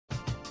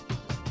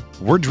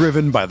We're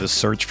driven by the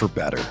search for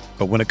better.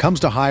 But when it comes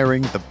to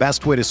hiring, the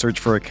best way to search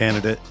for a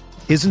candidate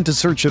isn't to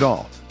search at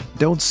all.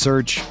 Don't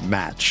search,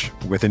 match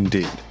with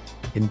Indeed.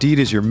 Indeed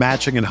is your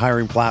matching and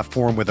hiring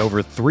platform with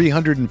over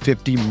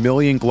 350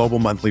 million global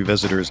monthly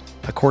visitors,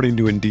 according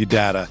to Indeed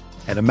data,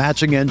 and a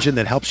matching engine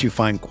that helps you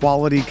find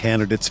quality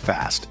candidates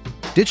fast.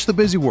 Ditch the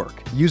busy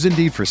work. Use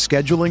Indeed for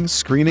scheduling,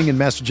 screening, and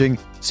messaging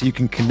so you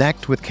can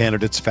connect with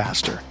candidates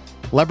faster.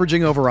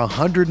 Leveraging over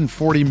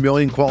 140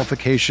 million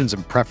qualifications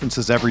and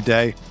preferences every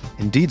day,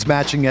 Indeed's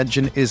matching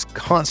engine is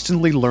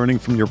constantly learning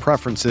from your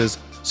preferences,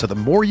 so the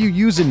more you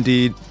use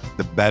Indeed,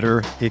 the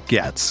better it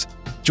gets.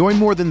 Join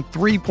more than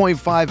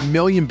 3.5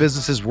 million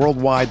businesses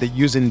worldwide that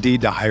use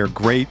Indeed to hire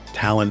great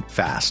talent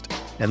fast.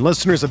 And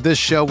listeners of this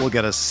show will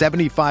get a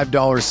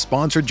 $75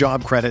 sponsored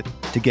job credit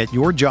to get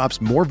your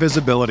jobs more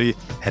visibility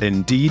at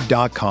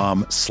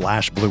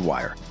Indeed.com/Blue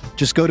Wire.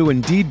 Just go to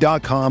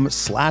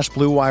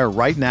Indeed.com/Blue Wire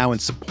right now and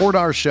support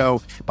our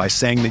show by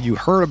saying that you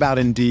heard about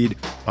Indeed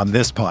on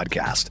this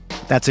podcast.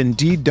 That's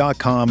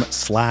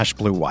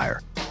Indeed.com/Blue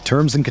Wire.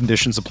 Terms and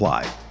conditions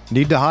apply.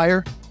 Need to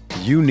hire?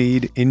 You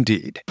need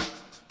Indeed.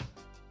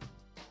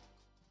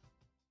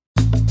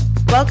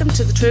 Welcome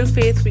to the True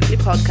Faith Weekly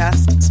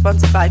Podcast,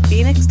 sponsored by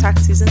Phoenix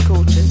Taxis and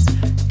Coaches.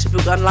 To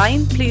book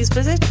online, please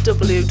visit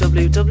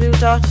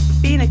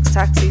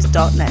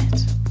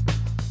www.phoenixtaxis.net.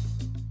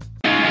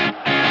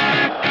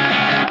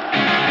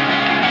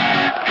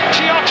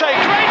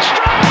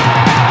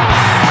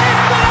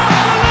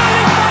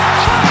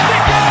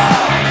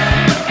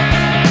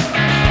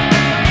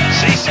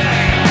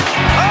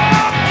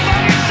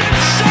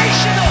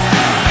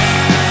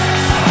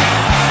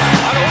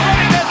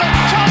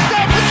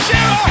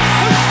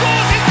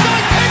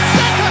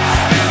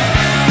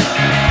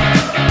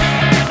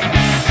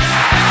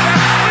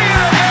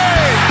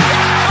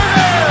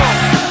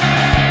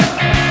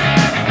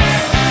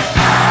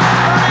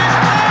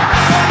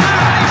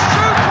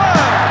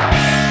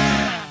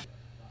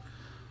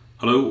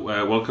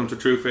 Welcome to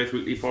True Faith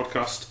Weekly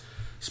Podcast,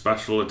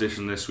 special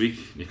edition this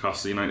week,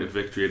 Newcastle United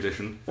victory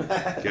edition.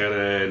 Get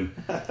in.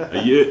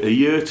 A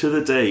year to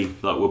the day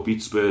that we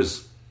beat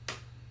Spurs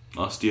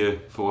last year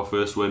for our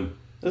first win.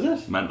 Is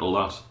it? Mental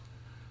that's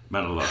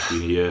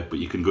been a year, but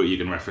you can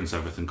reference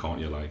everything,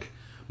 can't you? Like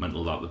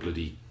mental that the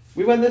bloody.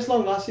 We went this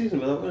long last season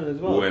without winning as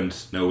well.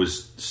 It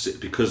was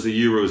because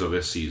the Euros are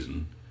this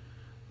season.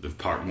 They've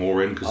packed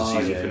more in because the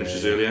season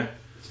finishes earlier.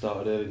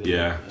 Started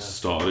earlier.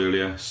 Started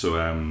earlier. So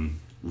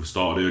we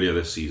started earlier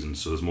this season,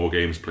 so there's more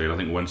games played. I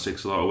think we won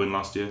 6 without a win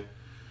last year.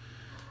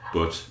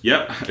 But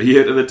yeah, a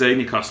year to the day,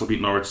 Newcastle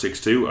beat Norwich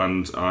 6-2,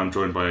 and I'm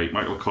joined by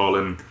Michael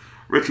Collin,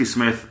 Richie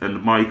Smith,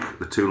 and Mike,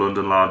 the two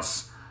London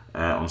lads,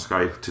 on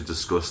Skype to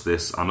discuss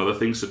this and other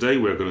things today.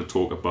 We're going to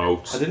talk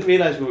about. I didn't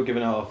realise we were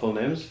giving out our full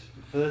names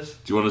for this.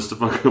 Do you want us to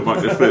go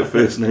back to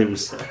first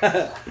names?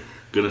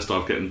 Going to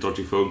start getting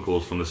dodgy phone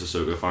calls from the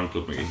Sissoko fan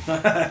club, Mickey.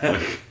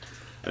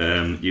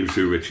 You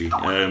too, Richie.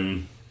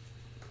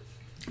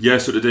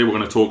 So today we're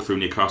going to talk through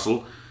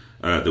Newcastle,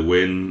 the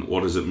win,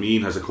 what does it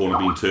mean, has a corner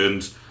been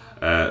turned,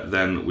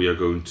 then we are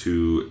going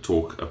to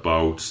talk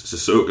about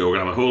Sissoko. We're going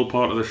to have a whole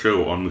part of the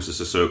show on Moussa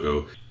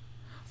Sissoko.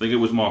 I think it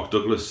was Mark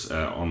Douglas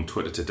on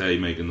Twitter today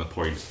making the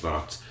point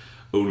that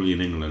only in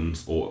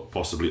England, or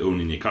possibly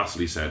only Newcastle,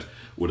 he said,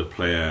 would a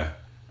player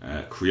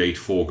create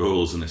 4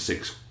 goals in a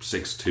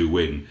 6-2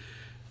 win,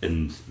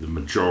 and the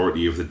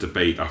majority of the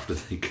debate after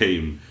the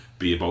game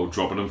be about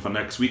dropping him for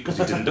next week because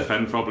he didn't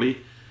defend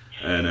properly.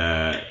 And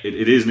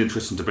it is an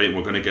interesting debate, and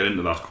we're going to get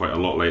into that quite a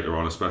lot later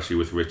on, especially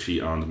with Richie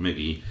and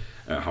Mickey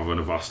having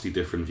a vastly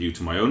different view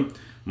to my own.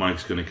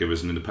 Mike's going to give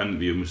us an independent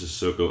view of Moussa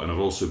Sissoko, and I've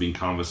also been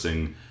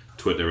canvassing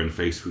Twitter and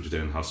Facebook today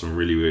and had some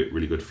really,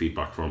 really good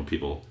feedback from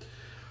people.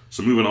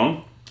 So moving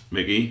on,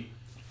 Mickey,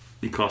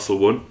 Newcastle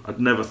won. I'd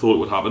never thought it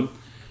would happen.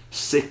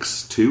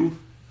 6-2,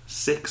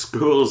 6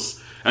 goals,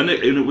 and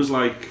it was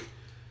like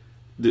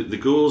the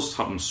goals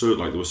happened so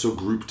like they were so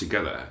grouped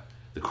together.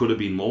 There could have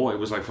been more. It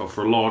was like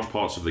for large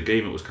parts of the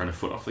game, it was kind of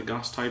foot off the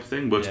gas type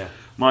thing. But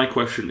My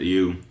question to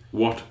you,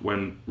 what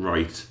went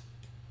right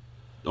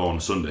on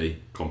Sunday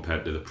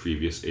compared to the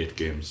previous 8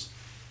 games?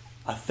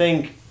 I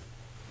think,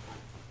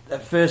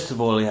 first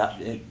of all,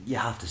 you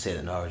have to say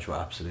that Norwich were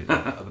absolutely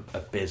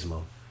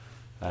abysmal.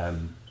 They're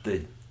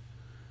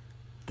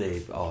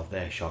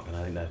shocking.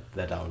 I think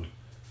they're down.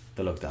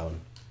 They look down.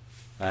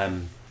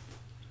 In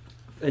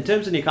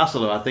terms of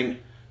Newcastle, though, I think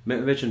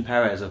Mitrovic and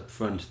Perez up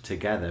front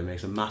together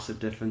makes a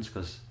massive difference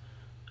because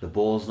the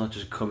ball's not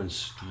just coming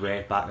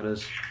straight back at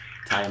us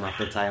time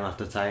after time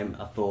after time.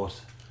 I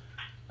thought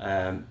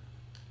I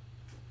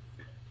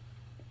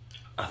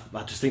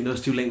just think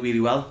those two link really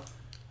well.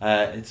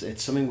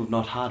 It's something we've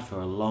not had for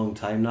a long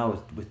time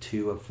now with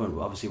 2 up front.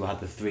 Obviously we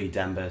had the 3,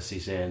 Demba,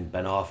 Cisse and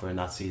Ben Arthur in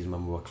that season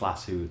when we were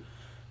class who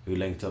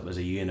linked up as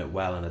a unit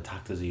well and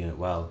attacked as a unit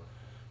well.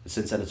 But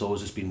since then it's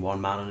always just been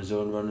one man on his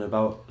own running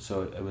about,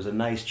 so it was a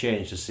nice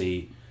change to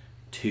see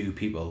 2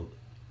 people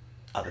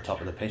at the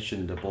top of the pitch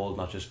and the ball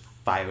not just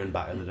firing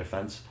back in the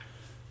defence.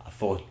 I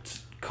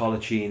thought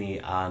Colaccini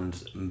and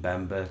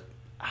Mbemba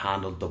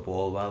handled the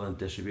ball well and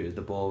distributed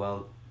the ball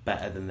well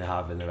better than they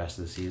have in the rest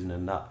of the season,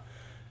 and that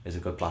is a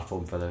good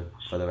platform for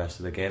the rest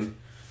of the game.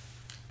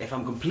 If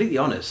I'm completely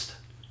honest,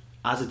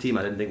 as a team,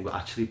 I didn't think we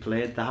actually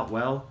played that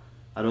well.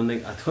 I don't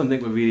think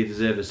we really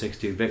deserved a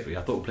 6-2 victory.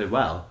 I thought we played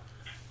well,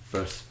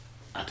 but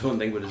I don't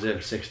think we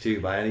deserved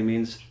 6-2 by any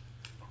means.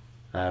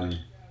 And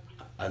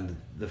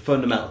the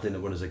fundamental thing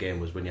that won us the game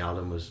was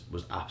Wijnaldum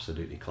was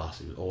absolutely class.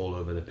 He was all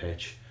over the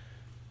pitch.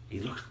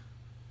 He's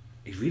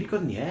really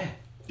good in the air.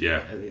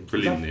 Yeah,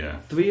 brilliant in the air.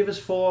 3 of his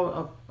 4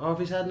 are off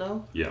his head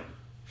now. Yeah,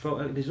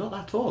 he's not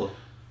that tall.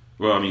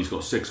 Well, I mean, he's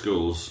got 6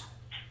 goals,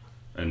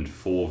 and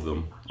 4 of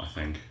them, I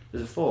think.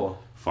 Is it 4?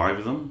 5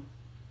 of them.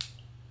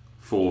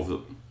 4 of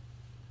them.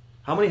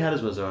 How many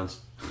headers was there on?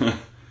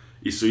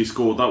 He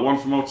scored that one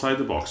from outside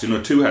the box.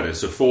 2 headers.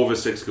 So 4 of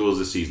his 6 goals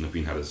this season have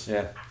been headers.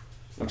 Yeah.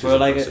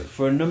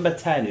 For a number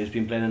 10 who's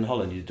been playing in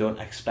Holland, you don't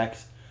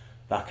expect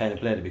that kind of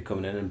player to be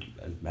coming in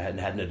and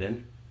heading it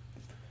in.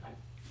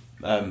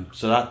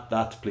 So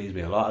that pleased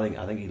me a lot.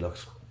 I think he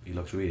looks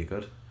really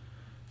good.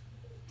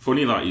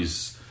 Funny that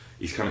he's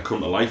kind of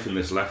come to life in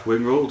this left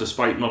wing role,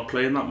 despite not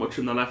playing that much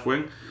in the left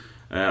wing.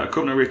 I'll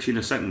come to Richie in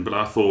a second, but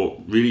I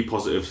thought really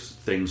positive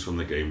things from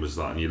the game was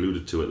that, and you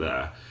alluded to it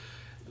there,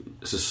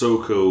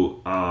 Sissoko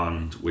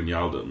and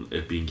Wijnaldum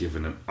have been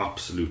given an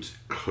absolute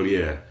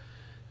clear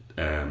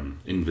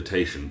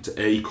invitation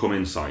to A, come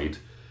inside,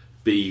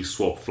 B,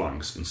 swap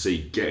flanks, and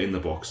C, get in the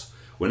box.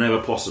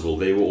 Whenever possible,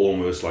 they were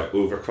almost like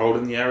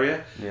overcrowding the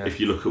area. Yeah. If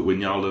you look at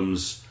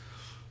Wijnaldum's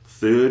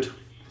third,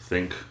 I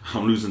think,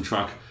 I'm losing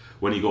track,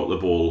 when he got the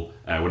ball,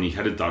 when he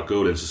headed that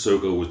goal, and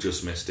Sissoko was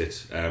just missed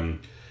it.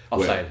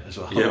 Offside as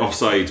well. Yeah,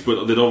 offside.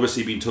 But they'd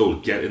obviously been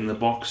told, get in the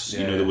box.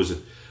 Yeah. There was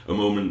a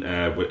moment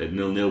at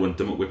 0-0 when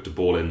Dummett whipped the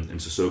ball in, and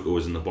Sissoko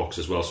was in the box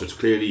as well. So it's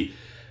clearly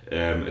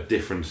a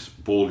different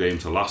ball game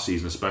to last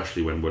season,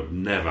 especially when we'd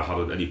never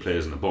had any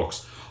players in the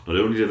box. Not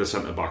only did the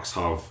centre-backs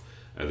have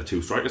the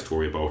 2 strikers to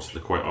worry about, they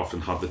quite often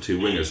had the 2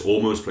 wingers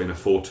almost playing a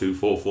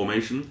 4-2-4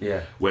 formation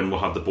when we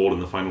had the ball in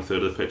the final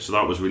third of the pitch. So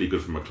that was really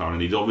good from McLaren.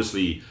 And he'd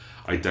obviously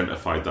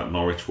identified that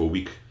Norwich were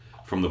weak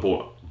from the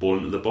ball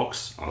into the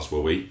box, as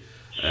were we.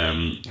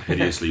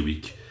 Hideously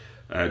weak.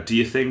 Do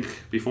you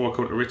think, before I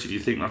come to Richie, do you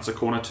think that's a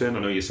corner turn? I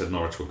know you said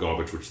Norwich were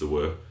garbage, which they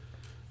were.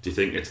 Do you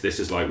think this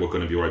is like we're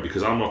going to be alright?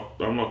 Because I'm not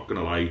going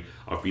to lie,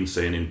 I've been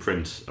saying in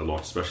print a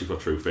lot, especially for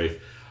True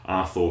Faith,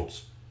 I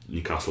thought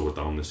Newcastle were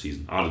down this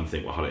season. I didn't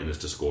think we had it in us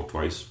to score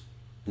twice.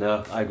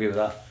 No, I agree with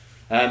that.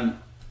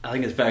 I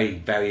think it's very,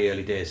 very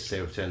early days to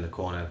say we've turned the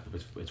corner.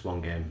 It's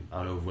one game.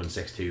 I know we've won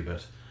 6-2,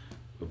 but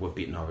we've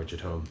beaten Norwich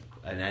at home.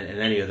 And in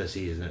any other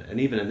season,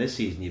 and even in this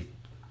season,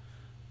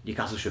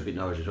 Newcastle should beat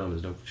Norwich at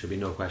home. Should be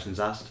no questions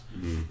asked.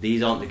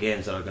 These aren't the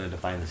games that are going to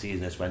define the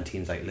season. It's when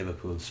teams like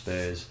Liverpool,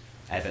 Spurs,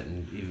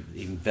 Everton,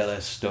 even Villa,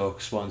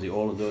 Stoke, Swansea,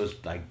 all of those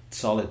like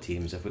solid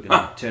teams. If we can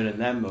be turning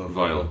them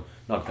over,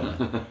 not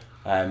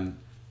Villa.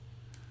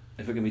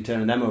 If we can be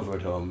turning them over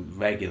at home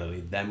regularly,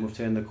 then we've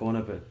turned the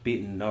corner. But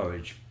beating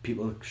Norwich,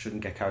 people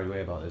shouldn't get carried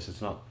away about this.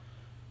 It's not.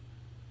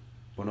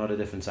 We're not a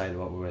different side of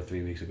what we were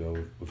 3 weeks ago.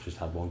 We've just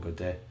had one good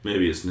day.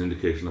 Maybe it's an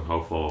indication of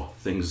how far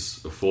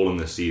things have fallen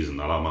this season,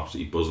 that I'm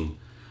absolutely buzzing.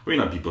 I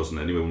mean, I'd be buzzing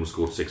anyway when we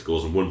scored 6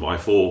 goals and won by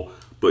 4.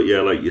 But yeah,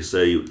 like you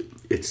say,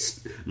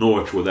 it's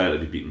Norwich were there to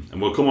be beaten.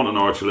 And we'll come on to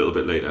Norwich a little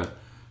bit later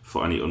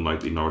for any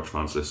unlikely Norwich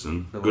fans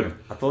listening. Good.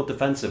 I thought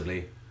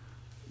defensively,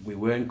 we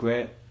weren't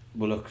great.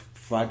 We looked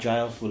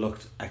fragile. We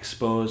looked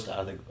exposed.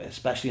 I think,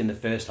 especially in the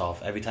first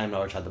half, every time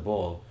Norwich had the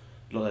ball,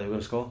 it looked like they were going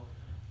to score.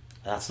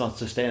 That's not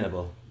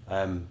sustainable.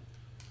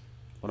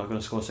 We're not going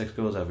to score 6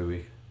 goals every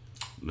week.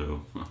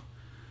 No.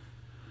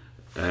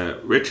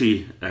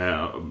 Richie,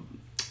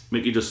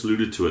 Mickey just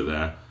alluded to it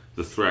there.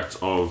 The threat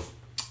of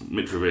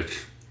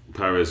Mitrovic,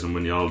 Perez and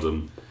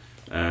Wijnaldum.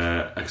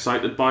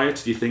 Excited by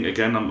it? Do you think,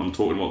 again, I'm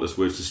talking about this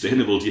word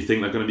sustainable, do you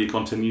think they're going to be a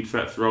continued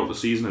threat throughout the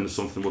season and it's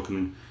something we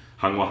can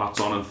hang our hats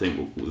on and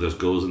think there's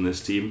goals in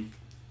this team?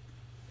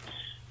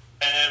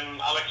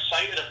 I'm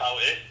excited about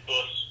it,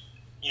 but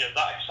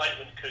that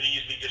excitement could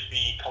easily just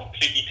be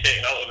completely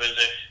taken out of us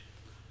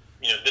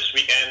if this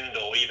weekend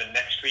or even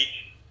next week,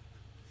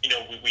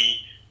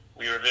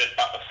 we revert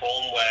back to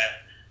form where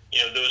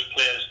those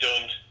players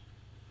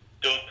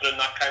don't put in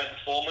that kind of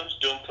performance,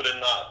 don't put in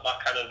that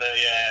kind of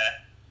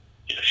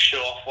a show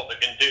off what they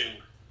can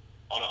do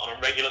on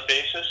a regular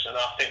basis, and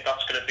I think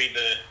that's going to be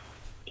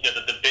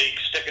the big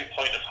sticking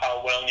point of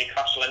how well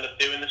Newcastle end up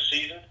doing this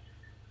season.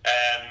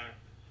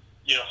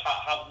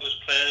 Have those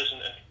players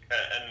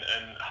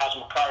and has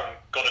McLaren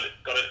got it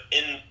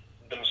in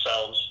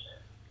themselves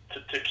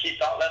to keep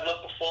that level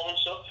of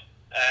performance up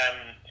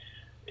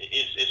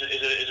is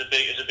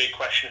a big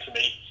question for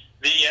me.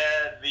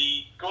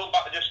 The going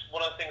back to just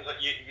one of the things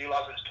that you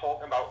lads was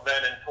talking about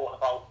then, and talking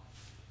about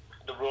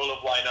the role of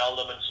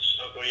Wijnaldum and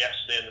Sissoko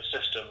yesterday in the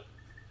system.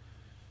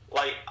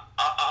 Like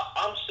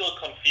I'm still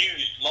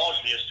confused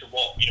largely as to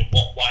what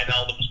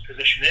Wijnaldum's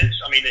position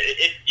is. I mean,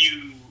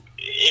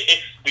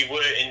 if we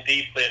were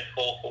indeed playing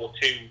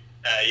 4-4-2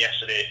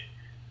 yesterday,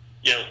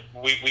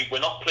 we're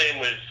not playing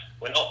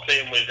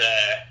with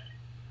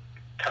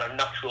kind of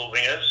natural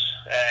wingers.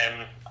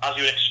 as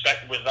you would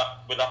expect with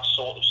that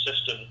sort of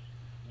system,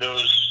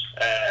 those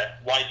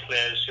wide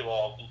players who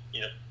are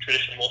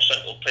traditionally more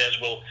central players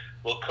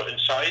will cut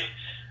inside,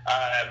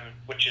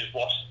 which is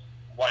what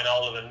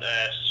Wijnaldum and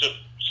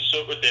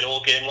Sissoko did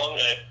all game long,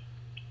 and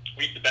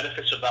reaped the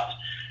benefits of that.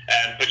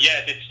 But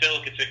yeah, it's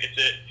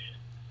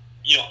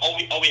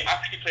are we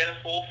actually playing a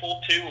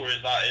 4-4-2, or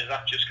is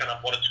that just kind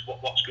of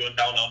what's going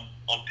down on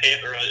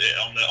paper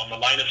on the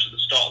lineups at the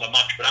start of the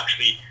match? But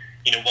actually,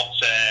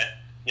 what's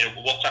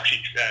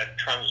actually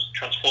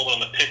transforming on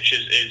the pitch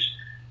is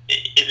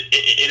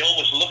it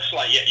almost looks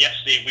like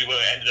yesterday we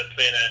ended up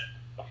playing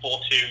a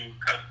 4-2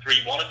 kind of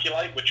 3-1, if you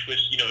like, which was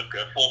a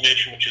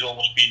formation which has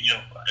almost been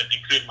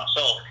including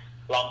myself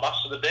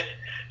lambasted a bit.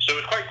 So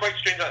it's quite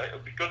strange. That it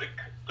would be good to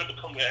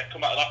come out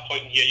of that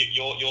point and hear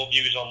your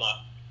views on that.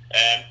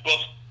 But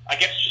I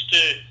guess just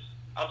to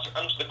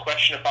answer the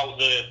question about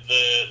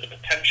the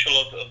potential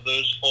of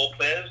those four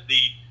players,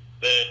 the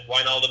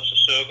Wijnaldum,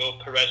 Sissoko,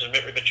 Perez and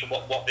Mitrovic, and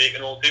what they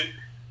can all do.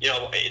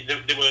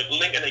 They were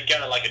linking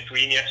together like a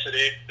dream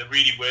yesterday. They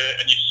really were,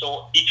 and you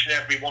saw each and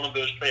every one of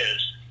those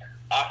players.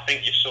 I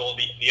think you saw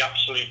the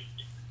absolute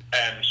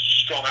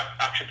strong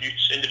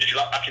attributes,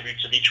 individual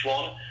attributes of each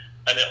one,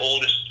 and it all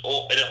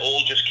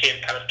just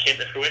came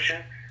to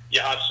fruition.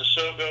 You had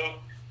Sissoko,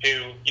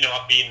 who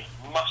I've been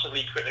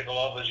massively critical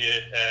of, as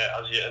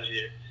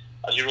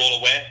you're all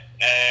aware.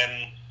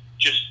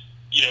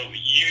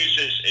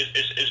 Uses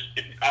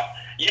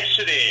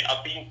yesterday.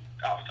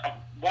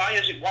 Why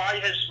has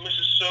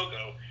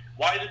Sissoko?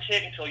 Why is it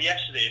taking till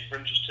yesterday for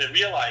him just to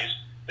realise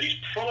that he's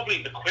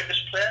probably the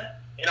quickest player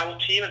in our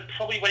team, and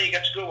probably when he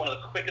gets to go, one of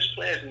the quickest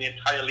players in the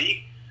entire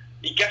league?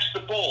 He gets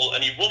the ball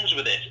and he runs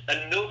with it,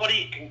 and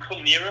nobody can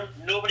come near him.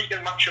 Nobody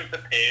can match him for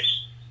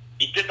pace.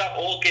 He did that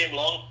all game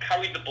long,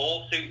 carried the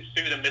ball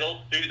through the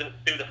middle, through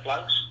the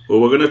flanks. Well,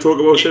 we're going to talk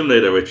about him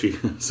later, Richie.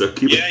 So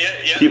keep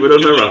it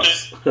on the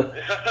wraps.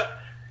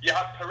 You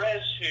had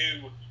Perez,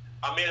 who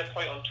I made a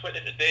point on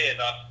Twitter today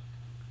that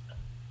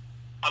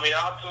I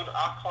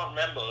can't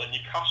remember in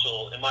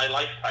Newcastle in my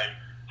lifetime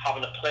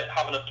having a player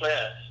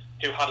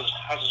who has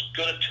as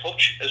good a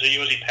touch as a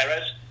Jose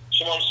Perez.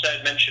 Someone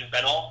mentioned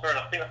Ben Arthur, and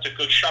I think that's a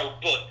good shout,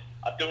 but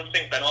I don't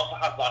think Ben Arthur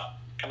had that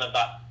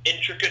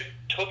intricate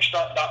touch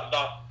that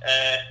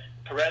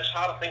Perez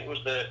had. I think it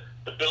was the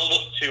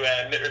build-up to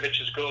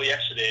Mitrovic's goal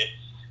yesterday.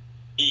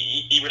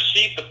 He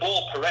received the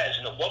ball, Perez,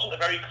 and it wasn't a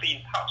very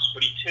clean pass,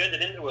 but he turned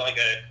it into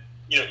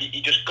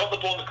he just got the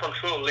ball under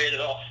control, laid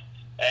it off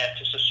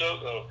to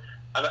Sissoko,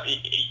 and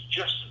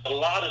the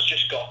lad has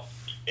just got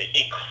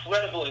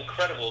incredible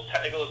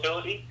technical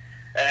ability.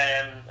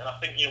 And I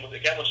think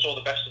again we saw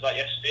the best of that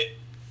yesterday.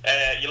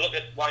 You look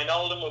at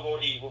Wijnaldum,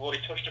 we've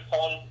already touched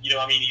upon.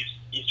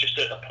 He's just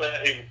a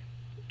player who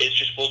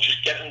will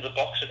just get into the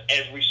box at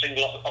every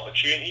single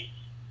opportunity.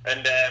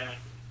 And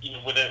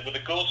with a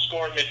goal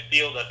scoring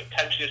midfielder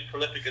potentially as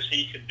prolific as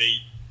he can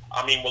be,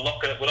 we're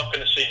not going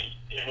to see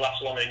him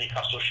last long in a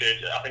Newcastle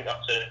shirt. I think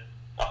that's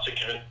a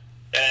given.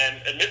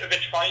 And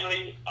Mitrovic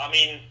finally,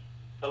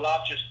 the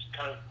lad just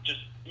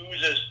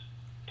oozes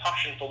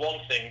passion for one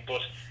thing,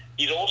 but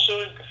he's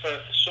also, for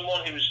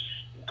someone who's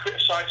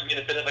criticised for being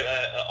a bit of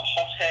a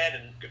hothead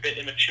and a bit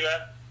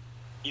immature,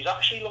 he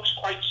actually looks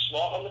quite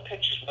smart on the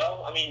pitch as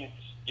well.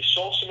 You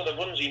saw some of the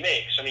runs he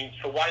makes.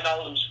 For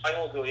Wijnaldum's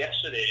final goal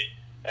yesterday,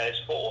 his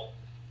fourth,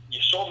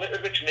 you saw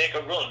Mitrovic make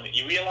a run.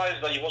 He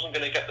realised that he wasn't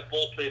going to get the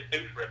ball played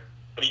through for him,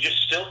 but he just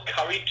still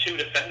carried two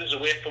defenders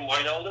away from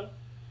Wijnaldum.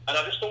 And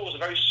I just thought it was a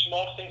very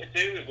smart thing to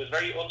do. It was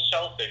very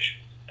unselfish,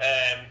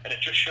 and it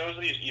just shows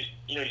that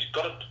he's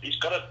got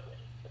a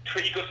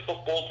pretty good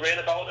football brain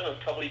about him, and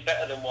probably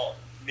better than what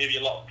maybe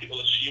a lot of people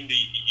assumed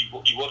he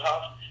would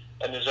have.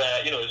 And his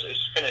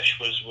finish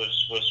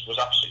was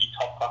absolutely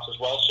top class as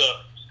well. So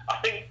I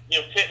think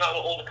taking that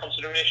all into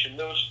consideration,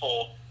 those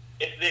four,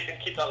 if they can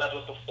keep that level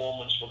of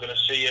performance, we're going to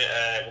see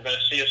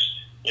us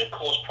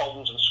cause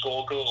problems and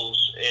score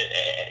goals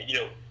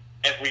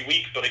every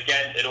week. But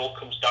again, it all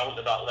comes down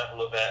to that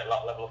level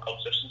of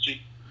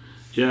consistency.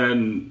 Yeah,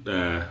 and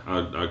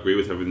I agree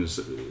with everything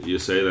you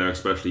say there,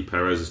 especially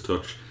Perez's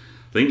touch.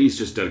 I think he's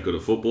just dead good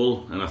at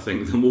football, and I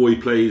think the more he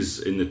plays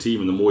in the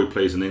team and the more he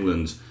plays in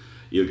England,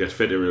 he'll get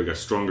fitter, he'll get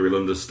stronger, he'll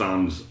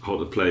understand how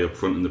to play up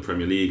front in the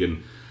Premier League.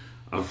 And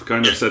I've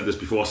kind of said this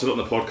before, I said it on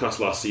the podcast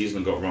last season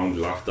and got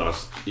roundly laughed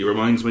at. He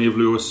reminds me of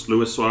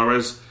Luis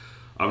Suarez.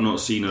 I've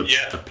not seen a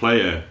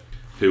player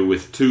who,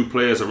 with two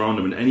players around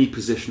him in any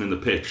position in the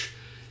pitch,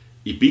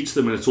 he beats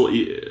them, and it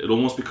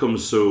almost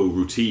becomes so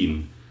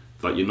routine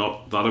that you're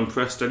not that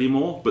impressed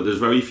anymore. But there's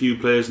very few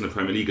players in the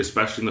Premier League,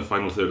 especially in the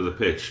final third of the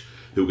pitch,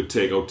 who could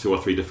take out two or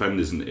three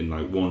defenders in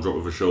like one drop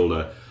of a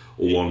shoulder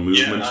or one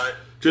movement.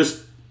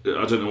 I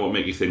don't know what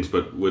Mickey thinks,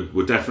 but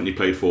we're definitely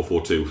played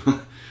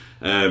 4-4-2.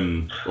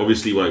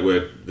 Obviously, I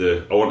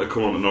want to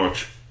come on to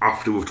Norwich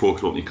after we've talked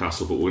about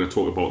Newcastle, but we're going to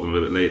talk about them a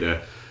little bit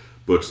later.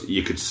 But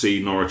you could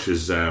see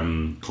Norwich's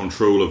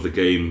control of the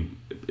game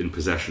in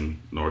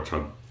possession. Norwich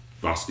had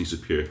vastly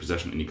superior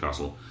possession to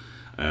Newcastle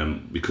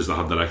because they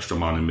had that extra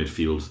man in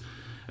midfield.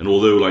 And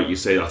although, like you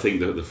say, I think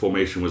that the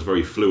formation was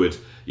very fluid.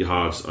 You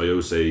had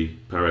Ayose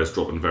Perez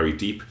dropping very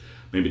deep,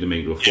 maybe to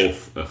make it a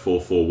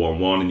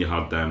 4-4-1-1, and you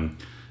had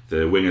the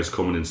wingers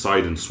coming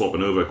inside and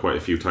swapping over quite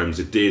a few times.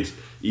 It did,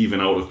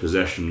 even out of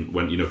possession,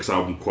 when because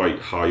I'm quite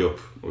high up.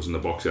 I was in the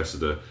box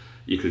yesterday.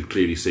 You could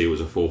clearly see it was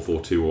a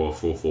 4-4-2 or a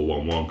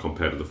 4-4-1-1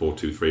 compared to the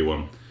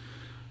 4-2-3-1.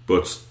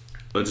 But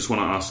I just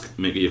want to ask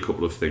Mickey a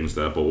couple of things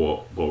there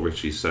about what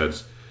Richie said.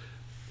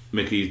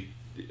 Mickey,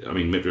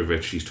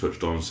 Mitrovic, he's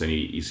touched on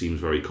saying he seems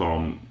very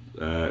calm.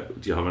 Do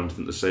you have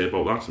anything to say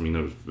about that? I mean,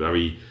 it was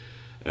very.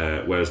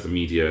 Where's the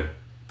media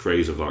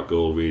praise of that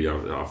goal? Really,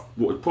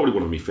 probably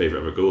one of my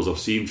favourite ever goals I've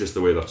seen. Just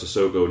the way that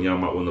Sissoko and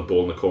Janmaat won the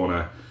ball in the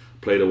corner,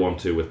 played a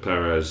 1-2 with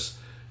Perez,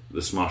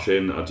 the smash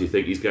in. Do you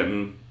think he's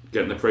getting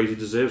the praise he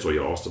deserves, or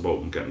you're asked about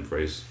him getting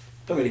praise?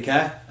 Don't really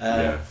care.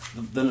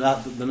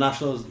 The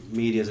national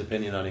media's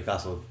opinion on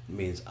Newcastle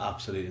means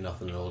absolutely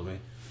nothing at all to me.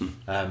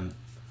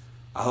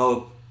 I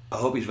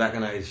hope he's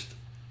recognised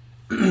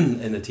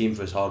in the team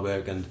for his hard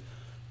work and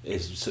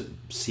his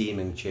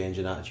seeming change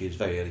in attitude. It's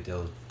very early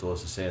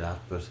doors to say that,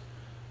 but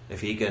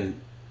if he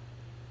can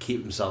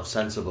keep himself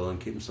sensible and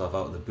keep himself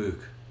out of the book,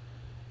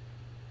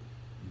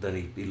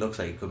 then he looks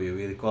like he could be a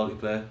really quality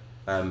player.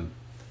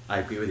 I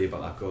agree with you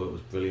about that goal. It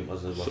was brilliant,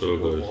 wasn't it? Watching it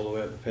go all the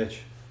way up the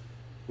pitch.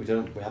 We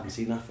haven't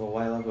seen that for a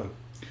while, have we?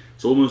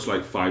 It's almost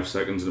like 5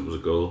 seconds and it was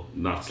a goal.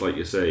 And that's, like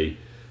you say,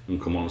 we'll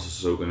come on to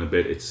Sissoko in a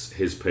bit. It's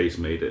his pace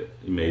made it.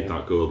 He made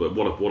that goal. But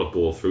what a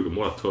ball through him!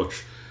 What a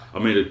touch! I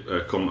made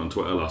a comment on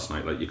Twitter last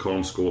night. Like, you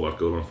can't score that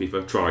goal on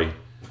FIFA. Try.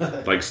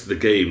 Like, the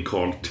game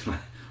can't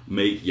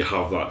make you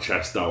have that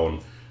chest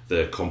down.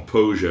 The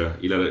composure.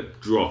 You let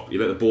it drop. You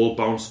let the ball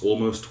bounce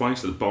almost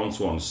twice. Let it bounce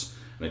once.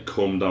 And it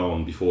come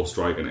down before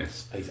striking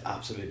it. He's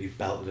absolutely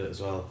belted it as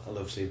well. I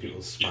love seeing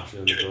people smash it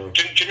in the goal.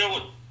 Do you know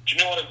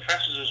what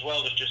impresses as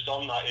well? That's just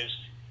on that is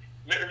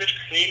Mitrovic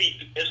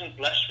clearly isn't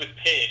blessed with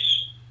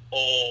pace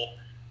or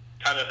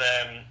kind of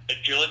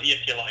agility,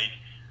 if you like.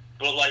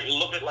 But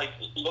look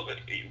at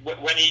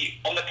when he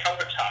on the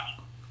counter attack.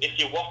 If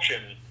you watch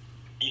him,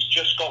 he's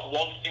just got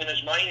one thing in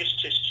his mind: is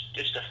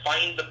to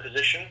find the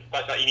position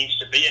that he needs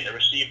to be in to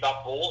receive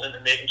that ball and to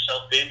make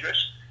himself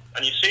dangerous.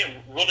 And you see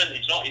him running.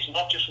 He's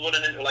not just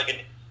running into like an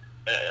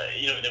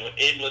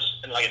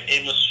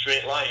aimless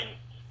straight line.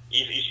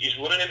 He's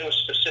running into a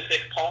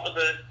specific part of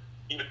the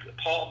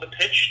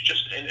pitch.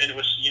 Just into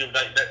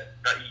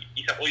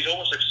he's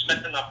almost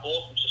expecting that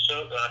ball from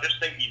Sissoko. And I just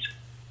think he's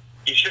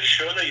just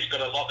shown that he's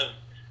got a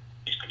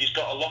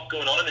lot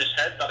going on in his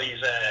head that he's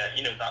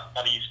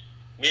that he's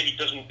maybe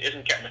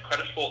isn't getting the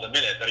credit for at the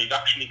minute. That he's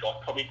actually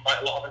got probably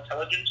quite a lot of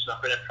intelligence, and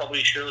I think it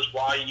probably shows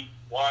why he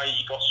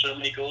got so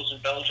many goals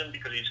in Belgium,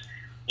 because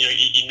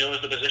he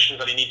knows the positions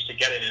that he needs to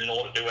get in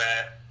order to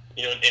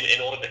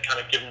in order to kind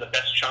of give him the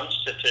best chance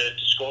to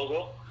score a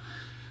goal.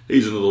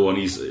 He's another one.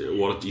 He's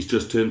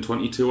just turned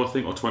 22, I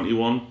think, or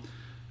 21.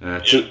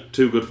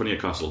 Too good for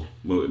Newcastle,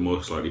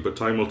 most likely, but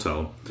time will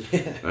tell.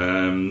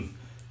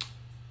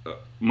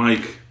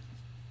 Mike,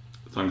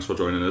 thanks for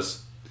joining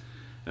us.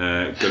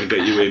 Going to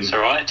get you in. It's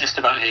alright, just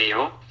about hear you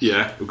all.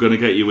 Yeah, we're going to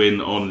get you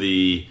in on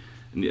the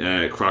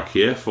crack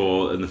here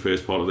in the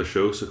first part of the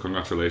show, so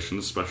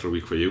congratulations, special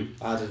week for you.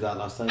 I did that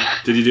last time.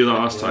 Did you do that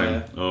last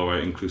time? Oh,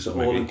 right, inclusive.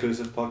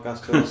 All-inclusive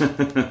podcast course.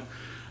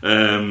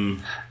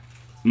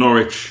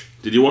 Norwich,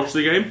 did you watch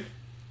the game?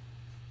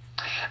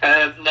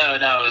 No,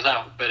 I was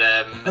out, but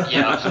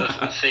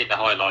I've seen the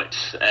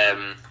highlights.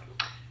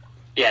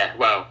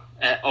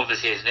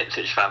 Obviously as an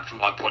Ipswich fan, from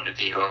my point of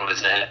view, I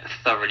was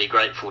thoroughly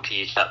grateful to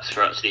you chaps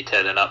for actually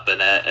turning up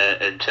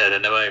and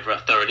turning them over. I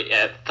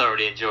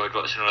thoroughly enjoyed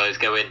watching all those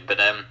go in, but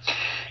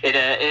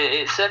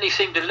it certainly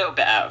seemed a little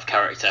bit out of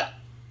character,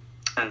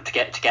 and to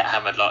get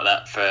hammered like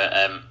that for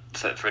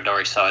a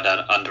Norwich side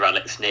under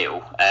Alex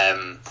Neil.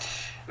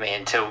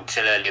 Until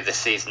earlier this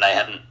season, they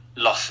hadn't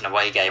lost an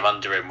away game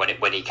under him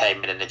when he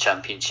came in the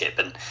Championship,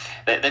 and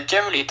they've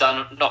generally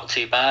done not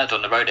too bad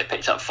on the road. They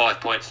picked up 5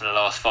 points in the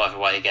last 5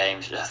 away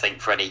games, which I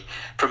think for any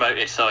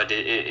promoted side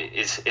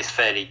is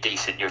fairly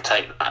decent. You'll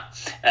take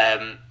that,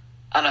 and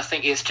I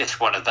think it's just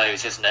one of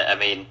those, isn't it? I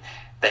mean,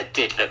 they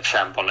did look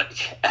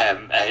shambolic,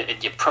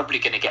 and you're probably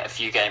going to get a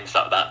few games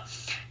like that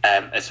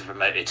as a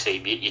promoted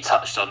team. You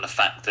touched on the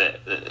fact that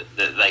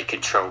they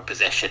control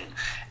possession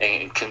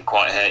and can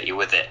quite hurt you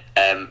with it,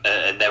 and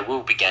there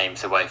will be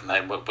games away from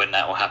home when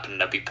that will happen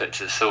and they'll be put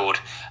to the sword,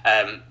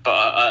 but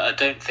I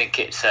don't think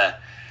it's a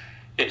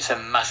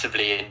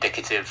massively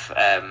indicative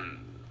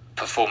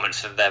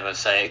performance of them. And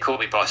say it caught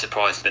me by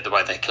surprise a bit the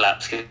way they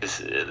collapsed, because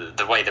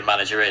the way the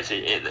manager is,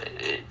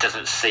 it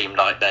doesn't seem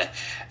like they're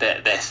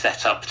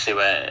set up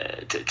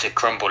to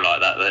crumble like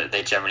that.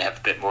 They generally have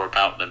a bit more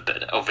about them.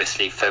 But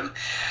obviously, from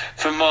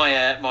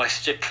my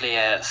strictly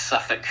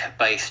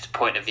Suffolk-based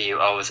point of view,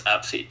 I was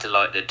absolutely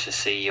delighted to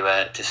see you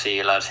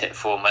lads hit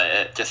form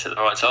just at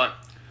the right time.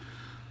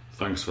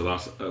 Thanks for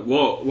that.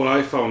 What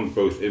I found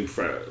both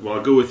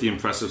I'll go with the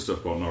impressive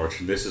stuff about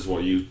Norwich, and this is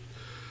what you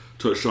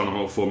touched on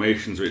about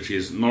formations, which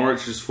is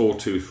Norwich's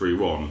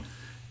 4-2-3-1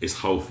 is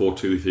how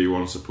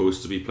 4-2-3-1 is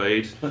supposed to be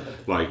played.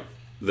 Like,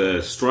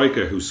 The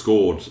striker who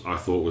scored, I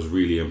thought, was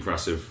really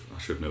impressive. I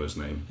should know his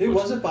name. Who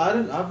was it?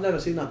 But I've never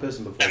seen that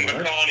person before.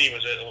 McCartney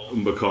was it?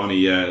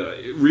 McCartney, yeah.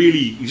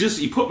 Really,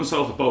 he put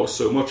himself about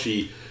so much.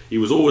 He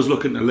was always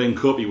looking to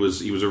link up. He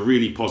was a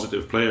really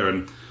positive player,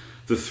 and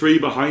the three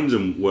behind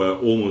him were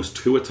almost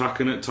too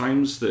attacking at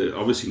times.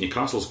 Obviously,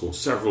 Newcastle scored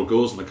several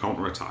goals in the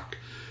counter-attack,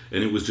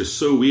 and it was just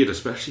so weird,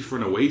 especially for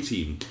an away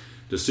team,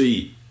 to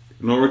see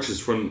Norwich's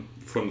front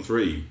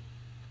three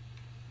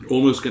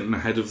almost getting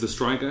ahead of the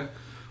striker,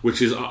 which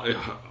is, I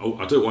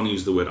don't want to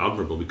use the word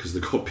admirable because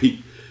they got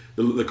beat,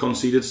 they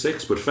conceded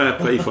 6, but fair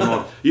play for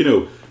not,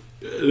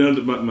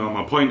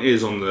 my point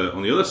is on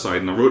the other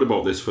side, and I wrote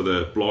about this for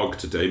the blog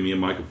today. Me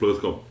and Mike have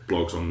both got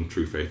blogs on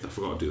True Faith. I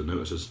forgot to do the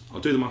notices.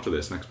 I'll do them after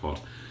this next pod.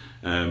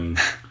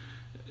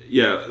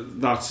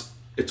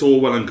 It's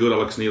all well and good.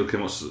 Alex Neil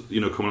coming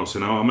out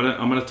saying, "Oh,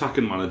 I'm an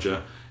attacking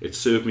manager. It's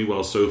served me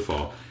well so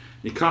far."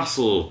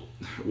 Newcastle,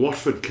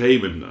 Watford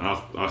came, and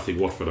I think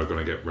Watford are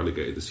going to get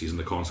relegated this season.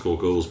 They can't score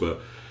goals,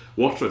 but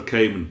Watford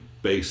came and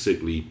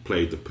basically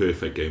played the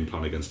perfect game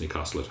plan against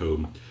Newcastle at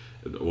home.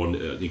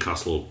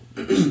 Newcastle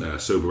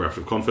sober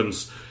after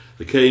conference.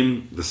 They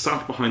came, they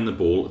sat behind the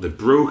ball, they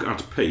broke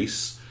at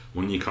pace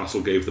when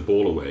Newcastle gave the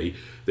ball away.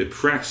 They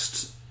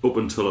pressed up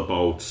until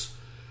about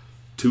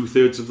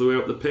 2/3 of the way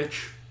up the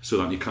pitch, so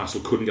that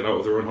Newcastle couldn't get out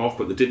of their own half,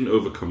 but they didn't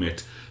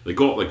overcommit. They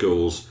got their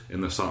goals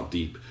and they sat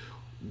deep.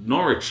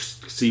 Norwich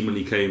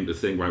seemingly came to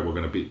think, right, we're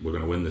going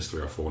to win this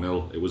 3 or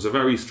 4-0. It was a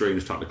very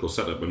strange tactical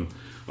setup, and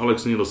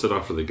Alex Neil said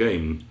after the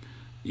game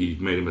he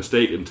made a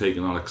mistake in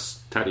taking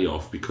Alex Teddy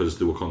off because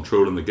they were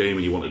controlling the game,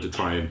 and he wanted to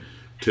try and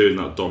turn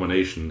that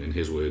domination, in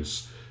his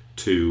words,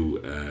 to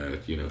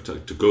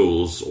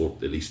goals, or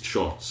at least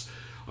shots.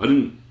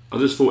 I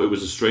just thought it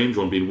was a strange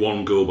one, being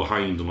 1 goal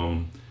behind and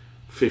on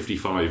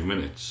 55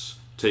 minutes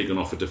taken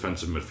off a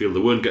defensive midfield. They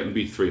weren't getting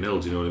beat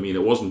 3-0. Do you know what I mean?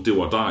 It wasn't do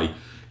or die.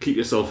 Keep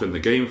yourself in the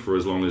game for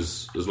as long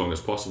as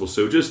possible.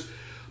 So just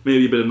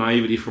maybe a bit of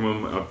naivety from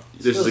him.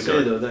 This is a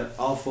guy, though, that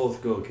our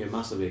 4th goal came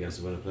massively against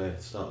the winner play at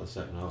the start of the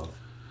second half.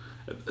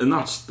 And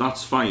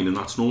that's fine and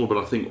that's normal, but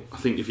I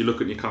think if you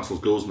look at Newcastle's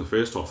goals in the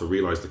first half, they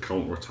realised the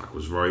counter-attack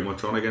was very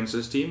much on against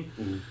this team,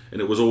 and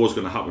it was always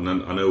going to happen.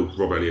 And I know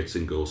Rob Elliott's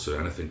in goal, so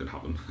anything can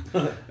happen.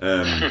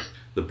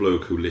 The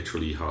bloke who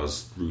literally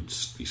has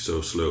roots, he's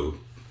so slow.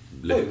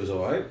 He was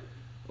alright.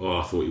 Oh,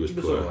 I thought he was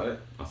poor.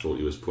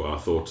 I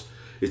thought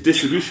his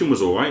distribution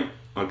was alright.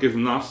 I'll give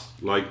him that,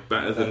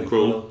 better than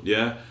Krul.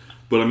 Yeah,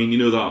 but I mean, you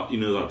know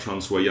that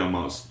chance where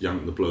Jan-Mart's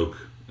yanked the bloke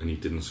and he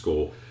didn't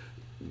score.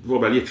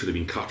 Rob Elliott should have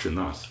been catching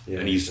that,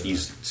 and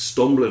he's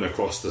stumbling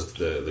across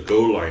the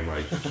goal line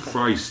like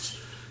Christ.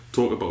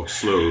 Talk about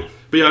slow.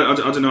 But yeah, I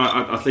don't know.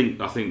 I think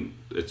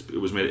it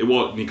was made. It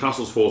was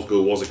Newcastle's 4th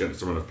goal was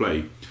against the run of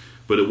play,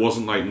 but it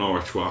wasn't like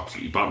Norwich were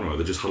absolutely battering.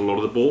 They just had a lot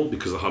of the ball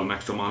because they had an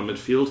extra man in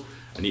midfield.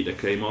 Anita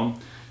came on,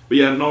 but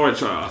yeah,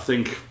 Norwich. I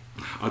think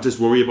I just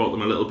worry about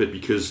them a little bit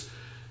because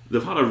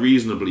they've had a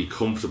reasonably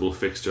comfortable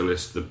fixture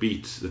list. They've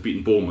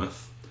beaten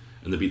Bournemouth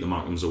and they beat the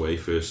Markhams away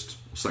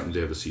second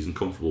day of the season,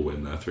 comfortable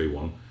win there,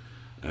 3-1.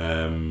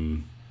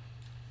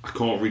 I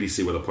can't really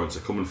see where the points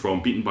are coming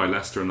from. Beaten by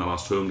Leicester in the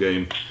last home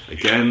game.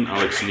 Again,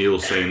 Alex Neil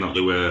saying that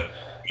they were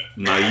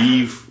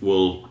naive.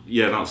 Well,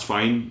 yeah, that's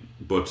fine,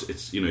 but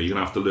it's you're going to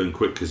have to learn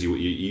quick because you're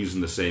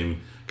using the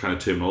same kind of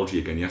terminology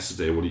again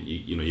yesterday. Well,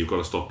 you've got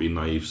to stop being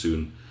naive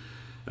soon.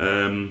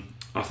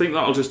 I think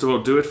that'll just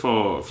about do it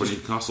for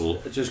Newcastle.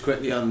 Just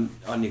quickly on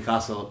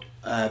Newcastle,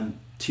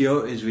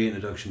 Tiota's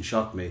reintroduction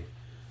shocked me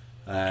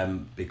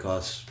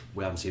because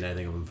we haven't seen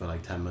anything of him for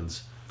 10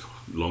 months.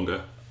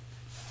 Longer.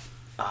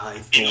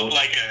 He looked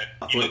like an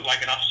absolute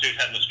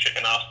headless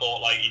chicken. I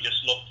thought he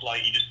just looked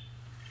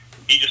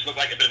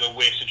like a bit of a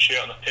wasted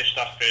shirt on the pitch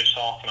that first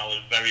half, and I was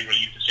very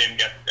relieved to see him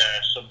get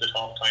subbed at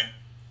half time.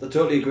 I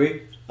totally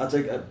agree. I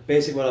think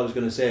basically what I was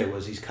going to say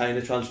was he's kind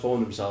of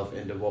transformed himself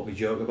into what we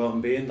joke about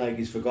him being.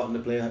 He's forgotten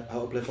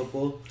how to play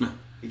football.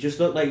 He just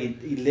looked like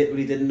he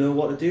literally didn't know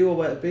what to do or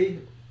where to be,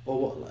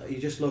 or what. He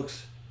just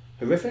looks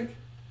horrific.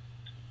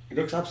 He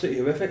looks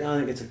absolutely horrific, and I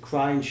think it's a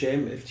crying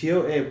shame. If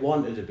Tiote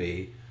wanted to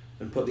be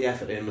and put the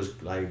effort in, was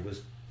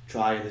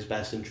trying his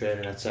best in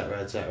training,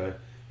 etc.,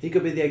 he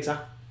could be the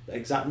exact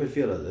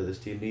midfielder that this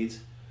team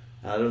needs.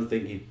 And I don't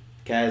think he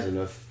cares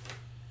enough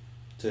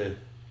to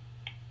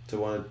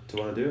want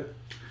to do it.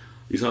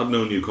 He's had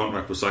no new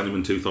contract. We signed him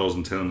in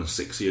 2010 on a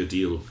 6-year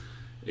deal,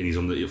 and he's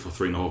on for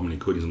 £3.5 million.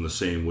 He's on the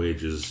same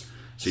wages.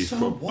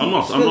 So I'm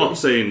not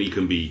saying he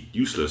can be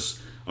useless.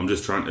 I'm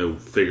just trying to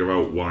figure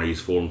out why he's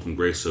fallen from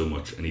grace so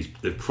much, and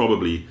they've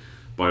probably,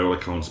 by all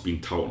accounts, been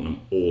touting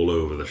him all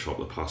over the shop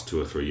the past 2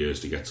 or 3 years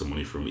to get some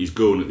money from him. He's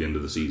going at the end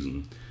of the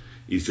season.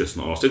 He's just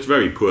not asked. It's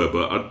very poor,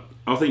 but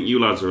I think you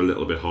lads are a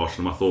little bit harsh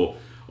on him. I thought,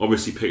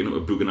 obviously, picking up a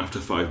Bugan after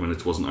 5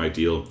 minutes wasn't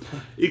ideal.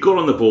 He got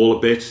on the ball a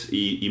bit.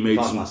 He made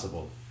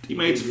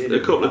a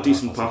couple of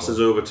decent passes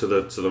over to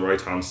the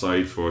right hand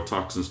side for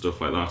attacks and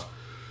stuff like that.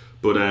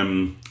 But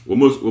we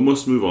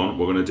must move on.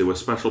 We're going to do a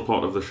special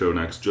part of the show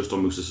next, just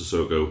on Moussa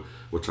Sissoko,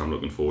 which I'm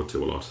looking forward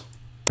to a lot.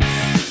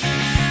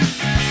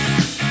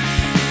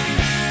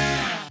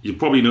 You'll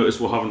probably notice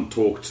we haven't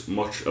talked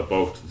much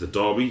about the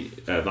derby.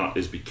 That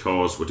is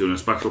because we're doing a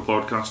special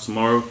podcast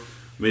tomorrow.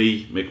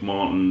 Me, Mick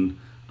Martin,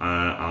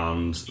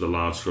 and the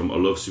lads from A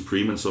Love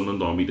Supreme in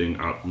Sunderland are meeting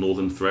at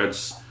Northern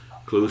Threads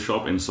clothes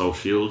shop in South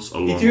Shields.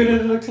 You doing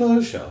it at a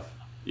clothes shop?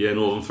 Yeah,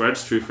 Northern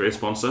Threads, True Faith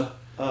sponsor.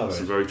 Oh, right.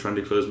 Some very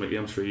trendy clothes, Mickey.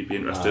 I'm sure you'd be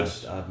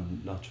interested.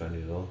 I'm not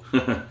trendy at all.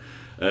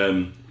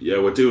 Yeah,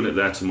 we're doing it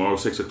there tomorrow,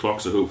 6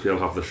 o'clock, so hopefully I'll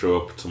have the show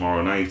up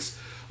tomorrow night.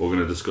 We're going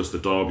to discuss the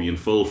derby in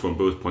full from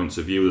both points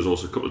of view. There's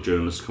also a couple of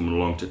journalists coming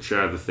along to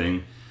chair the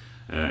thing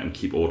and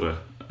keep order.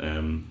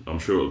 I'm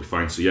sure it'll be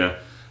fine. So yeah,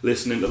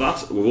 listening to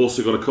that. We've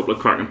also got a couple of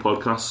cracking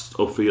podcasts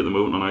up for you at the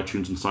moment on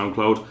iTunes and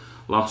SoundCloud.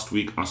 Last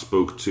week I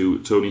spoke to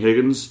Tony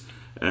Higgins,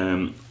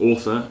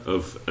 author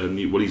of a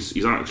new... Well,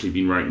 he's actually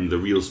been writing the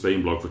Real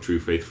Spain blog for True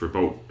Faith for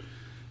about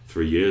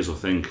 3 years, I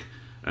think.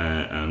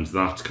 And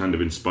that kind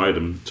of inspired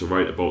him to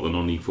write about the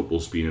non-league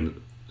football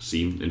scene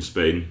in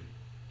Spain.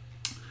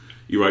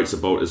 He writes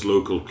about his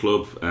local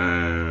club.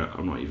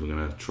 I'm not even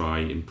going to try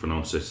and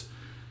pronounce it.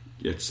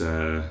 It's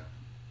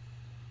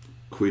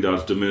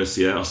Ciudad de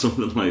Murcia or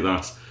something like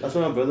that. That's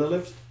where my brother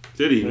lived.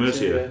 Did he?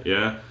 Murcia,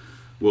 yeah.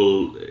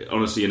 Well,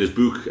 honestly, in his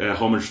book,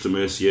 Homage to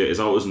Murcia, is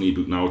out as an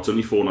ebook now. It's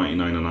only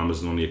 $4.99 on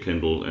Amazon on your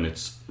Kindle, and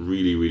it's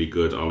really, really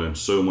good. I learned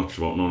so much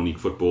about non-league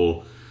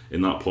football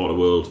in that part of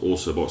the world,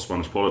 also about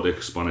Spanish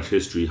politics, Spanish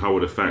history, how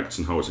it affects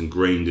and how it's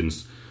ingrained in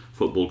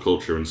football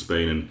culture in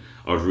Spain, and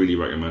I would really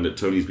recommend it.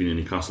 Tony's been a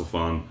Newcastle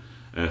fan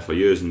for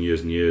years and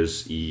years and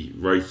years. He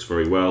writes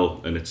very well,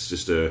 and it's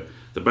just the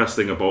best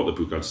thing about the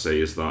book, I'd say,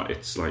 is that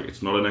it's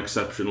not an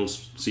exceptional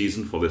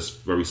season for this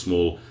very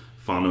small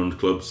fan-owned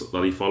clubs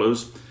that he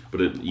follows,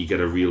 but you get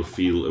a real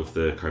feel of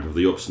the kind of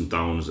the ups and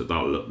downs at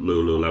that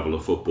low level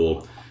of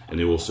football. And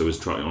he also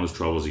is on his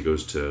travels. He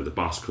goes to the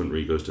Basque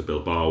Country, he goes to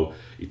Bilbao.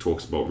 He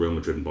talks about Real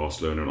Madrid and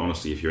Barcelona. And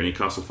honestly, if you're a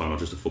Newcastle fan or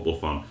just a football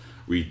fan,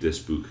 read this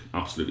book.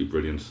 Absolutely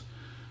brilliant.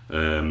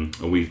 And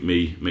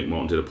Mick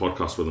Martin did a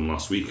podcast with him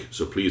last week,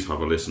 so please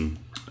have a listen.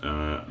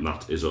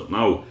 That is up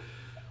now.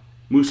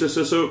 Moussa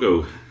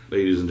Sissoko,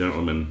 ladies and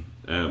gentlemen,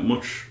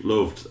 much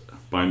loved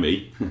by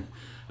me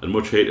and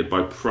much hated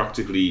by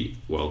practically,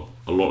 well,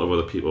 a lot of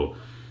other people.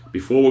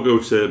 Before we go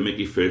to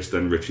Mickey first,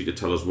 then Richie, to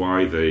tell us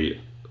why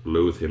they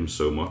loathe him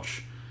so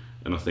much,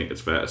 and I think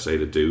it's fair to say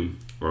they do.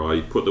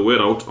 I put the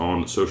word out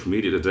on social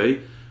media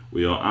today.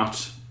 We are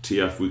at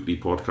TF Weekly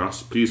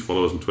Podcast. Please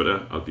follow us on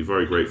Twitter. I'd be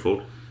very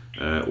grateful.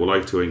 We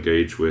like to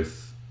engage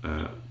with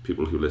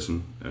people who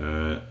listen.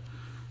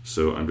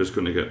 So I'm just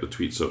going to get the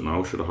tweets up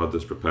now. Should have had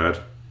this prepared.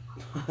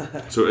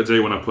 So today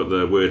when I put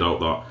the word out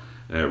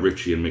that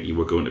Richie and Mickey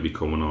were going to be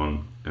coming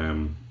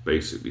on,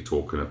 basically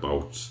talking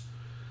about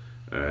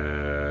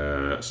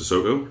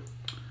Sissoko,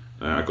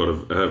 I got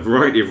a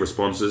variety of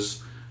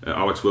responses.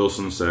 Alex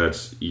Wilson said,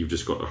 "You've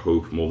just got to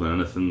hope more than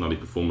anything that he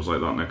performs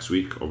like that next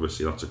week."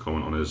 Obviously that's a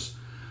comment on his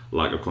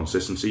lack of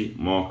consistency.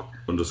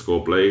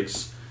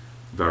 Mark_Blades,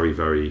 very,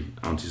 very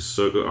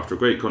anti-Sissoko. After a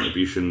great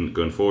contribution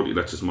going forward, he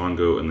lets his man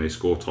go and they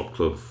score top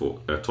four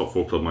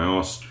club my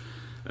arse.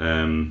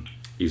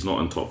 He's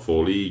not in top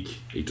 4 league.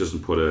 He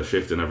doesn't put a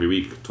shift in every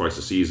week, twice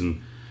a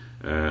season.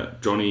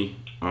 Johnny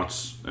at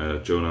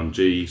Jonan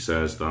G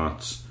says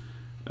that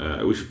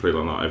we should play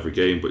like that every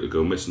game, but you'll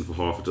go missing for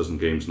half a dozen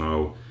games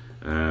now.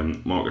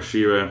 Marcus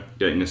Shearer,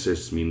 getting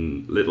assists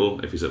mean little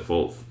if he's at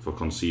fault for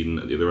conceding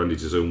at the other end.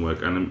 He's his own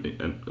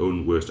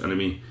worst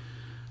enemy.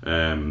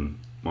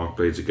 Mark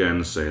Blades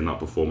again saying that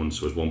performance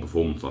was one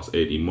performance the last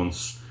 18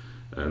 months.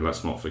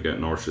 Let's not forget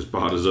Norwich as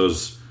bad as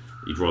us.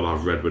 He'd rather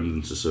have Redmond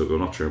than Sissoko,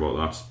 not sure about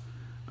that.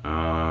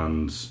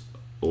 And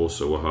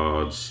also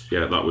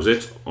that was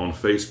it. On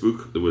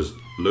Facebook there was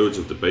loads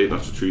of debate.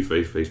 That's the True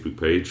Faith Facebook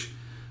page,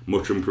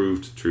 much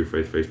improved True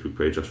Faith Facebook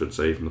page, I should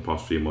say, from the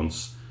past few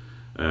months.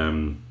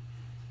 And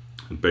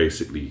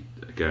basically,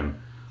 again,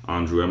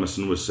 Andrew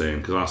Emerson was saying,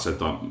 because I said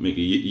that,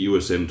 Mickey, you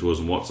were saying to us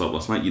on WhatsApp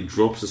last night, you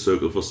dropped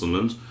Sissoko for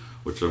Sunderland,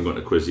 which I'm going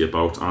to quiz you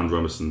about. Andrew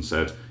Emerson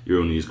said,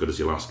 "You're only as good as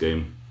your last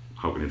game.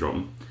 How can you drop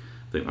him?"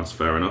 I think that's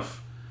fair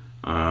enough.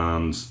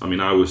 And I mean,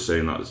 I was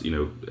saying that,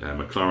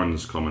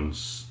 McLaren's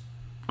comments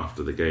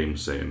after the game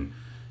saying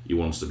he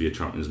wants to be a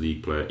Champions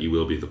League player, he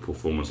will be the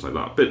performance like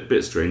that.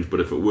 Bit strange, but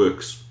if it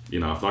works,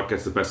 if that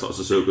gets the best out of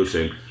Sissoko,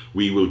 saying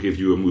we will give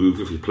you a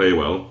move if you play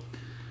well,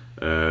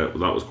 that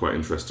was quite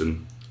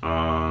interesting.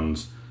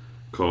 And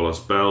Carlos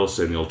Bell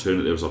saying the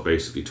alternatives are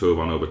basically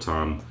Tovan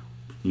Obertan,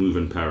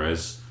 moving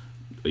Perez.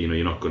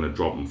 You're not going to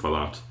drop him for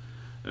that.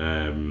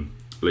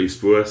 Lee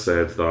Spur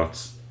said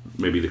that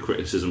maybe the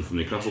criticism from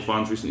Newcastle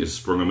fans recently has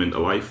sprung him into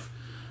life.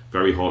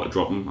 Very hard to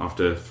drop him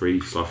after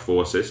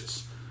 3/4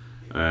 assists.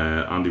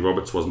 Andy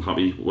Roberts wasn't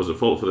happy. Was at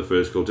fault for the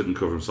first goal. Didn't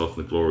cover himself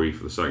in the glory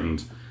for the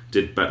second.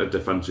 Did better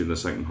defensively in the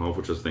second half,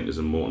 which I think is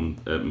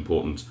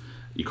important.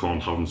 You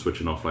can't have him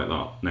switching off like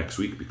that next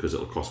week because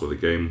it'll cost with the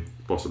game.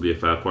 Possibly a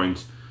fair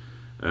point.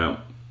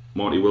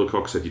 Marty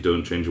Wilcox said you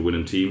don't change a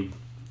winning team,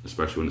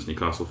 especially when it's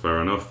Newcastle.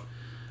 Fair enough.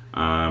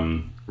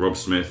 Rob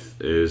Smith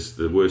is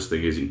the worst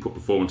thing is you can put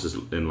performances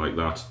in like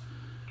that,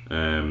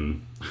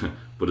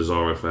 but his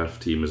RFF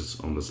team is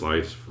on the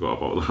slide. Forgot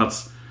about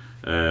that.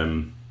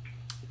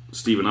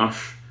 Stephen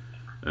Ash,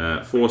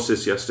 4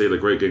 assists yesterday. The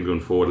great game going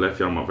forward.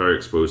 Left arm very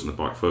exposed in the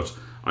back foot.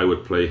 I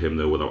would play him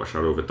though without a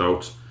shadow of a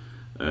doubt.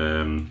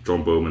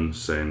 John Bowman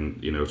saying,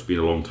 it's been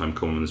a long time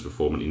coming in this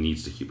performance. He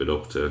needs to keep it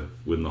up to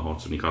win the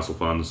hearts of Newcastle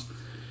fans.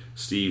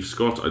 Steve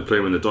Scott, I'd play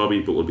him in the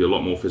derby, but will be a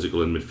lot more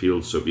physical in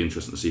midfield, so it'd be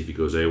interesting to see if he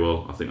goes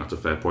AWOL. I think that's a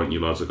fair point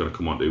you lads are going to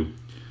come on to.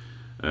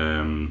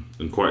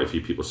 And quite a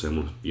few people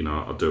saying,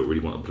 I don't really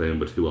want to play him,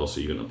 but who else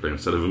are you going to play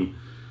instead of him?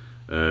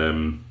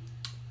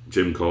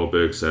 Jim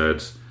Kohlberg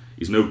said,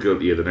 he's no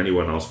guiltier than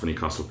anyone else for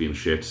Newcastle being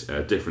shit.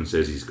 Difference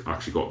is he's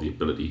actually got the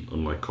ability,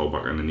 unlike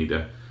Colback and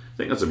Anita. I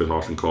think that's a bit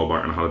harsh on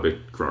Colback, and I had a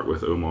bit crack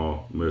with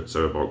Omar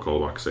Mertzer about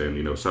Colback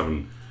saying,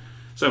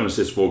 7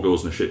 assists, 4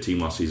 goals in a shit team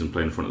last season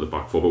playing in front of the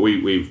back four. But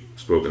we've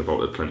spoken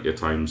about it plenty of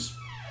times.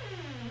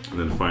 And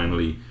then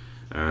finally,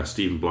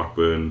 Stephen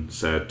Blackburn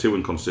said, too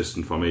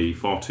inconsistent for me,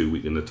 far too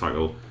weak in the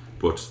tackle,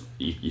 but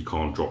you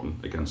can't drop him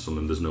against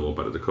Sunderland. There's no one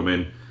better to come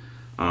in.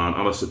 And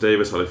Alistair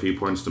Davis had a few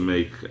points to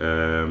make.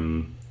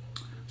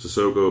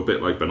 Sissoko, a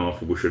bit like Ben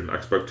Arthur, we shouldn't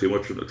expect too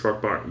much of the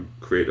track back and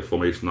create a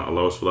formation that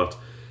allows for that.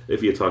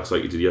 If he attacks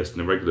like he did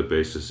yesterday on a regular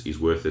basis, he's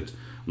worth it.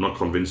 I'm not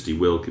convinced he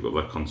will keep up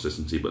that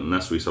consistency, but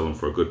unless we sell him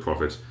for a good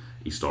profit,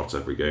 he starts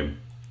every game.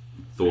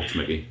 Thoughts,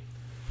 Mickey?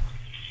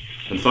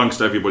 And thanks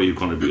to everybody who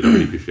contributed, I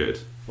really appreciate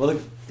it. Well,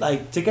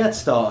 to get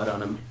started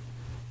on him,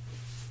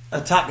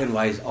 attacking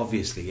wise,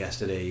 obviously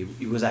yesterday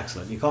he was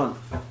excellent. You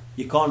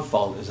can't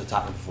fault his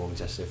attacking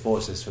performance yesterday. 4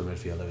 assists for a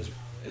midfielder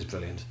is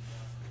brilliant.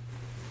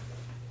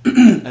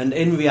 And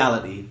in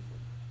reality,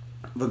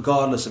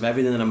 regardless of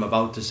everything that I'm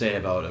about to say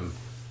about him,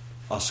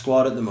 our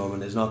squad at the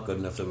moment is not good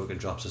enough that we can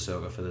drop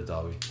Sissoko for the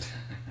derby.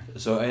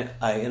 So,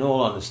 in all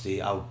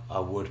honesty, I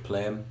would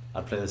play him.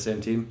 I'd play the same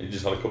team. You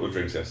just had a couple of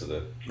drinks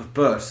yesterday.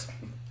 But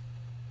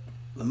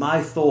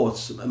my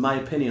thoughts, my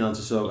opinion on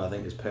Sissoko, I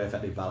think, is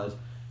perfectly valid.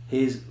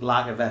 His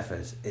lack of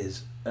effort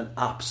is an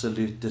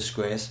absolute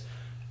disgrace.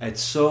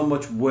 It's so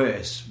much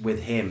worse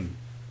with him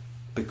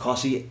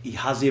because he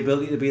has the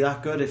ability to be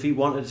that good. If he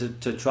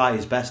wanted to try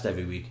his best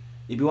every week,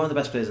 he'd be one of the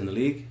best players in the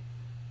league.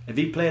 If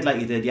he played like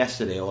he did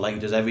yesterday, or like he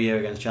does every year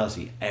against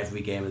Chelsea,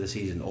 every game of the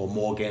season, or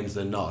more games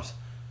than not,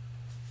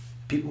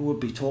 people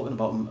would be talking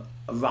about him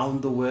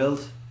around the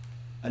world.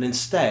 And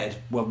instead,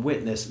 we've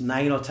witnessed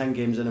 9 or 10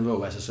 games in a row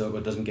where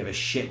Sissoko doesn't give a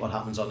shit what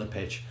happens on the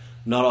pitch,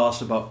 not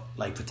asked about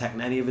protecting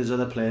any of his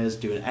other players,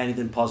 doing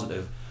anything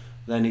positive.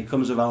 Then he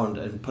comes around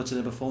and puts in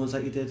a performance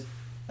like he did,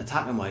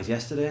 attacking wise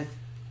yesterday,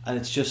 and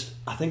it's just,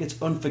 I think it's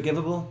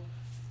unforgivable.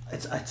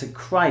 It's a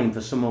crime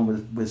for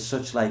someone with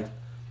such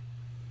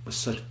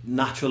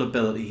natural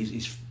ability.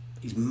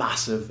 He's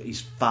massive,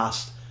 he's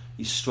fast,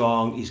 he's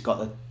strong, he's got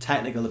the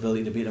technical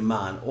ability to beat a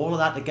man. All of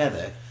that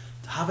together,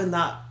 having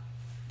that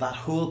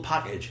whole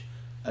package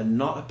and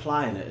not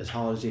applying it as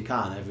hard as you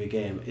can every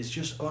game is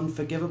just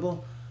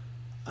unforgivable.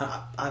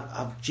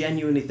 I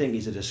genuinely think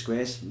he's a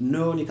disgrace.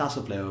 No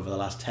Newcastle player over the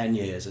last 10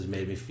 years has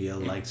made me feel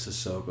like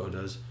Sissoko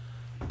does,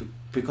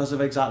 because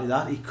of exactly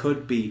that. He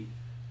could be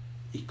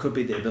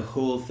the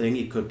whole thing.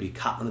 He could be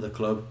captain of the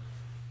club.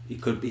 He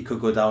could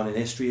go down in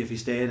history if he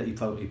stayed. He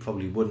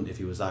probably wouldn't if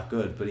he was that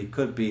good, but he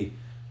could be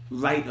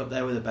right up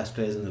there with the best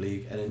players in the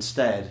league. And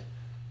instead,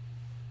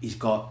 he's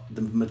got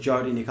the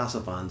majority of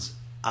Newcastle fans,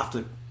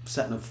 after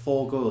setting up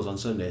 4 goals on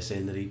Sunday,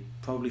 saying that he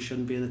probably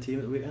shouldn't be in the team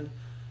at the weekend.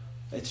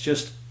 It's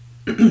just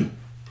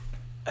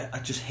I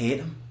just hate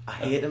him. I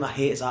hate him. I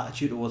hate his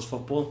attitude towards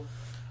football.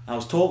 I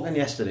was talking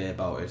yesterday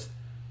about it,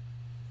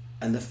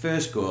 and the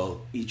first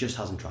goal, he just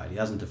hasn't tried. He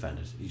hasn't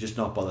defended. He's just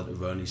not bothered to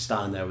run. He's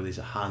standing there with his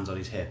hands on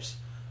his hips,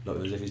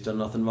 looking as if he's done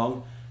nothing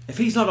wrong. If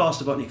he's not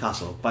asked about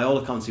Newcastle, by all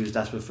accounts he was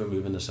desperate for a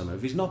move in the summer.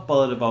 If he's not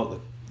bothered about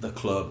the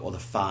club or the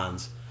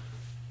fans,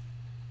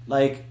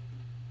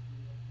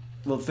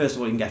 well, first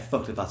of all, he can get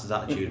fucked if that's his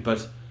attitude,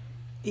 but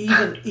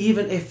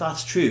even if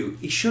that's true,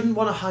 he shouldn't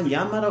want to hang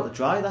Yanmat out to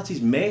dry. That's his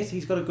mate.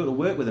 He's got to go to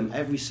work with him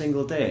every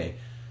single day,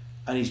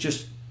 and he's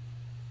just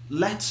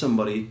let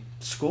somebody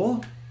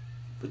score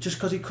just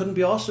because he couldn't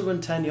be asked to run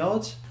 10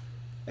 yards.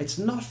 It's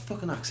not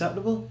fucking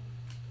acceptable.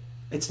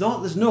 It's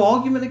not. There's no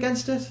argument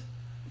against it.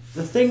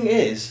 The thing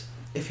is,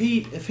 if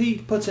he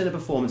puts in a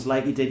performance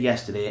like he did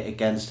yesterday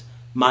against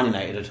Man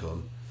United at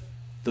home,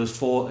 those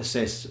 4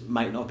 assists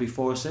might not be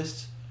 4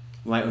 assists.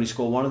 We might only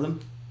score 1 of them,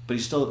 but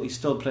he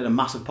still played a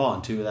massive part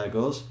in 2 of their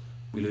goals.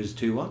 We lose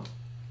 2-1.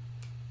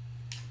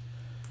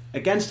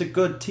 Against a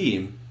good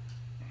team,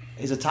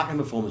 his attacking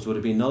performance would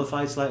have been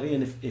nullified slightly,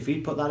 and if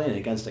he'd put that in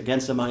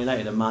against a Man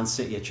United, a Man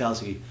City, a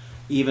Chelsea,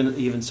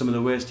 even some of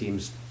the worst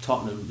teams,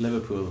 Tottenham,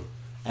 Liverpool,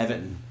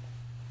 Everton,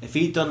 if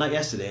he'd done that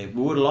yesterday,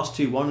 we would have lost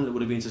 2-1 and it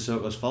would have been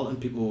Sissoko's fault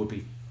and people would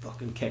be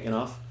fucking kicking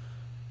off.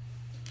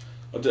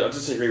 I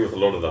disagree with a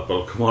lot of that, but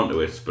I'll come on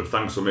to it. But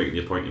thanks for making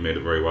your point. You made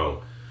it very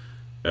well.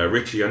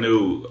 Richie, I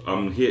know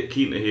I'm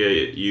keen to hear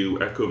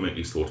you echo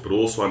Mickey's thoughts, but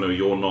also I know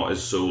you're not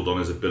as sold on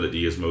his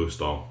ability as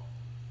most are.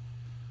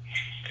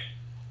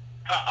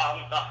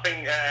 I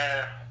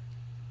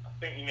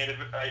think you made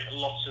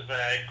lots of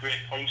great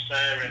points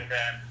there, and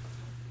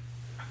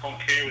I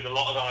concur with a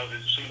lot of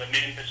that. Some of the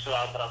main bits of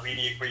that I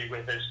really agree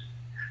with is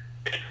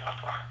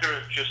factor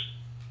of just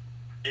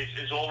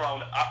his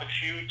all-round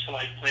attitude to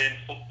like playing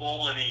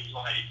football, and he's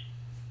like,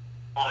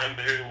 I don't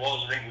remember who it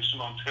was. I think it was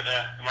someone on Twitter.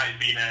 It might have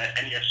been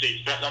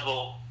NEFC threat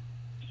level.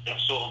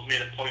 Sort of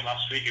made a point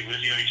last week. It was,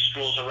 he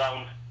strolls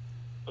around.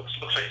 Looks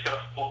like he's got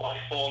a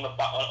 4x4 on the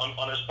back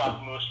on his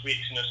back most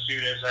weeks, and as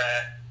soon as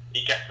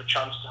he gets the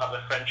chance to have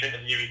a French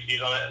interview, he's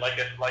on it like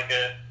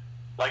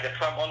a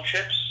tramp on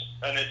chips.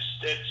 And it's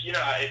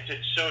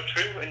so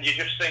true. And you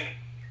just think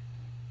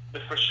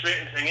the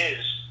frustrating thing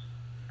is,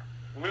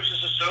 Moussa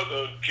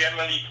Sissoko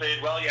generally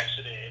played well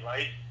yesterday,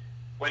 right?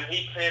 When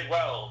he played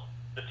well,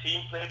 the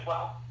team played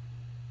well,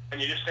 and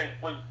you just think,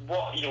 well,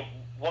 what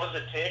does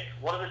it take?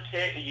 What does it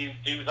take that you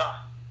do that?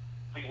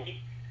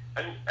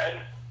 And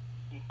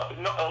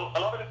not, a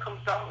lot of it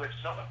comes down to it.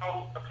 It's not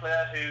about a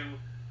player who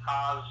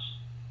has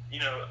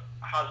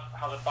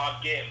a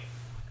bad game.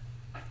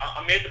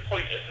 I made the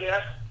point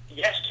earlier.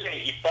 Yesterday,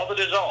 he bothered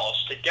his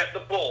arse to get the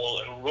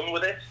ball and run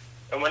with it,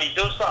 and when he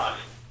does that,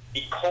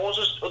 he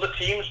causes other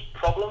teams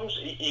problems.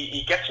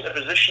 He gets into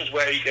positions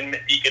where he can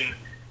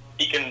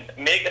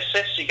make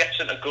assists. He gets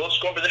into goal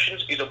scoring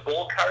positions. He's a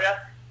ball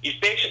carrier. He's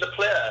basically the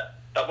player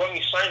that when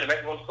we signed him,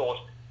 everyone thought,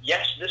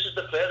 yes, this is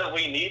the player that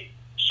we need.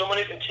 Someone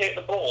who can take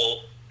the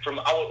ball from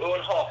our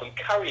own half and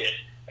carry it.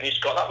 And he's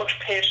got that much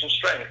pace and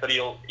strength that he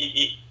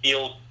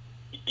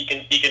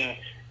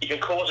can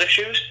cause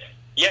issues.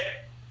 Yet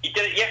he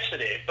did it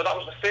yesterday, but that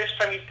was the first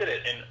time he did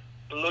it in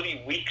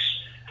bloody weeks.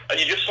 And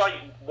you're just like,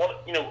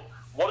 what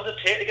does it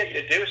take to get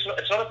you to do?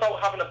 It's not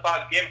about having a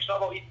bad game. It's not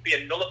about even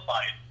being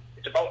nullified.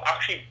 It's about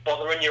actually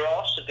bothering your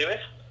arse to do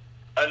it.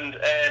 And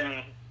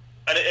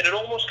it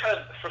almost kind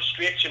of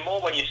frustrates you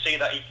more when you see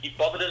that he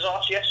bothered his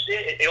arse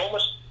yesterday. It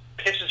almost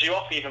pisses you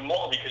off even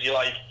more, because you're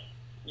like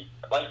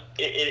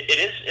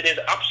it is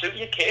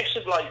absolutely a case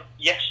of like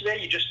yesterday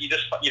you just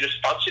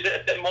fancied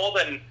it a bit more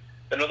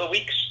than other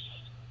weeks.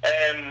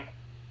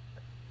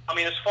 I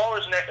mean, as far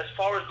as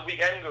the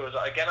weekend goes,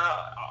 again,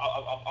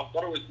 I've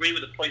got to agree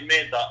with the point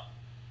made that,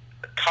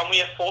 can we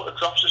afford to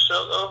drop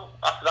Sissoko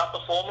after that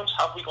performance?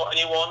 Have we got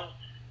anyone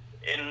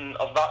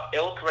of that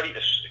ilk ready to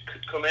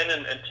come in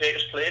and take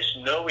his place?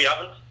 No, we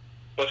haven't.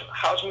 But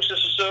has Mr.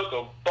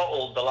 Sissoko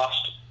bottled the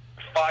last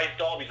 5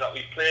 derbies that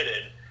we've played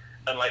in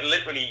and like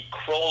literally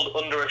crawled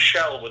under a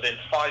shell within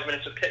 5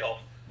 minutes of kickoff?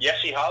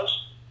 Yes, he has.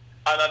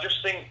 And I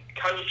just think,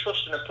 can you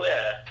trust in a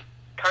player?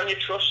 Can you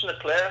trust in a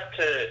player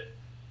to,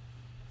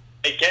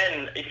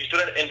 again, if he's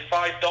done it in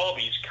 5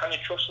 derbies, can you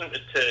trust him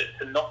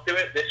to not do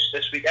it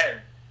this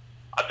weekend?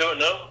 I don't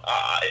know.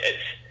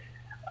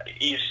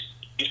 He's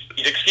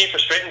extremely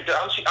frustrating. To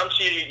answer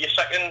your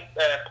second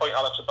point,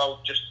 Alex,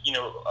 about just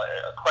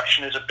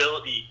question his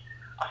ability.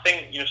 I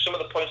think some of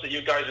the points that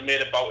you guys have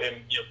made about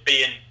him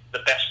being the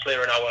best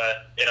player in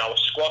our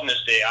squad in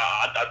this day,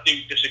 I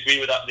do disagree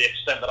with that to the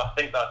extent that I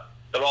think that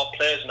there are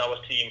players in our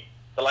team,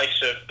 the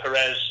likes of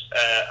Perez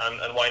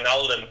and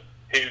Wijnaldum,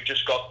 who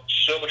just got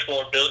so much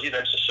more ability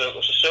than Sissoko.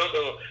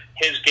 Sissoko,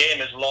 his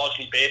game is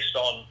largely based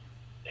on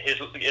his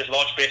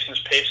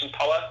pace and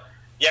power.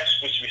 Yes,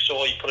 which we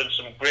saw, he put in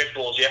some great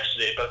balls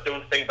yesterday, but I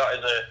don't think that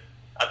is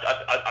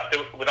I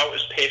don't, without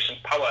his pace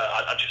and power,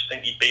 I just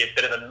think he'd be a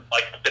bit of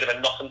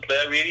a nothing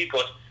player really.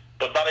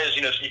 But that is,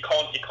 you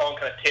can't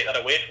kind of take that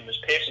away from him.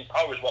 His pace and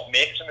power is what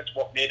makes him. It's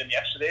what made him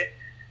yesterday.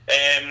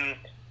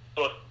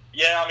 But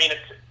yeah, I mean,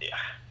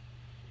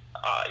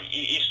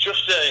 he's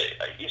just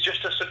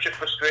such a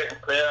frustrating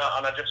player,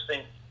 and I just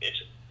think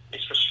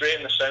it's frustrating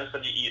in the sense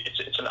that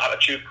it's an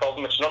attitude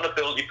problem. It's not an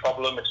ability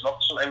problem. It's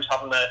not sometimes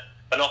having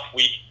an off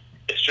week.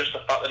 It's just the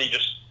fact that he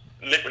just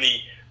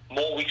literally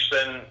more weeks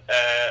than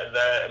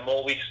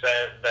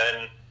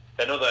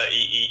other.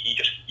 He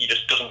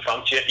just doesn't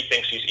fancy it. He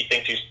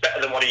thinks he's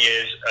better than what he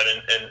is,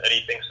 and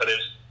he thinks that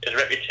his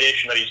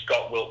reputation that he's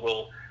got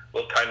will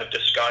kind of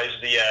disguise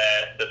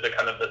the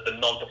kind of the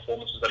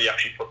non-performances that he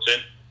actually puts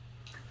in.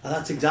 And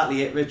that's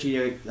exactly it,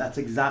 Richie. That's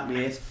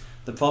exactly it.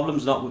 The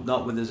problem's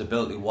not with his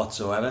ability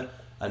whatsoever.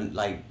 And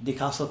like,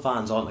 Newcastle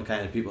fans aren't the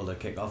kind of people that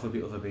kick off with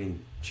people for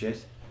being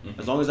shit. Mm-hmm.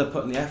 As long as they're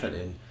putting the effort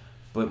in.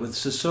 But with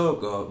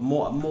Sissoko,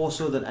 more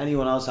so than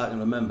anyone else I can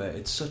remember,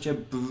 it's such a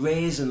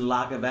brazen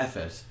lack of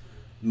effort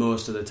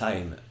most of the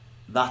time.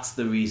 That's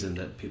the reason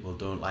that people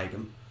don't like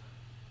him.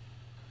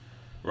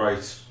 Right,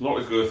 a lot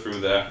to go through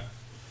there.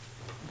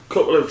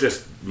 Couple of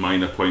just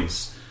minor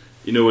points.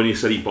 When he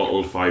said he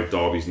bottled 5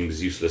 derbies and he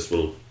was useless,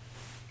 well,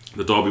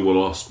 the derby we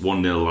lost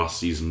 1-0 last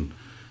season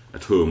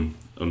at home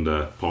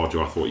under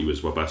Pardew. I thought he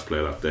was our best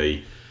player that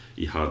day.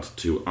 He had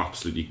 2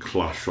 absolutely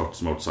class shots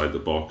from outside the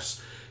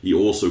box. He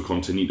also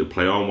continued to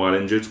play on while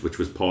injured, which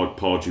was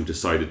Pardew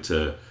decided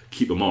to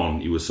keep him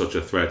on. He was such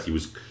a threat.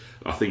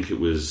 I think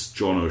it was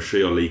John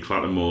O'Shea or Lee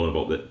Clattermore in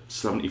about the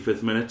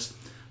 75th minute.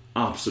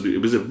 Absolutely,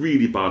 it was a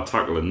really bad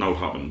tackle and now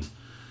happened.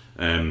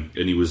 And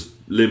he was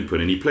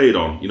limping and he played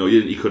on.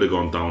 He could have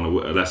gone down.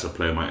 A lesser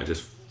player might have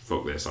just,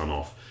 fuck this, I'm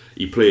off.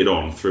 He played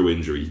on through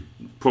injury.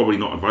 Probably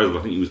not advisable.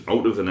 I think he was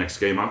out of the next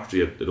game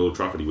actually at Old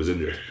Trafford. He was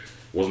injured.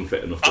 Wasn't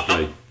fit enough to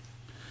play.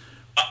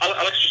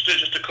 Alex,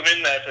 just to come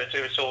in there, if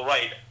it's all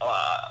right.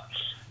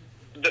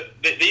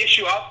 the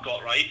issue I've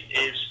got, right,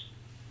 is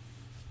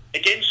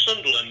against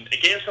Sunderland,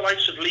 against the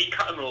likes of Lee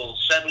Cattermole,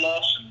 Seb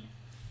Lawson,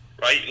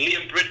 right,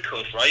 Liam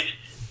Bridcut, right,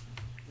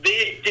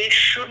 they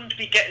shouldn't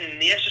be getting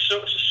near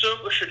Sissoko.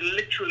 Sissoko should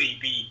literally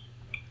be,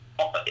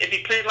 if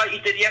he played like he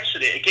did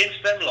yesterday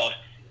against them lot,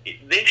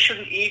 they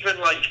shouldn't even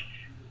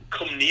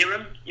come near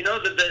him. You know,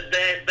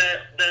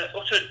 they're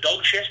utter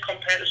dog shit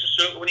compared to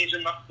Sissoko when he's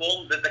in that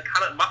form. They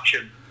cannot match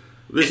him.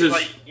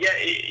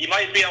 He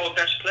might be our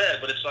best player,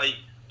 but it's like,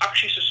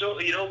 actually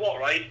Sissoko, you know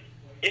what, right?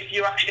 If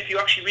you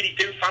actually really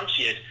do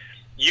fancy it,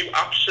 you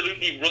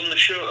absolutely run the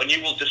show and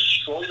you will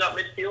destroy that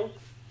midfield.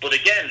 But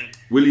again,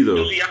 will he though?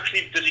 Does he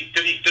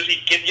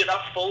give you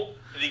that full?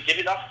 Does he give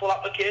you that full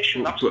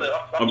application? That's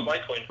my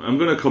point. I'm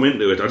going to come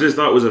into it.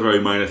 That was a very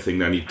minor thing.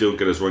 Then don't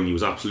get us wrong. He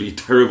was absolutely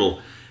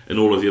terrible in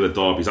all of the other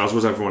derbies, as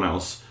was everyone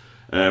else.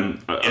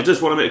 I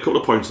just want to make a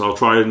couple of points. I'll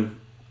try and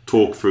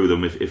talk through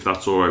them if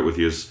that's all right with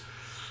you.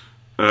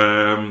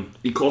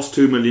 He cost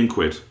 £2 million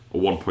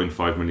or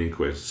 1.5 million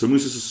quid. So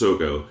Moussa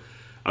Sissoko,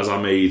 I've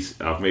made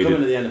coming to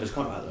the end of his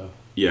contract though.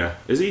 Yeah,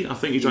 is he? I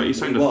think he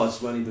signed. He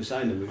was when he was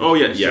signing. Oh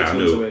yeah, I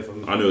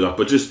know that.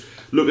 But just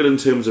look at it in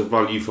terms of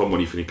value for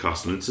money for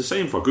Newcastle. And it's the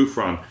same for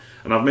Gouffran.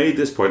 And I've made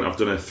this point. I've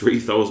done a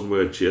 3,000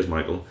 word cheers,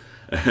 Michael,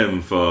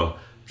 for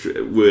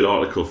word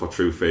article for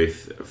True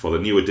Faith for the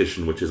new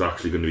edition, which is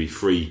actually going to be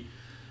free.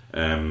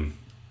 End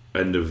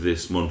of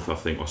this month, I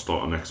think, or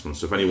start of next month.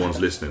 So if anyone's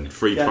listening,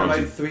 free. Yeah,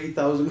 about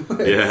 3,000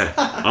 words. Yeah,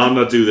 and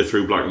I do the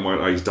Through Black and White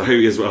Eyes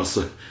diary as well.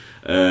 So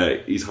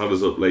he's had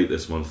us up late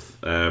this month.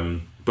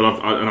 But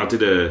I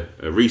did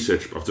a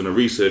research. I've done a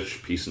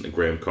research piece into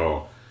Graham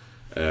Carr.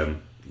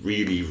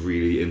 Really,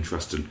 really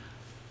interesting.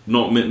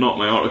 Not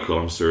my article.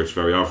 I'm sure it's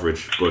very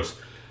average, but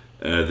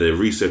the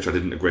research I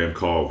did into Graham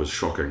Carr was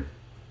shocking.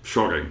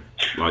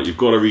 Like, you've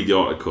got to read the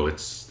article.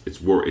 It's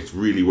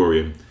really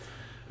worrying.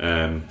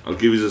 I'll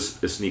give you a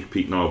sneak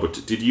peek now.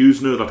 But did you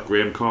know that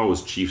Graham Carr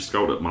was chief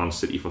scout at Man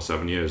City for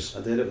 7 years?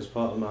 I did. It was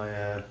part of my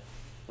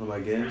one of my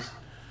games.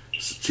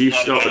 Chief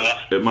scout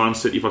at Man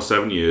City for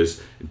 7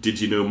 years. Did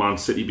you know Man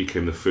City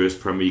became the first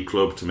Premier League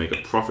club to make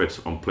a profit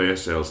on player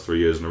sales 3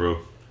 years in a row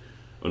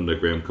under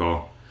Graham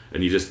Carr?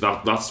 And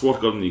that's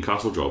what got him the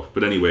Newcastle job.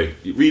 But anyway,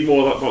 you read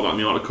more about that in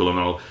the article, and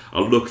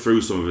I'll look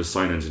through some of his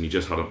signings, and he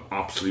just had an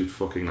absolute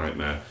fucking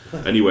nightmare.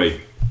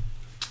 Anyway,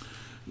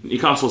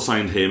 Newcastle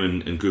signed him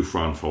and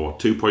Gouffran for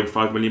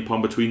 £2.5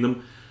 million between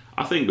them.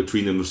 I think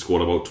between them they've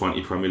scored about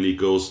 20 Premier League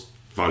goals,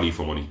 value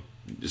for money.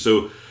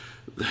 So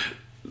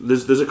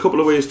there's a couple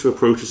of ways to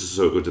approach a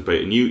Sissoko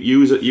debate, and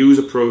you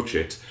approach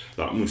it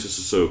that Moussa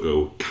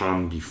Sissoko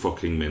can be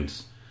fucking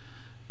mint,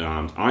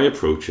 and I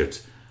approach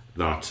it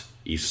that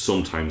he's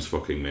sometimes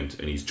fucking mint,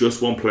 and he's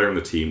just one player on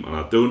the team, and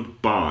I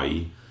don't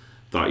buy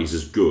that he's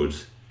as good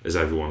as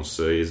everyone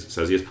says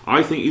he is.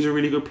 I think he's a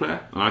really good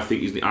player, and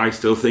I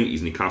still think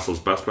he's Newcastle's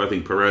best player. I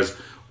think Perez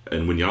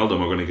and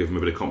Wijnaldum are going to give him a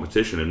bit of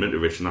competition, and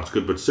Mitrovic, and that's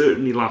good. But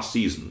certainly last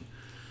season,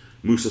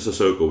 Moussa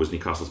Sissoko was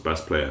Newcastle's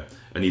best player,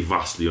 and he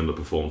vastly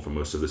underperformed for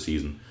most of the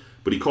season.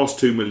 But he cost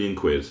 £2 million,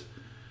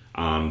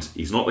 and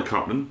he's not the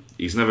captain.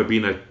 He's never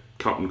been a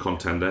captain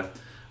contender.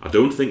 I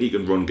don't think he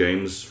can run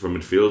games from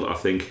midfield. I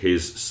think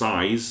his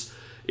size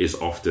is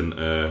often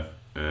a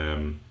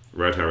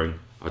red herring.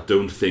 I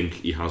don't think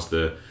he has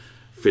the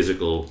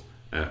physical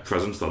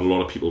presence that a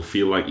lot of people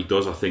feel like he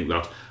does. I think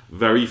that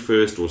very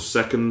first or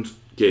second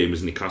game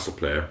as a Newcastle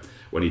player,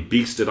 when he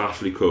beasted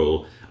Ashley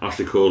Cole,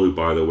 who,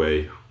 by the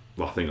way,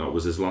 I think that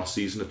was his last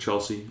season at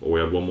Chelsea, or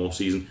he had one more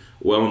season,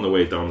 well on the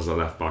way down as a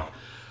left back.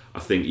 I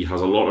think he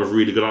has a lot of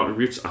really good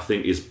attributes. I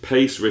think his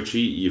pace, Richie,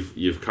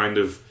 you've kind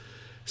of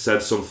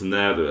said something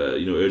there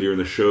earlier in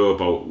the show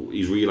about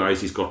he's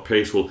realised he's got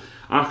pace. Well,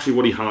 actually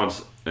what he had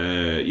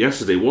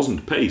yesterday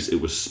wasn't pace, it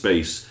was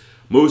space.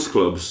 Most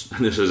clubs,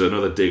 and this is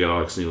another dig at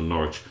Alex Neil and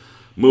Norwich,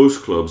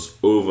 most clubs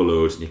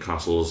overload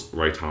Newcastle's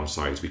right-hand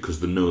sides because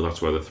they know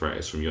that's where the threat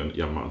is from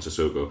young Martin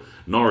Sissoko.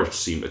 Norwich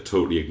seemed to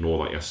totally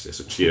ignore that yesterday,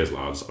 so cheers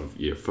lads,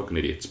 you're fucking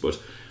idiots. But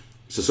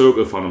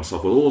Sissoko found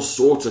himself with all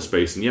sorts of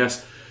space, and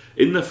yes,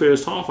 in the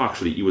first half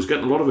actually, he was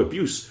getting a lot of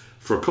abuse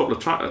for a couple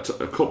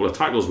of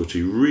tackles, which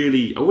he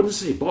really, I wouldn't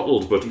say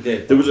bottled, but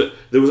there was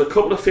a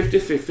couple of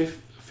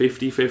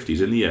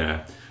 50-50s in the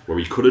air where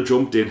he could have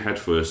jumped in head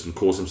first and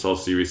caused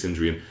himself serious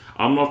injury. And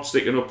I'm not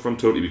sticking up for him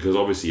totally because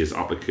obviously his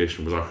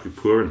application was actually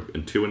poor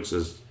in two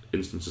instances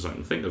I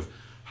can think of.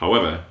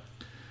 However,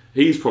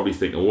 he's probably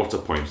thinking, what's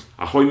the point?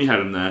 I hold my head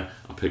in there,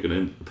 I pick up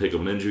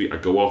an injury, I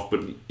go off.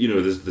 But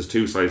there's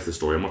two sides to the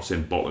story. I'm not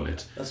saying bottling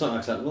it. That's not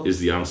acceptable. Is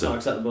the answer?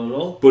 That's not acceptable at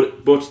all.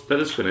 But let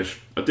us finish.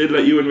 I did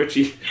let you and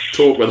Richie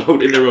talk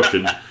without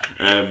interruption.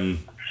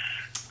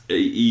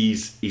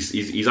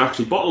 He's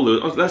actually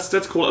bottled.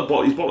 Let's call it a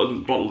bottle. He's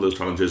bottled those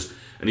challenges,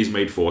 and he's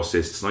made 4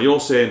 assists. Now you're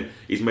saying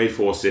he's made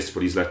 4 assists,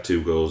 but he's let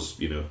 2 goals.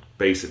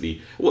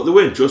 Basically, well, they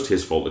weren't just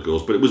his fault, the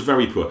goals, but it was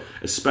very poor.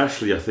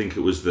 Especially, I think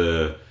it was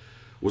the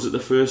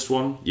first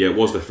one? Yeah, it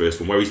was the first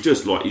one where he's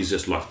just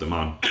left the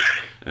man.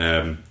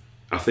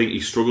 I think he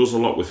struggles a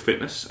lot with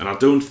fitness, and I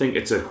don't think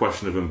it's a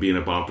question of him being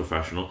a bad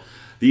professional.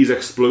 These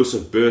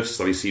explosive bursts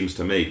that he seems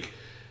to make,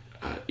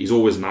 he's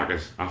always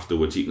knackered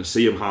afterwards. You can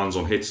see him hands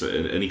on hits,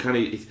 and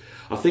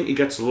I think he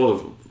gets a lot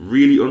of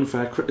really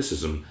unfair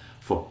criticism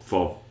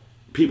for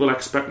people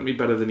expecting to be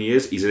better than he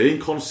is. He's an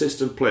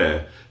inconsistent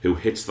player who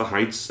hits the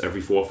heights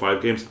every 4 or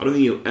 5 games. I don't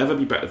think he'll ever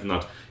be better than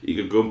that. He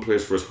could go and play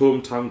for his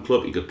hometown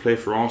club. He could play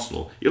for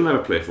Arsenal. He'll never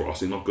play for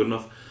Arsenal. He's not good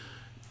enough.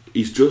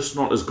 He's just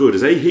not as good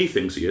as he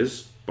thinks he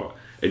is,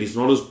 and he's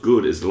not as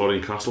good as a lot of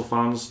Newcastle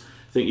fans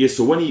think he is.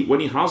 So when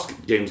he has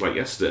games like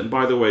yesterday, and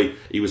by the way,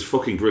 he was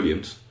fucking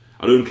brilliant.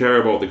 I don't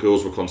care about the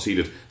goals were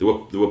conceded. They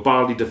were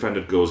badly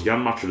defended goals.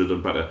 Jan Matchett had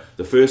done better.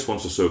 The first one,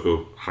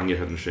 Sissoko, hang your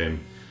head in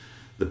shame.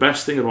 The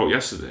best thing about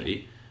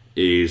yesterday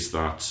is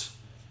that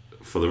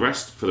for the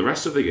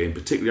rest of the game,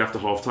 particularly after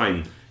half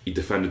time, he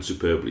defended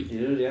superbly. He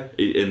did, yeah.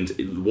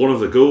 And one of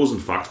the goals, in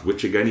fact,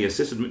 which again he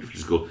assisted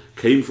Mitrovic's goal,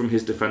 came from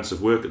his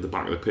defensive work at the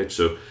back of the pitch.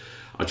 So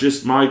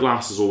my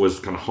glass is always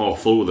kind of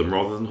half full with him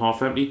rather than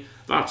half empty.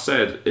 That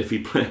said, if he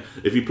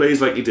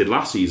plays like he did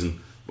last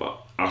season,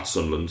 at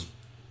Sunderland,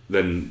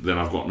 then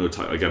I've got no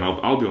time. Again,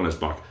 I'll be on his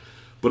back.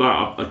 But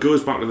it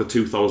goes back to the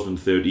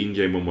 2013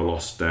 game when we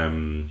lost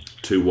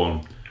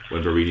 2-1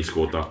 when Barini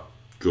scored that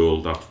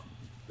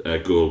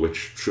goal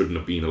which shouldn't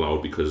have been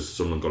allowed because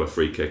someone got a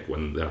free kick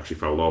when they actually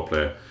fouled our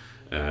player,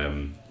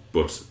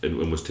 but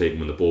was taken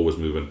when the ball was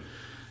moving.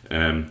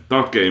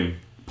 That game,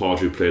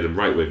 Pardew played him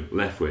right wing,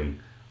 left wing,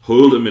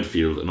 holding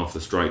midfield and off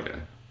the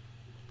striker.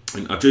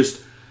 And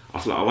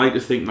I like to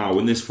think now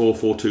in this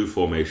 4-4-2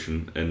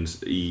 formation, and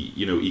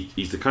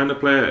he's the kind of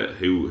player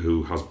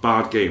who has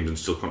bad games and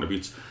still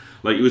contributes.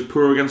 Like he was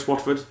poor against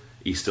Watford,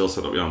 he still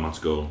set up Jan Matt's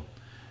goal.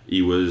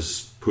 He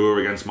was poor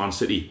against Man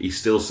City, he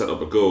still set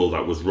up a goal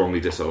that was wrongly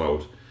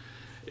disallowed.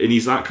 And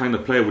he's that kind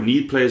of player. We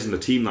need players in the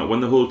team that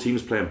when the whole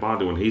team's playing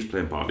badly, when he's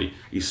playing badly,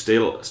 he's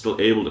still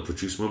able to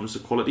produce moments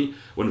of quality.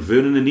 When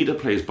Vernon Anita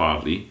plays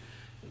badly,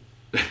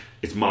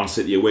 it's Man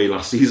City away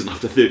last season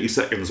after 30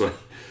 seconds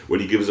when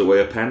he gives away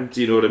a pen.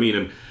 Do you know what I mean?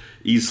 And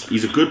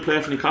he's a good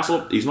player for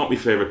Newcastle. He's not my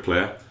favourite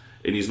player,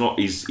 and he's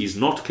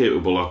not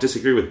capable. I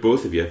disagree with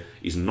both of you.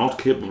 He's not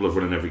capable of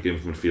running every game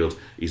from midfield.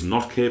 He's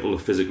not capable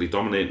of physically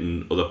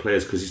dominating other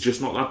players because he's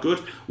just not that good.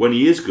 When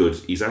he is good,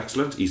 he's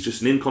excellent. He's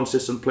just an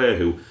inconsistent player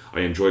who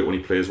I enjoy it when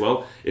he plays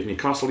well. If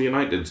Newcastle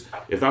United,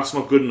 if that's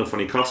not good enough for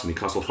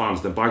Newcastle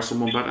fans, then buy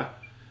someone better.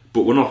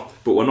 But we're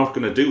not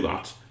going to do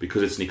that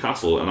because it's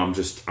Newcastle, and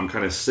I'm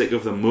kind of sick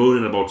of them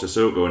moaning about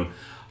Sissoko. And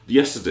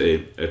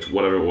yesterday at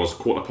whatever it was,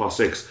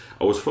 6:15,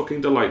 I was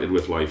fucking delighted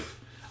with life.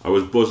 I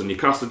was buzzing.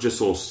 Newcastle just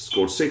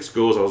scored 6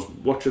 goals. I was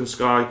watching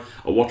Sky.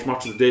 I watched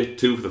Match of the Day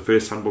 2 for the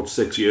first time in about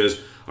 6 years.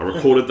 I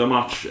recorded the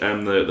match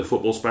and the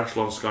football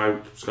special on Sky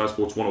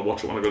Sports 1. I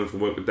watch it when I go in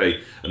from work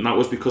today, and that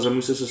was because of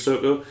Moussa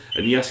Sissoko.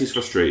 And yes, he's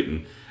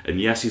frustrating,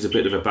 and yes, he's a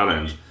bit of a bell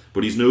end,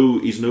 but he's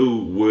no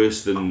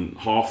worse than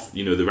half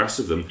the rest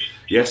of them.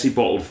 Yes, he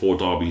bottled 4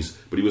 derbies,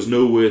 but he was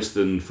no worse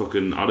than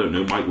fucking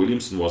Mike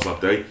Williamson was that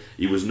day.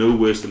 He was no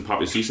worse than Pape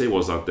Cisse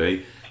was that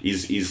day.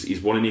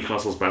 He's one of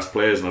Newcastle's best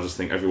players, and I just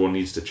think everyone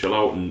needs to chill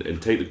out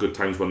and take the good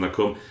times when they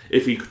come.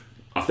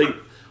 I think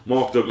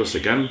Mark Douglas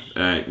again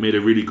made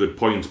a really good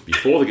point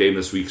before the game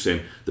this week,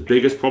 saying the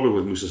biggest problem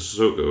with Moussa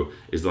Sissoko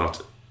is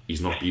that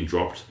he's not being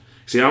dropped.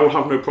 See, I would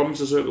have no problem if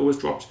Sissoko was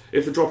dropped.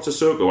 If they dropped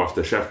Sissoko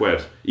after Chef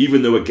Wed,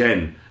 even though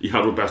again he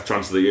had the best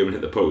chance of the game and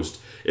hit the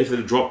post, if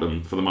they'd dropped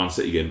him for the Man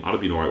City game, I'd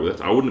have been alright with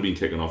it. I wouldn't have been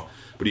taken off,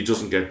 but he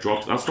doesn't get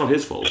dropped. That's not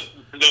his fault.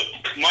 Look,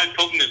 my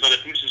problem is that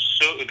if Moussa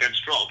Sissoko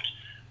gets dropped,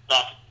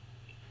 that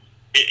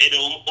it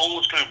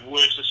almost kind of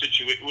worsen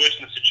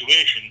the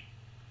situation.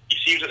 He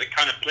seems like the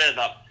kind of player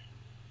that,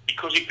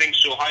 because he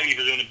thinks so highly of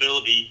his own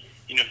ability,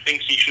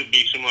 thinks he should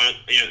be somewhere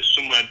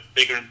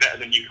bigger and better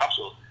than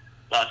Newcastle.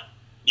 That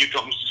you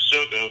drop Mr.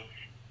 Sissoko,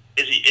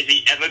 is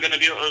he ever going to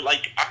be able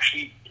to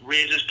actually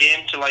raise his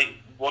game to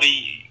what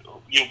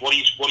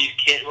he's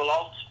capable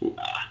of?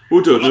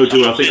 We don't know,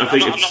 do I think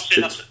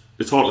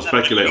it's hard to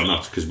speculate on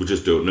that because we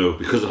just don't know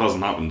because it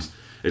hasn't happened.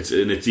 It's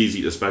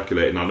easy to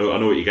speculate, and I know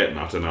what you're getting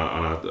at, and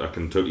I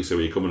can totally see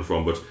where you're coming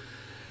from. But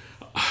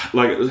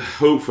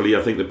hopefully,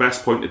 I think the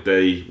best point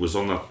today was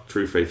on that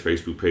True Faith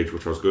Facebook page,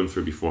 which I was going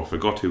through before. I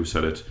forgot who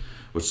said it,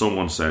 but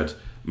someone said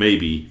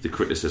maybe the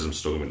criticism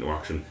stung him into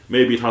action.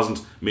 Maybe it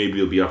hasn't. Maybe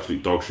he'll be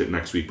absolute dog shit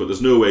next week. But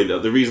there's no way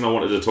that the reason I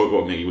wanted to talk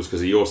about Mickey was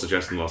because of your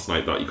suggestion last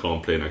night that he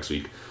can't play next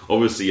week.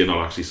 Obviously, you're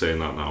not actually saying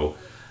that now,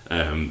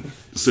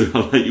 so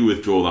I'll let you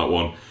withdraw that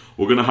one.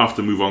 We're going to have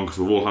to move on because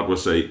we've all had to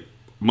say.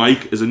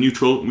 Mike, as a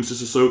neutral, Moussa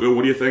Sissoko,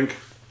 what do you think?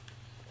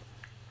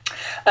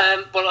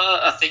 Well,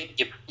 I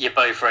think you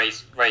both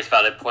raise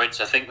valid points.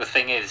 I think the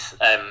thing is,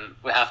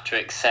 we have to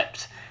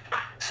accept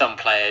some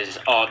players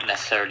aren't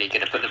necessarily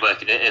going to put the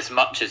work in it. As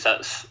much as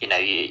that's,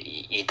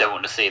 you don't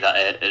want to see that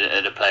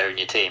at a player in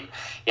your team.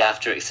 You have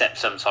to accept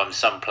sometimes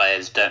some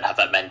players don't have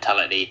that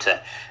mentality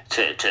to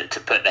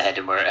put their head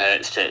in where it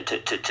hurts,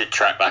 to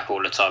track back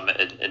all the time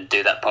and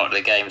do that part of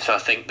the game. So I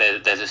think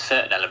there's a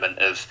certain element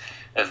of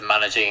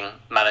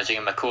managing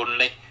him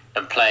accordingly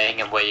and playing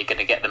and where you're going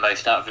to get the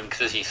most out of him,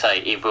 because as you say,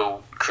 he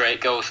will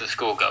create goals and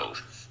score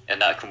goals,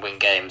 and that can win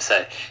games.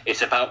 So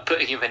it's about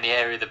putting him in the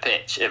area of the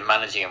pitch and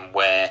managing him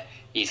where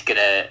he's going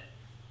to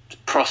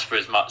prosper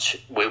as much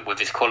with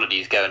his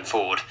qualities going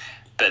forward,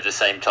 but at the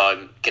same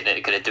time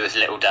going to do as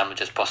little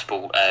damage as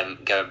possible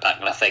going back.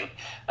 And I think,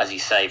 as you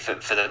say, for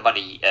the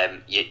money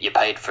you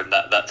paid for him,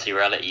 that's your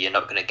reality. You're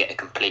not going to get a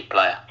complete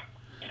player.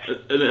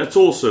 And it's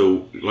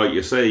also, like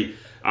you say,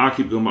 I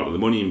keep going back to the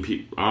money, and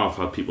I've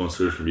had people on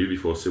social media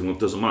before saying, well, it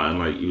doesn't matter, and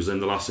like, he was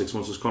in the last 6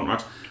 months of his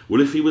contract. Well,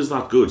 if he was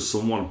that good,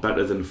 someone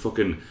better than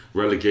fucking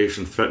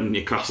relegation threatening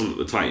Newcastle at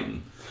the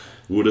time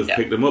would have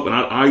picked him up, and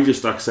I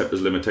just accept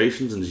his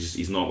limitations, and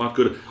he's not that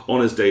good.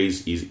 On his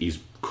days, he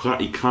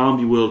can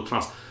be world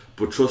class,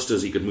 but trust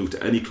us, he could move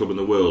to any club in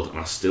the world, and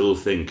I still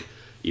think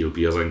he'll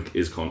be as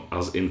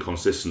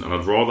inconsistent. And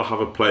I'd rather have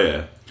a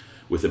player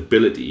with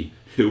ability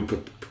who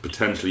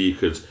potentially you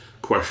could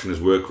question his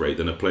work rate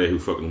than a player who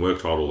fucking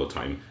worked hard all the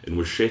time and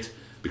was shit,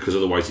 because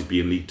otherwise he'd be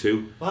in League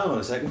Two. Well, hang on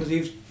a second,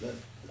 because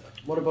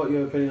what about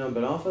your opinion on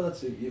Ben Arthur?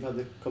 You've had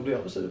the complete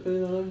opposite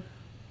opinion on him.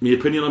 My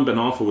opinion on Ben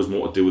Arthur was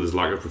more to do with his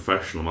lack of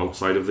professionalism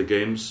outside of the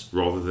games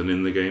rather than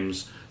in the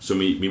games. So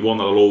me one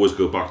that I'll always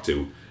go back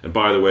to. And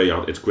by the way,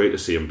 it's great to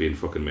see him being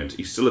fucking mint.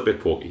 He's still a bit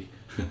porky.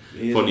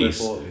 He is a bit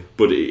porky.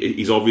 But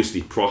he's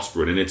obviously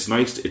prospering, and it's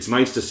nice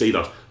to see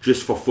that,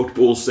 just for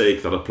football's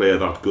sake, that a player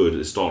that good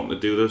is starting to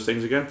do those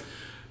things again.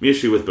 My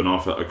issue with Ben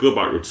Arthur, I go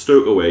backwards.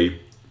 Stoke away,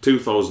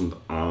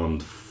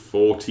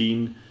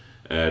 2014.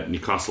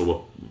 Newcastle were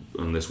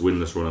on this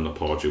winless run on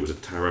Pardew. It was a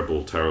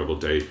terrible, terrible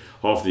day.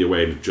 Half the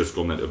away had just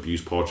gone there to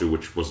abuse Pardew,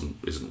 which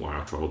isn't why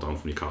I travelled down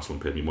from Newcastle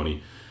and paid me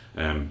money.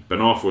 Ben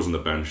Arthur was on the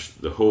bench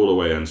the whole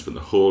away end, spent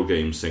the whole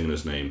game singing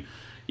his name.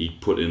 He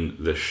put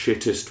in the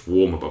shittest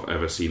warm-up I've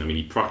ever seen. I mean,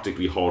 he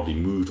practically hardly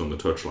moved on the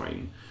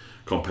touchline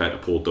compared to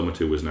Paul Dummett,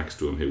 who was next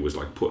to him, who was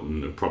like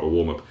putting a proper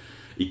warm-up.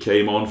 He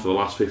came on for the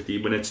last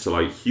 15 minutes to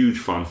like huge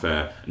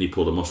fanfare, and he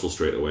pulled a muscle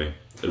straight away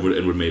and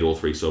would made all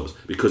 3 subs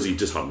because he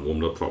just hadn't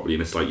warmed up properly.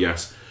 And it's like,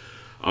 yes,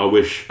 I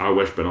wish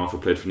Ben Arthur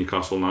played for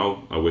Newcastle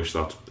now. I wish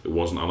that it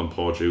wasn't Alan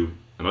Pardew,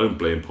 and I don't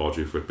blame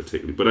Pardew for it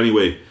particularly. But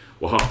anyway,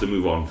 we'll have to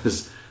move on.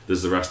 There's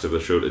the rest of the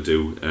show to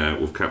do.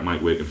 We've kept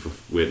Mike waiting for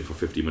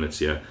 50 minutes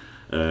here.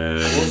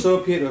 Also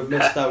appear to have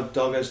missed out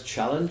Dogger's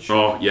challenge.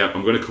 Oh yeah,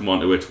 I'm going to come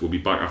on to it. We'll be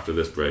back after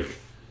this break.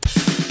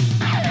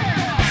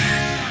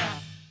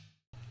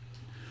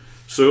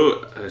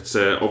 So it's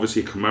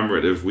obviously a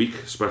commemorative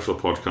week, special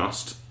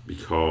podcast,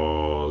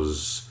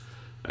 because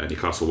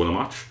Newcastle won a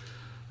match.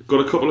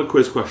 Got a couple of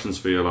quiz questions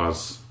for you,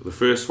 lads. The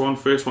first one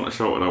to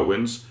shout it out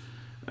wins.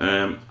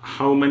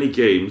 How many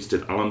games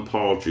did Alan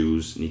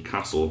Pardew's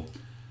Newcastle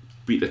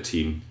beat a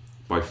team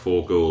by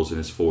 4 goals in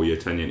his 4-year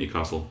tenure at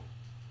Newcastle?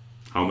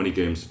 How many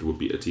games did we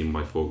beat a team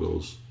by 4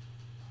 goals?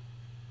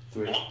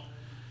 3.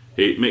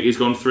 Hey, Mickey's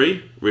gone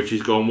 3.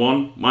 Richie's gone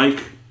 1.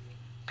 Mike?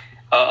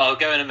 I'll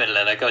go in the middle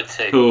and I'll go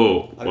 2.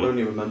 Oh, I can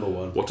only remember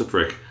 1. What a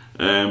prick.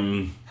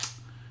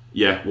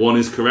 Yeah, 1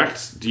 is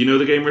correct. Do you know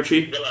the game,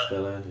 Richie?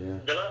 Villa, yeah.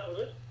 Villa, was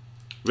it?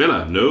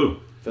 Villa, no.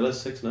 Villa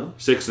 6-0.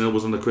 6-0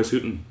 was under Chris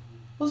Hughton.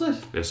 Was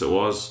it? Yes, it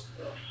was.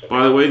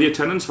 By the way, the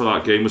attendance for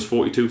that game was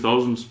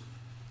 42,000.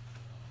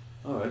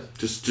 Alright.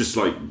 Just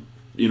like,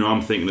 you know,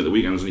 I'm thinking at the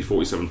weekend there's only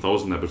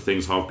 47,000 there, but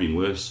things have been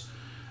worse.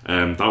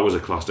 That was a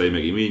class day,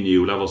 Mickey. Me and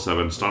you, level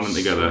 7, standing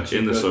together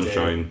in the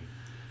sunshine. Day.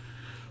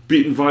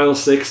 Beaten Vile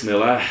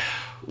 6-0.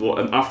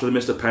 And after they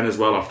missed a pen as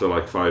well, after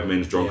like 5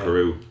 minutes, John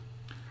Carew.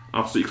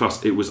 Absolutely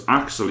class. It was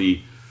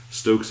actually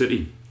Stoke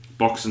City,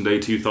 Boxing Day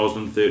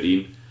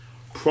 2013.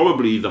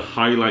 Probably the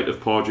highlight of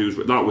Pardew's.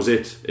 That was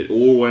it. It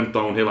all went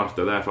downhill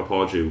after there for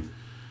Pardew.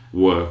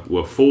 Were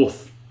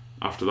 4th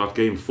after that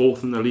game,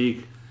 4th in the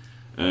league.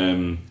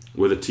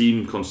 With a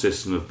team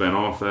consisting of Ben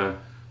Arthur,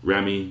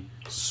 Remy,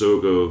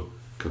 Sissoko,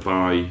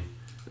 Cabai,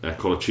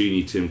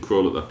 Colaccini, Tim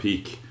Krul at the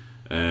peak.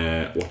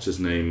 What's his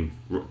name?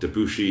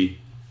 Debussy.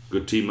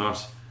 Good team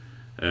that.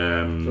 I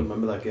don't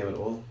remember that game at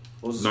all.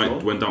 What was the score?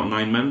 Went down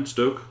 9 men,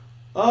 Stoke.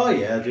 Oh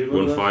yeah, I do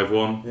remember. Won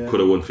 5-1. Yeah. Could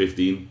have won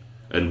 15.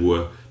 And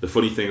the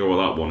funny thing about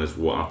that one is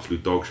what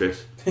absolute dog shit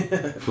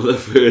for the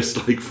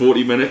first like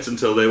 40 minutes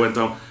until they went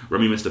down.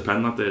 Remy missed a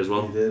pen that day as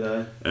well. He did,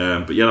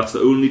 but yeah, that's the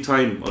only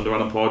time under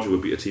Alan Pardew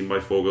would beat a team by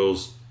 4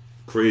 goals.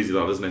 Crazy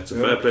that, isn't it? So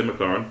fair play,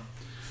 McLaren.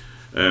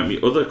 My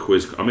other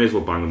quiz, I may as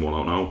well bang them all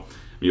out now.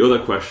 My other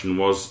question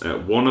was,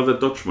 one of the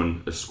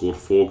Dutchmen has scored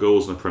 4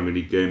 goals in a Premier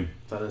League game.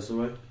 That is the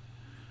way.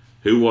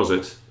 Who was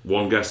it?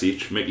 One guess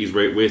each. Mickey's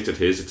wasted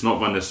his. It's not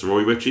Van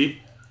Nistelrooy,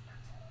 Richie.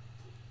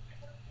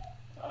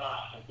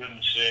 For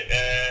goodness sake.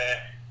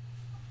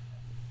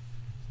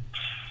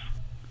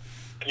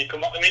 Can you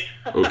come up to me?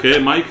 Okay,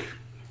 Mike.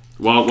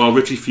 While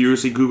Richie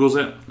furiously Googles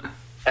it.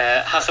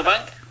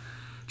 Hasselbank?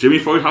 Jimmy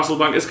Floyd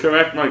Hasselbank is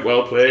correct, Mike.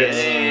 Well played.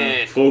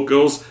 Yeah. 4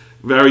 goals.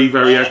 Very,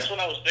 very... That's what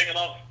I was thinking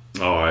of.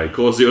 Oh, of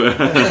course you were.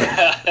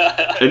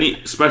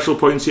 Any special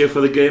points here for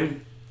the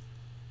game?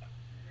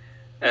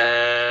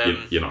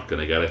 You're not going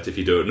to get it if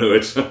you don't know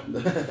it.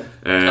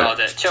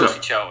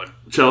 Chelsea-Charlton.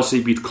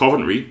 Chelsea beat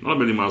Coventry, not a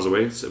million miles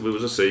away. It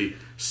was, let's say,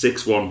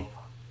 6-1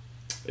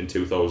 in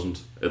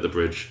 2000 at the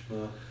Bridge.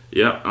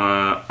 Yeah.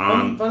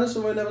 And Van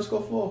Nistelrooy never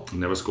scored 4.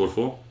 Never scored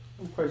 4.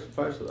 I'm quite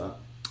surprised at that.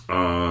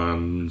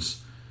 And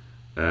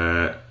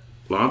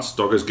lads,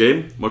 Doggers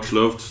game, much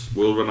loved,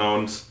 world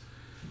renowned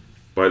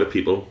by the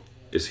people,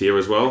 is here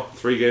as well.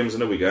 3 games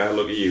in a week.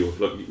 Look at you,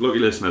 lucky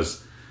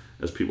listeners,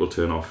 as people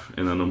turn off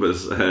in their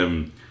numbers.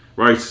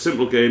 Right,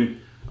 simple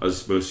game,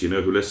 as most of you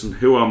know who listen.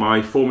 Who am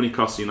I? Former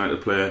Newcastle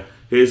United player.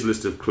 Here's a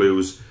list of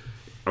clues.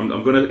 I'm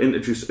going to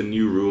introduce a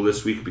new rule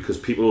this week because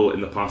people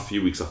in the past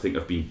few weeks, I think,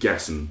 have been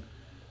guessing,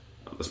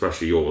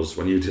 especially yours,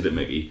 when you did it,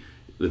 Mickey.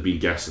 They've been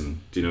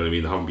guessing, do you know what I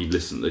mean? They haven't been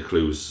listening to the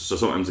clues. So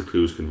sometimes the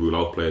clues can rule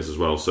out players as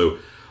well. So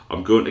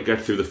I'm going to get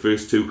through the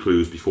first 2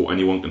 clues before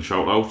anyone can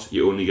shout out.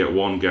 You only get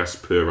 1 guess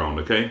per round,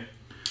 okay?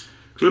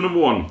 Clue number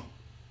 1.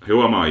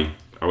 Who am I?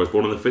 I was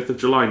born on the 5th of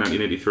July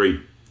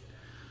 1983.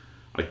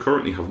 I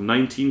currently have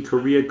 19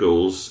 career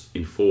goals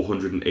in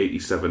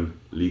 487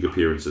 league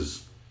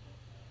appearances.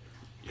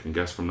 You can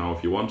guess from now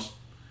if you want.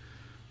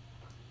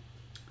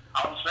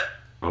 Alan Smith.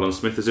 Alan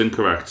Smith is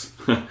incorrect.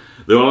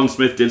 Though Alan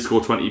Smith did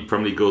score 20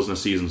 Premier League goals in a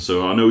season,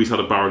 so I know he's had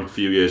a barren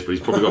few years, but he's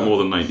probably got more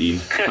than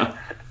 19.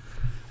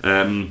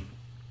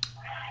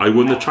 I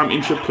won the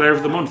Championship Player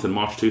of the Month in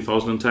March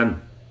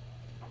 2010.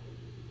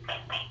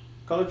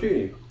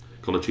 Colaccini.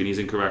 Colaccini is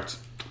incorrect.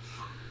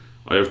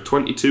 I have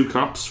 22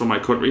 caps for my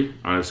country,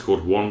 and I've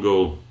scored 1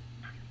 goal.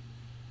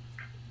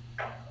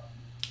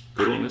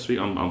 Good one this week,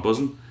 I'm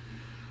buzzing.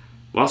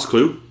 Last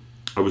clue.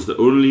 I was the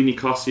only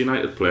Newcastle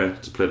United player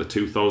to play the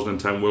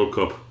 2010 World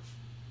Cup.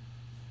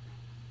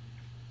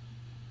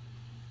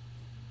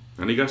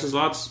 Any guesses,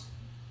 lads?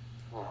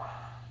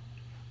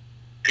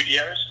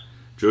 Gutierrez.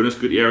 Jonas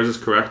Gutierrez is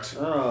correct.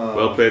 Oh.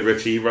 Well played,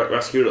 Richie.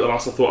 Rescued at the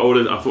last. I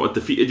thought I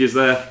defeated you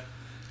there.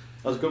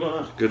 That was a good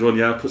one, huh? Good one,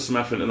 yeah. Put some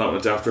effort into that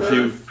one after a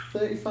few.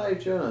 35,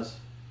 Jonas.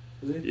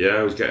 Is he? Yeah,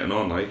 I was getting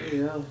on, like.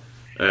 Yeah.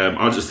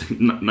 I just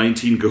think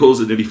 19 goals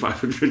in nearly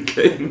 500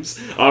 games.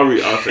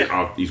 I think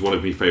he's one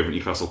of my favourite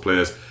Newcastle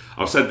players.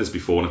 I've said this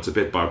before, and it's a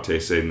bit bad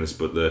taste saying this,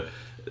 but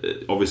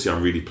obviously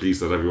I'm really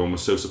pleased that everyone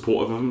was so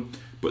supportive of him.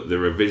 But the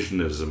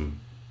revisionism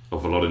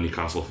of a lot of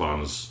Newcastle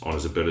fans on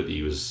his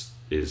ability is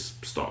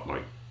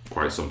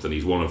quite something.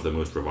 He's one of the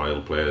most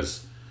reviled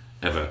players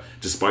ever,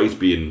 despite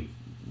being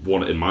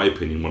one, in my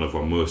opinion, one of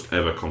our most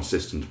ever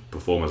consistent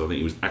performers. I think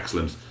he was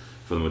excellent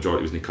for the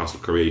majority of his Newcastle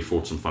career. He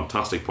fought some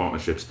fantastic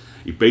partnerships.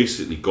 He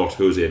basically got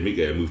Jose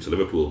Enrique a move to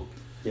Liverpool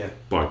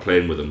by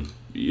playing with him.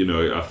 You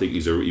know, I think he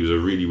was a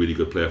really, really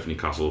good player for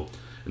Newcastle,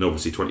 and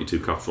obviously 22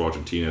 caps for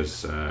Argentina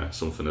is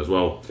something as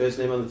well. First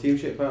name on the team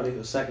sheet apparently,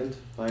 the second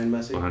behind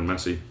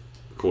Messi.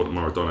 According to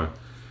Maradona.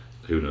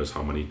 Who knows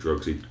how many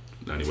drugs he...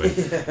 Anyway.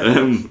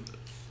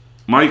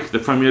 Mike, the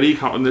Premier League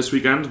happened this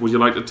weekend. Would you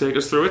like to take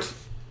us through it?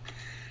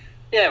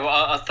 Yeah, well,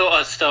 I thought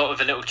I'd start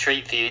with a little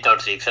treat for you,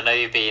 Dodgy, because I know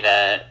you've been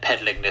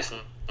peddling this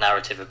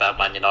narrative about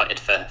Man United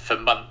for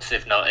months,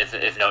 if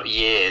not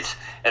years,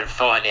 and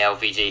finally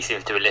LVG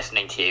seems to be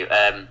listening to you.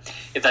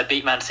 If they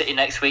beat Man City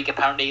next week,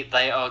 apparently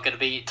they are going to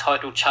be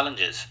title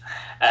challengers.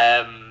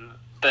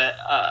 But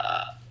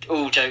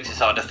all jokes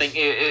aside, I think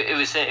it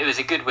was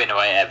a good win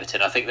away at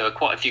Everton. I think there were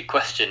quite a few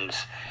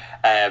questions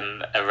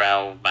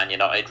around Man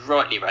United,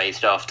 rightly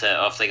raised after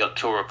they got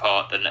tore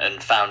apart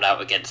and found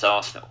out against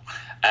Arsenal.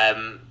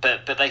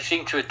 But they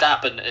seem to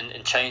adapt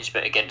and change a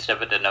bit against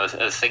Everton. I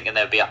was thinking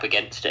they'd be up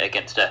against it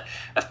against a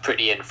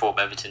pretty informed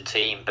Everton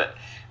team, but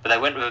they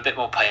went with a bit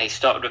more pace.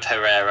 Started with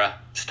Herrera,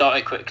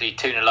 started quickly,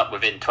 2-0 up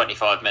within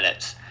 25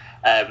 minutes.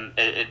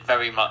 It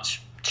very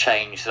much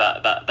changed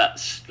that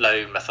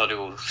slow,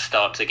 methodical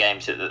start to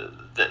games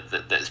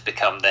that's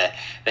become their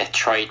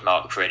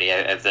trademark really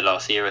over the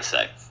last year or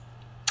so.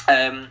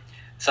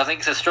 So I think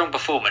it's a strong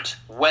performance.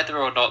 Whether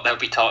or not there'll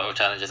be title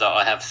challenges,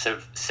 I have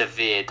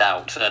severe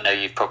doubts. I know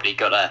you've probably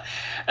got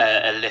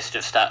a list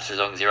of stats as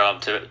long as your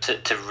arm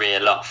to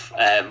reel off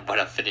when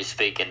I finish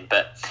speaking.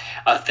 But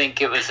I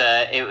think it was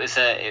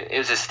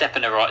a step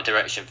in the right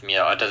direction from you.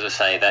 As I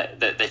say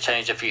that they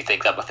changed a few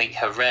things up. I think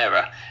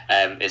Herrera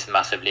is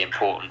massively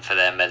important for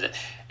them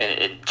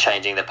in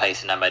changing the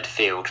pace in their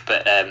midfield.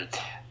 But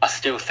I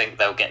still think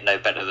they'll get no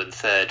better than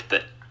third.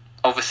 But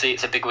obviously,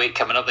 it's a big week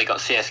coming up. They got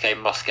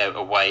CSKA Moscow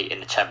away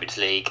in the Champions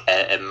League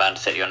and Man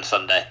City on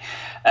Sunday.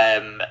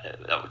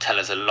 That will tell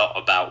us a lot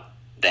about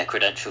their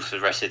credentials for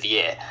the rest of the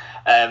year.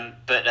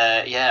 But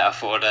I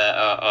thought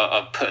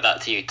I'll put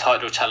that to you.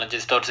 Title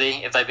challenges,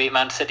 Dodgy, if they beat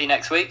Man City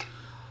next week?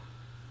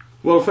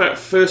 Well,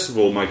 first of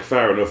all, Mike,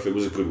 fair enough. It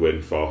was a good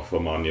win for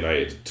Man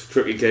United.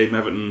 Tricky game,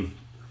 Everton,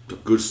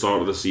 good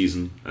start of the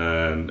season.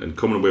 And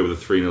coming away with a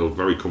 3-0,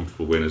 very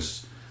comfortable win.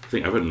 I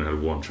think Everton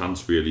had one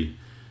chance, really.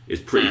 Is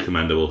pretty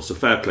commendable, so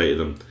fair play to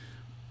them.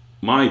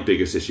 My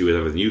biggest issue with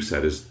everything you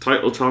said is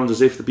title challenge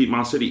as if to beat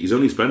Man City. He's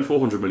only spent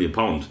 £400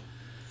 million.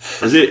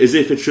 As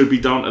if it should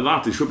be down to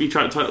that. It should be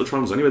title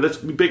challenge anyway.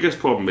 That's my biggest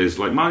problem is,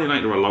 like, Man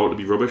United are allowed to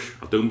be rubbish.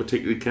 I don't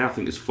particularly care. I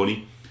think it's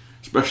funny,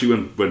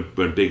 especially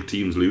when big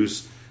teams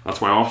lose. That's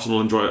why I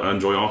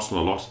enjoy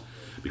Arsenal a lot,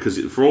 because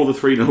for all the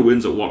 3-0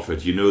 wins at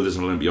Watford, you know there's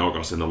an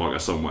Olympiacos in the locker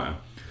somewhere.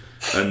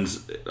 And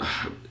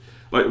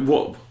like,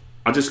 what?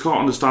 I just can't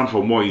understand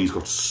how Moyes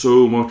got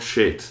so much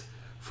shit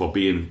for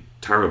being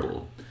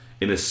terrible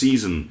in a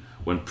season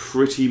when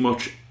pretty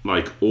much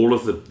like all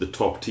of the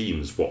top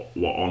teams were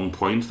on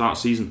point that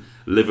season.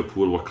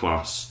 Liverpool were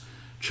class,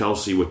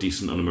 Chelsea were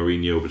decent under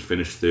Mourinho but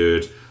finished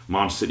third,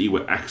 Man City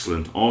were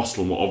excellent,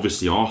 Arsenal were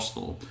obviously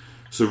Arsenal.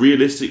 So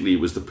realistically, it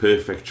was the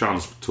perfect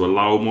chance to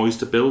allow Moyes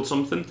to build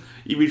something.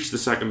 He reached the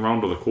second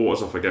round or the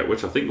quarters, I forget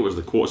which. I think it was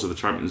the quarters of the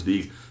Champions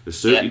League. They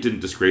certainly didn't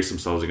disgrace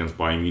themselves against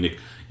Bayern Munich.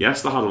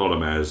 Yes, they had a lot of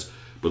mares,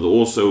 but they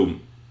also,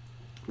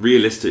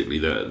 realistically,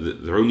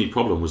 their only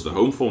problem was the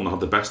home form. They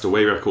had the best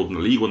away record in the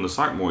league when they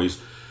sacked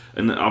Moyes.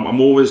 And I'm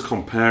always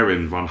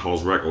comparing Van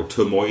Gaal's record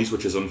to Moyes,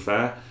 which is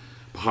unfair.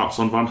 Perhaps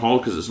on Van Gaal,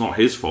 because it's not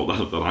his fault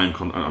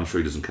that I'm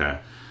sure he doesn't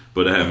care.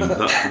 But that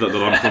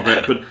I'm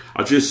convinced. But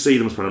I just see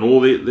them spending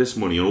all this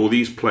money on all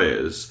these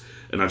players,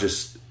 and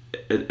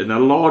they're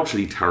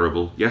largely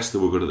terrible. Yes, they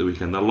were good at the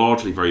weekend. They're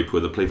largely very poor.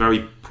 They play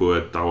very poor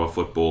dour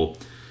football.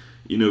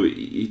 You know,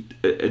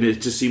 and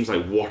it just seems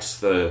like, what's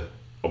the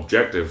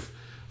objective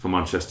for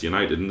Manchester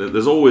United? And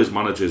there's always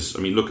managers. I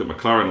mean, look at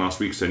McLaren last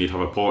week saying you'd have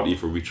a party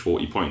if we reach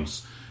 40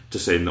 points, to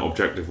saying the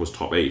objective was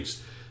top 8.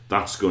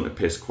 That's going to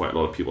piss quite a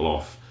lot of people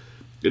off.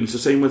 And it's the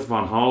same with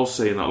Van Gaal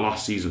saying that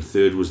last season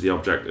third was the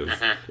objective.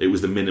 It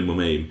was the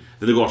minimum aim.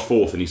 Then they got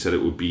fourth, and he said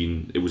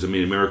it was a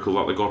miracle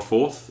that they got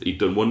fourth. He'd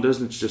done wonders,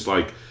 and it's just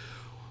like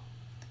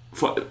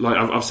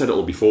I've said it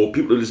all before.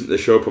 People who listen to the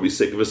show are probably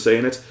sick of us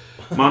saying it.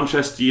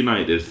 Manchester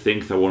United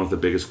think they're one of the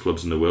biggest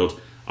clubs in the world.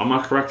 Am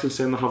I correct in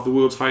saying they have the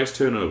world's highest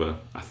turnover?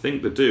 I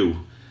think they do.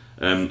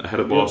 Ahead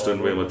of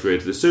Barcelona and Real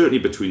Madrid. They're certainly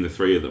between the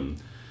three of them.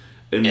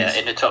 And,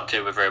 in the top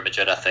 2 with Real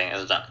Madrid, I think,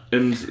 isn't it?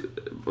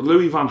 And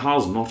Louis van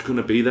Gaal's not going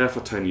to be there for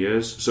 10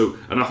 years.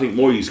 And I think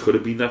Moyes could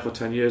have been there for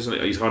 10 years.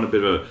 And he's having a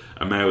bit of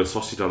a mare with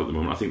Sociedad at the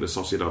moment. I think the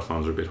Sociedad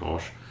fans are a bit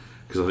harsh,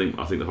 because I think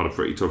they've had a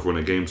pretty tough run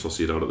of games,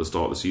 Sociedad, at the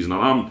start of the season.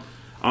 And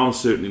I'm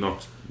certainly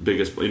not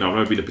biggest. I've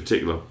never been a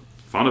particular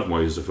fan of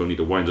Moyes, if only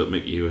to wind up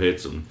Mickey, who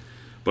hates him.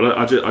 But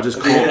I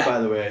just can't.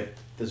 By the way,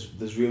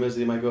 there's rumours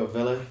that he might go to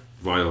Villa.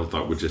 Vile,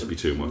 that would just be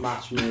too much.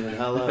 Match made in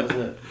hell,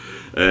 isn't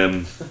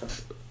it?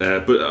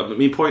 But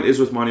my point is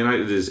with Man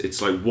United is,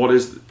 it's like, what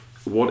is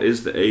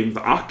the aim?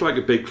 They act like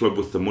a big club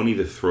with the money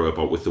they throw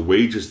about, with the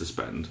wages they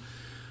spend,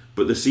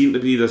 but there seems to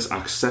be this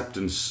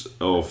acceptance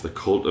of the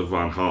cult of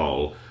Van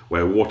Gaal,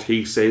 where what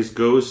he says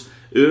goes.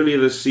 Earlier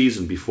this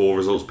season, before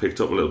results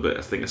picked up a little bit,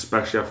 I think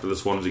especially after the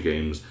Swansea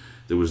games,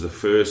 there was the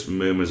first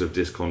murmurs of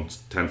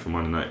discontent from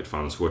Man United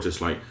fans who are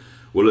just like,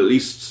 well, at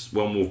least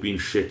when we've been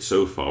shit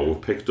so far,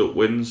 we've picked up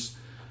wins.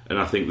 And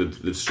I think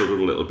they've struggled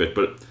a little bit,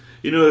 but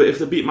if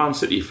they beat Man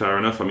City, fair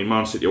enough. I mean,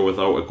 Man City are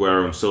without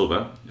Aguero and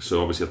Silva,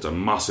 so obviously that's a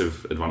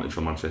massive advantage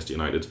for Manchester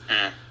United.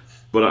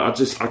 But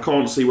I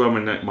can't see where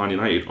Man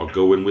United are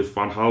going with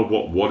Van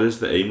Gaal. What is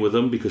the aim with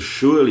them? Because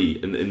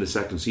surely in the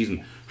second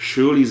season,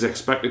 surely he's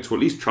expected to at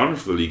least challenge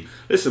for the league.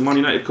 Listen, Man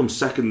United come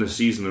second this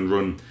season and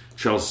run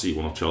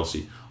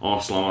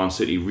Arsenal, Man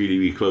City really,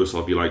 really close.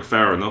 I'll be like,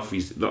 fair enough.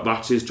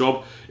 That's his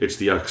job. It's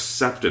the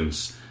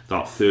acceptance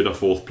that third or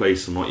fourth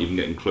place and not even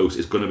getting close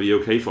is going to be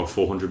okay for a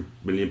 £400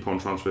 million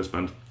transfer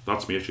spend.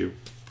 That's my issue.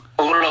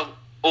 All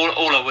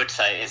I would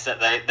say is that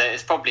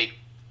there's probably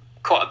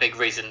quite a big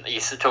reason. You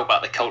talk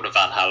about the cult of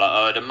Van Gaal.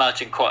 I would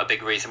imagine quite a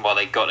big reason why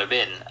they got him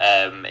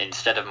in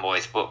instead of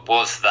Moyes, but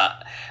was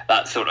that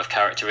sort of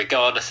character,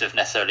 regardless of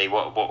necessarily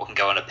what can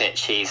go on a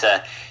pitch. He's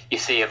you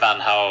see a Van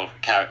Gaal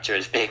character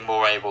as being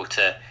more able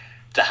to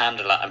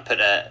handle that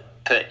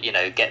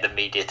and get the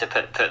media to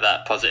put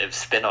that positive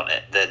spin on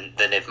it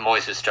than if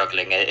Moyes was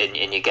struggling,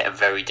 and you get a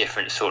very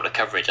different sort of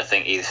coverage. I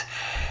think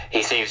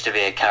he seems to be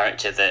a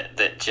character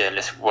that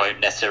journalists won't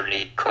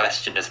necessarily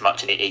question as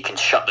much, and he can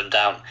shut them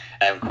down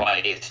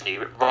quite easily,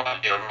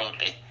 rightly or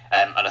wrongly.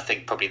 And I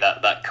think probably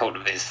that cult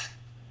of his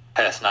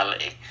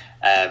personality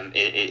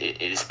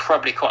is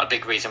probably quite a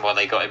big reason why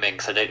they got him in,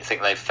 because I don't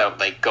think they felt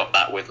they got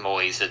that with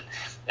Moyes,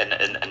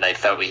 and they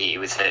felt it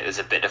was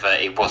a bit of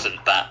it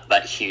wasn't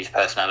that huge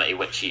personality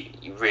which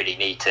you really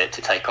need to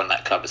take on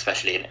that club,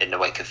 especially in the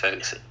wake of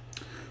Ferguson.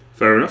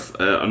 Fair enough.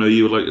 I know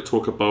you would like to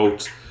talk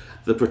about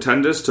the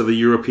pretenders to the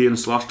European /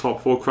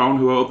 top 4 crown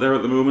who are up there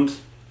at the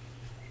moment.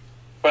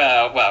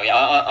 Well, yeah,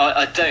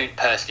 I don't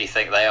personally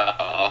think they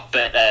are,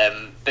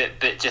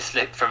 but just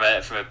look from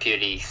a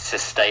purely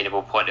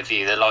sustainable point of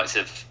view, the likes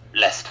of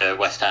Leicester,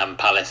 West Ham,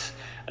 Palace.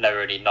 I know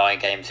we're only 9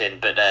 games in,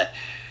 but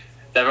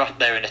they're up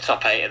there in the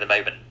top 8 at the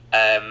moment.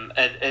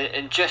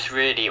 And just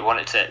really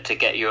wanted to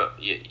get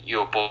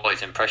your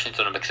boys' impressions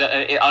on them, because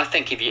I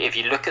think if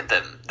you look at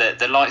them,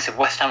 the likes of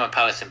West Ham and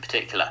Palace in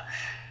particular,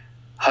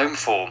 home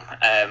form,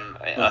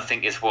 I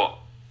think is what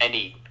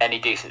any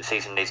decent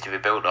season needs to be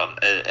built on,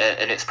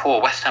 and it's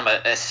poor. West Ham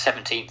are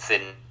 17th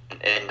in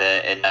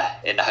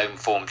the home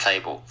form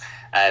table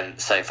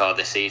so far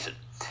this season,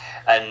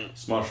 and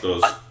smashed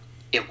us.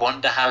 I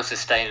wonder how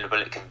sustainable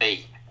it can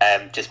be,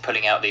 just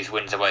pulling out these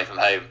wins away from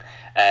home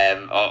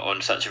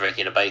on such a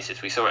regular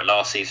basis. We saw it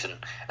last season.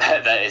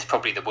 That is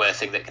probably the worst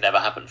thing that could ever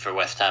happen for a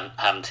West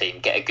Ham team.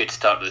 Get a good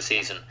start to the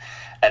season,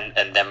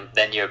 and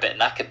then you're a bit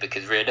knackered,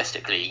 because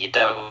realistically you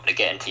don't want to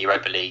get into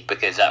Europa League,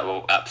 because that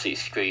will absolutely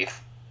screw you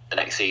the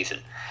next season.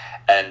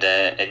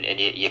 and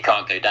you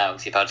can't go down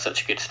because you've had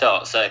such a good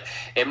start. So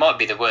it might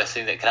be the worst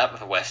thing that could happen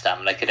for West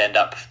Ham. They could end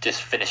up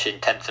just finishing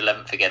 10th,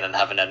 11th again and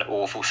having an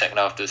awful second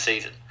half of the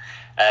season.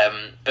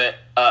 But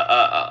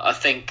I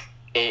think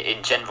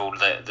in general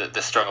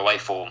the strong away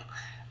form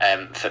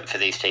for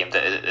these teams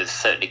that has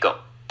certainly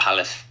got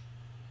Palace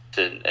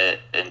and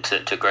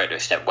to a greater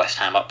extent West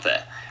Ham up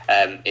there.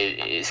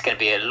 It's going to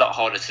be a lot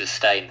harder to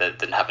sustain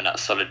than having that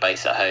solid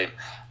base at home.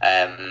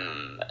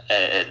 And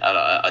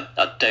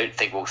I don't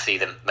think we'll see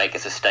them make a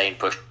sustained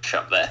push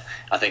up there.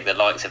 I think the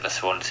likes of a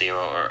Swansea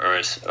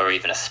or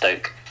even a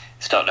Stoke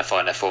starting to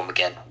find their form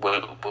again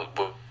will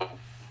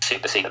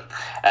supersede them.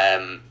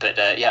 But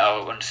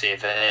I want to see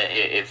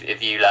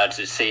if you lads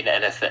have seen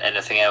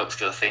anything else,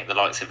 because I think the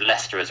likes of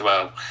Leicester as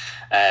well.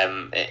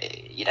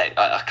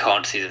 I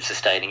can't see them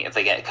sustaining it if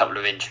they get a couple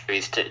of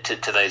injuries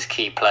to those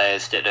key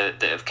players that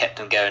have kept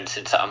them going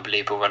since that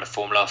unbelievable run of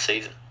form last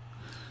season.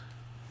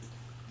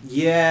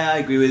 Yeah, I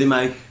agree with you,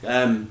 Mike.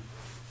 As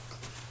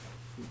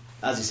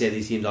you say,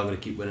 these teams aren't going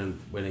to keep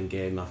winning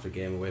game after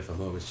game away from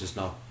home. It's just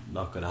not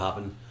going to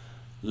happen.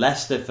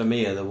 Leicester, for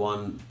me, are the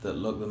one that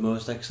look the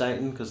most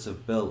exciting because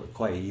they've built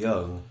quite a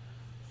young,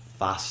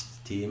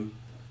 fast team,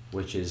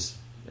 which is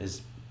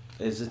it's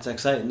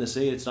exciting to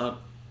see. It's not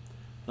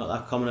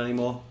that common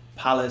anymore.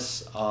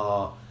 Palace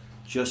are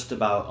just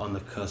about on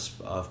the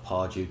cusp of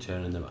Pardew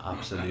turning them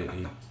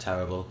absolutely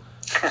terrible,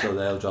 so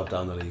they'll drop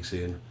down the league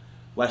soon.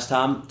 West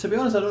Ham, to be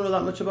honest, I don't know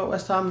that much about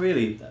West Ham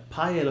really.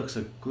 Payet looks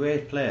a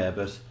great player,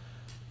 but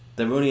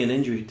they're only an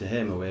injury to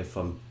him away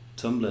from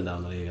tumbling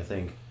down the league, I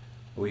think.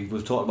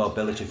 We've talked about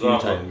Bilic a few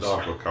times.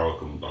 Carroll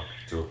coming back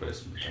to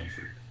replace him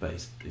potentially. But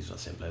he's not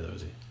the same player though,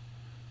 is he?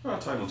 Well,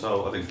 time will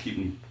tell. I think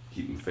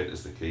keeping fit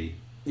is the key.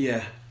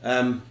 Yeah.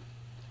 And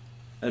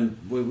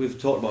we've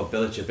talked about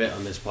Bilic a bit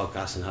on this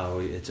podcast and how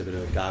it's a bit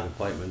of a gag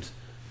appointment.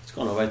 It's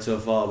gone alright so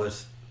far,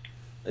 but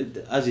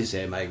as you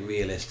say, Mike,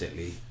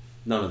 realistically,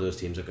 none of those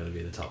teams are going to be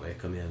in the top 8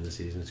 come the end of the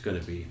season. It's going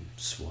to be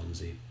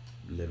Swansea,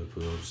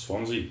 Liverpool.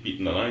 Swansea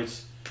beating the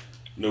Knights.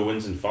 No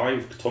wins in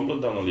 5,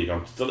 tumbling down the league.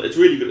 It's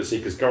really good to see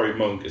because Gary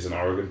Monk is an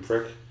arrogant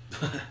prick.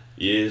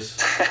 He is.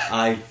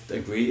 I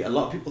agree. A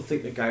lot of people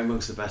think that Gary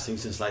Monk's the best thing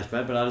since sliced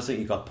bread, but I just think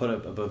he got put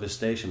up above his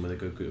station with a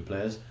good group of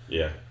players.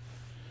 Yeah.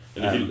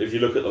 And if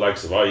you look at the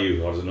likes of Ayew,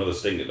 who has another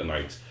sting at the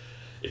night,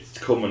 it's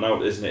coming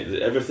out, isn't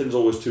it? Everything's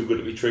always too good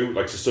to be true.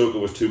 Like Sissoko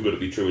was too good to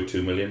be true with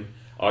 2 million.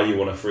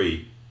 Ayew on a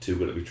free, too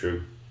good to be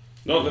true.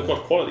 No, they've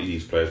got quality,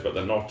 these players, but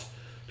they're not.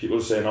 People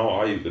are saying,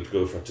 Ayew could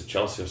go for it to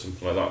Chelsea or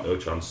something like that. No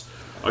chance.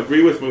 I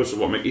agree with most of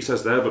what Mickey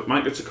says there, but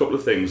Mike, it's a couple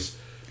of things.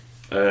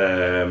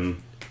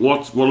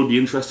 What will be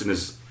interesting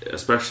is,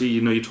 especially,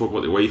 you talk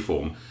about the away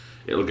form,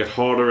 it'll get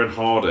harder and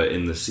harder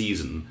in the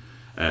season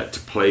to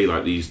play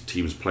like these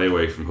teams play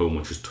away from home,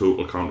 which is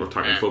total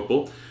counter-attacking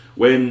football.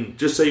 When,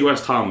 just say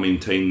West Ham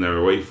maintain their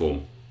away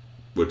form,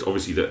 which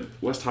obviously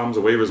West Ham's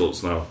away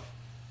results now.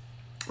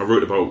 I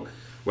wrote about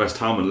West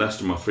Ham and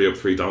Leicester, my 3 Up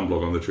 3 Down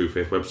blog on the True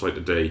Faith website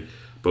today,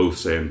 both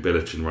saying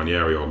Bilic and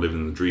Ranieri are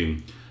living the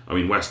dream. I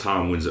mean, West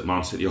Ham wins at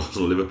Man City,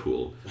 Arsenal,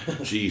 Liverpool.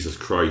 Jesus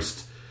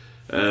Christ.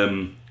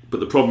 But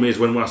the problem is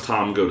when West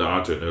Ham go to,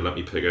 I don't know, let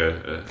me pick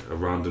a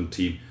random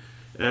team.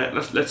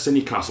 Let's say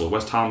Newcastle.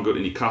 West Ham go to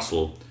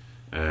Newcastle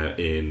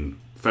in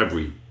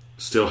February,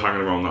 still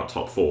hanging around that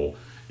top 4.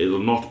 It'll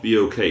not be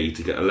okay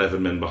to get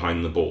 11 men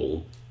behind the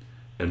ball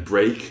and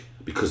break,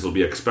 because they'll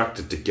be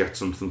expected to get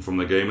something from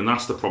the game, and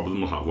that's the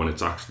problem we'll have when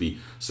it's actually,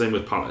 same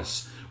with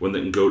Palace, when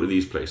they can go to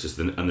these places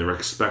and they're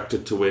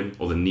expected to win,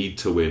 or they need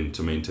to win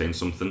to maintain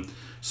something.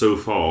 So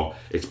far,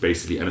 it's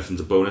basically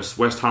anything's a bonus.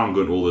 West Ham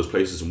going to all those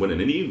places and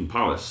winning, and even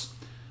Palace,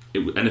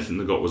 anything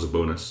they got was a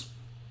bonus.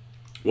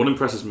 What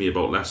impresses me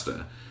about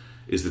Leicester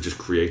is they just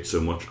create so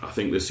much. I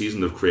think this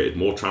season they've created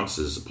more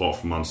chances, apart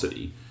from Man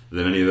City,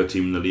 than any other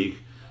team in the league.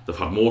 They've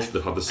had more.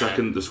 They've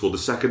scored the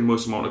second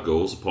most amount of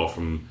goals, apart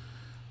from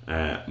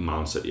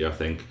Man City, I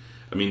think.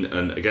 I mean,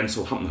 and again,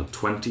 Southampton had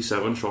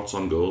 27 shots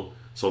on goal.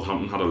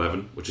 Southampton had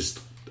 11, which is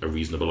a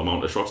reasonable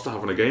amount of shots to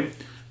have in a game.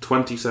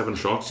 27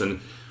 shots, and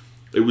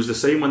it was the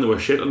same when they were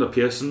shit under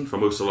Pearson for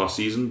most of last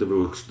season. They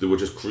were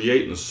just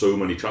creating so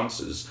many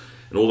chances,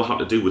 and all they had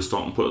to do was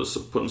start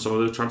putting some of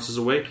those chances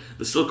away.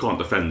 They still can't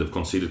defend. They've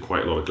conceded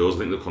quite a lot of goals. I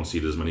think they've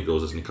conceded as many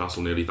goals as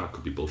Newcastle nearly. That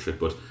could be bullshit,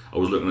 but I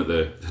was looking at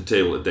the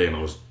table today, and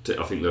I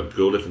think the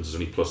goal difference is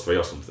only +3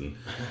 or something.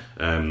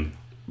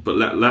 But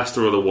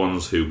Leicester are the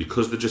ones who,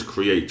 because they just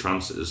create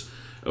chances.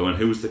 Oh, and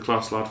who's the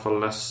class lad for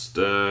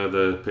Leicester?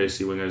 The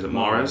pacey winger, is it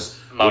Mahrez?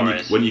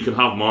 When you can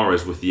have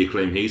Mahrez with the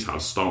acclaim he's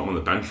had starting on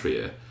the bench for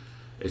you,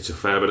 it's a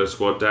fair bit of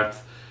squad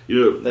depth.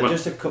 They're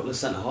just a couple of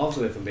centre halves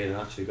away from being an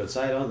actually good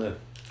side, aren't they? A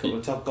couple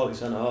of top quality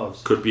centre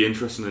halves. Could be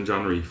interesting in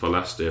January for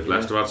Leicester. If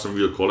Leicester had some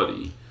real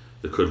quality,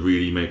 they could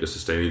really make a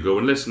sustainable go.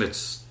 And listen,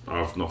 I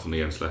have nothing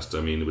against Leicester.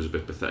 I mean, it was a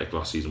bit pathetic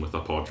last season with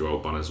that Pardew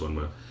out banners when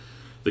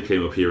they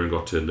came up here and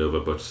got turned over.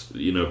 But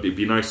it'd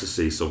be nice to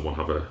see someone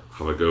have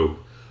a go.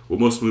 We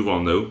must move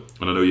on though,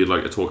 and I know you'd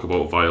like to talk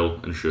about Vile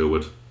and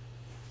Sherwood.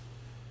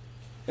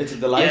 It's a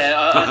delight.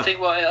 Yeah, I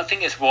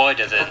think it's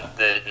wider than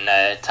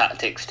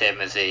tactics to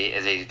him as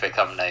he's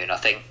become known. I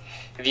think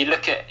if you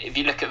look at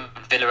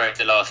Villa over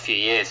the last few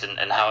years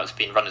and how it's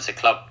been run as a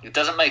club, it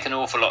doesn't make an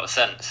awful lot of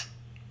sense.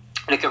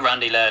 Look at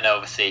Randy Lerner,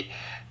 obviously,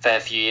 a fair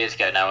few years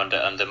ago now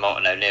under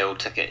Martin O'Neill,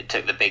 took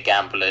the big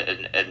gamble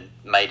and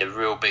made a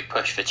real big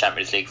push for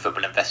Champions League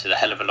football, invested a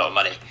hell of a lot of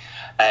money.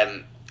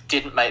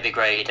 Didn't make the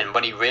grade, and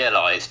when he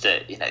realised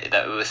that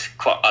that it was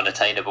quite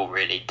unattainable,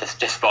 really,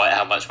 despite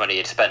how much money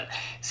he'd spent,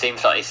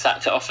 seems like he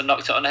sacked it off and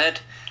knocked it on the head.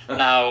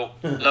 Now,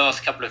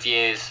 last couple of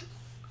years,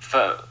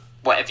 for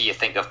whatever you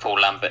think of Paul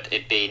Lambert,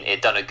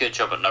 he'd done a good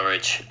job at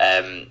Norwich.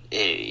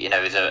 He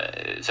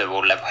was a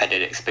more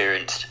level-headed,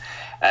 experienced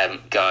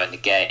guy in the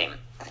game,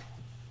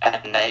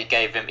 and they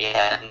gave him, he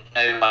had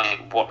no money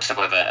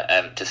whatsoever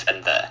to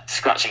spend there,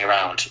 scratching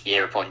around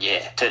year upon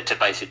year to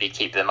basically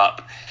keep them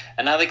up.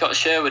 And now they've got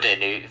Sherwood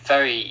in, who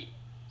very,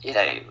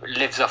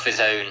 lives off his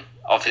own,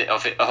 of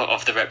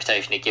the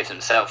reputation he gives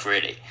himself,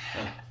 really.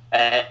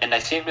 And they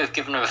seem to have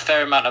given him a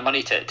fair amount of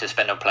money to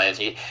spend on players.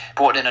 He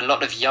brought in a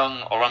lot of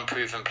young or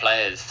unproven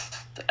players.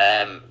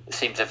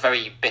 Seems a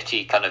very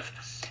bitty kind of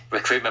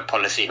recruitment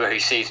policy where he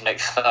sees an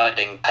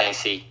exciting,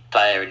 pacey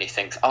player and he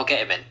thinks, I'll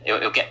get him in.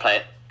 He'll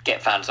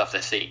get fans off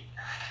their seat.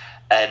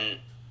 And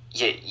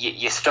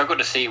you struggle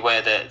to see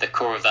where the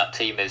core of that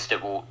team is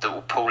that will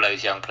pull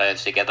those young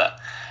players together.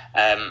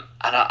 And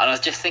I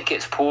just think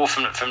it's poor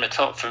from the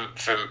top,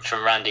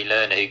 from Randy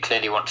Lerner, who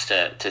clearly wants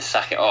to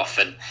sack it off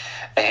and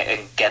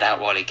get out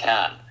while he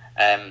can.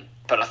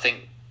 But I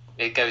think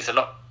it goes a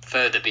lot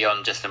further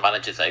beyond just the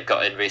managers they've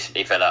got in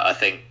recently, Villa. I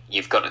think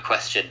you've got to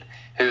question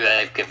who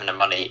they've given the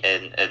money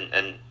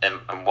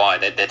and why.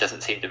 There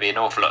doesn't seem to be an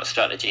awful lot of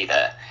strategy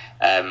there.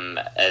 And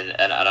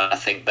I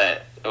think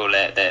that all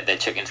their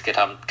chickens could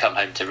come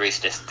home to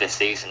roost this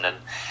season, and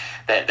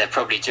they're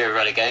probably due a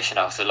relegation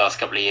after the last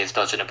couple of years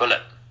dodging a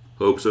bullet.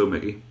 Hope so,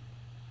 Mickey.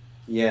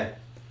 Yeah,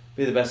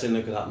 be the best thing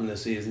that could happen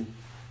this season.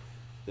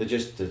 They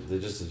just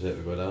deserve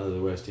to go down. They're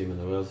the worst team in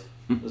the world.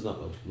 There's not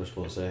much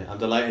more to say. I'm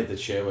delighted that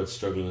Sherwood's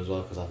struggling as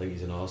well, because I think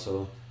he's an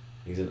arsehole.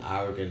 He's an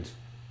arrogant,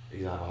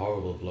 he's a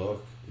horrible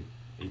bloke.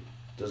 He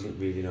doesn't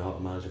really know how to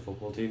manage a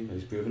football team, and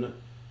he's proven it.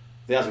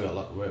 He hasn't got a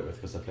lot to work with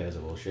because the players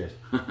are all shit.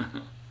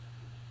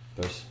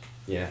 But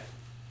yeah,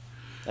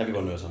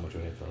 everyone knows how much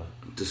we hate Villa.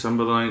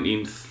 December the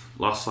 19th,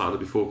 last Saturday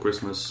before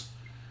Christmas,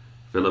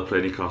 Villa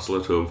play Newcastle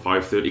at home,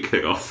 5:30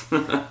 kick-off.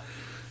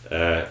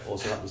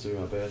 Also happens to be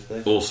my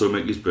birthday. Also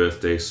Mickey's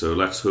birthday, so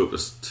let's hope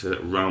to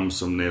ram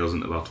some nails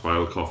into that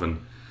vile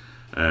coffin.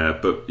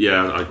 But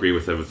yeah, I agree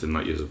with everything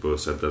that you both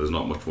said. There's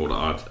not much more to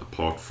add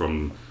apart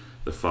from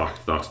the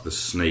fact that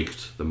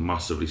they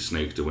massively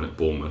snaked to win at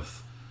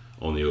Bournemouth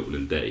on the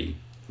opening day,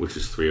 which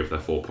is 3 of their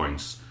 4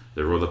 points.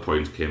 Their other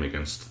point came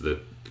against the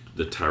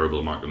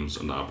terrible Mackems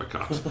under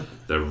Advocat.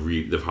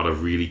 They've had a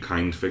really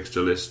kind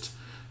fixture list.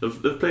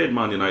 They've played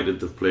Man United,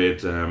 they've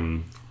played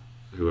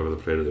whoever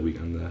they played at the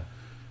weekend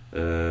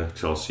there,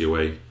 Chelsea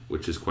away,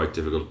 which is quite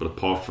difficult, but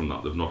apart from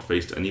that they've not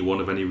faced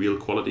anyone of any real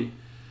quality,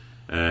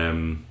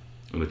 and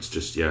it's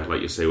just, yeah,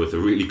 like you say, with a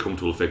really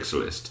comfortable fixture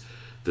list,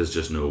 there's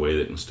just no way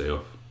they can stay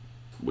up,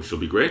 which will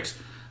be great.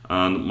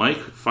 And Mike,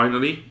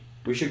 finally,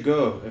 we should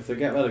go if they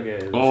get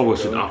relegated. We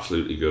should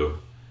absolutely go.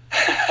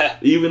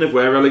 Even if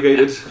we're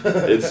relegated,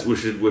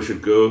 we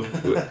should go.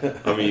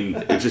 I mean,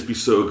 it'd just be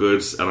so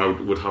good, and I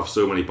would have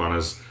so many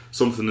banners,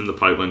 something in the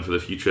pipeline for the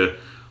future.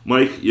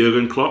 Mike,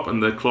 Jurgen Klopp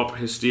and the Klopp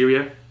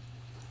hysteria.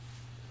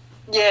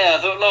 Yeah,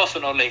 I thought last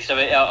but not least, I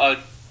mean, I'd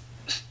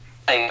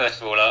say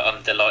first of all,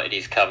 I'm delighted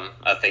he's come.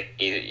 I think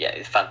he's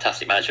a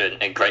fantastic manager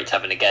and great to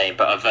have in the game.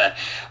 But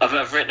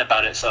I've written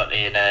about it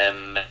slightly in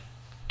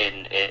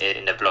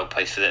a blog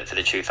post for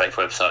the True Faith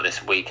website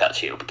this week.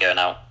 Actually, it'll be going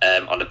out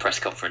on the press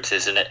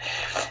conferences, and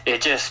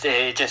it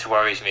just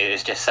worries me.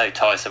 It's just so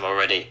tiresome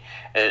already.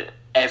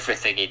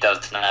 Everything he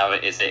does now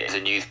is a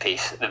news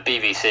piece. The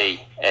BBC,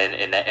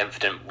 in their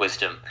infinite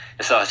wisdom,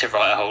 decided to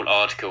write a whole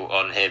article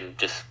on him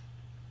just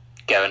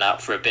going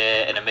out for a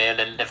beer and a meal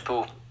in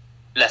Liverpool.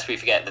 Lest we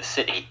forget the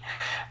city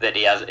that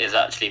he is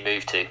actually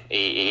moved to.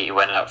 He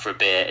went out for a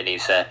beer, and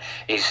he's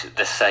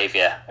the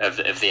saviour of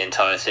the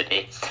entire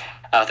city.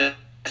 I think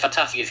it's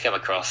fantastic he's come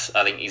across.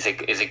 I think he's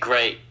a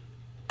great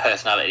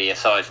personality,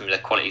 aside from the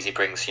qualities he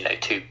brings. 2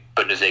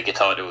 Bundesliga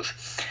titles,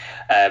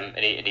 and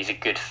he's a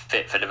good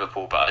fit for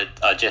Liverpool. But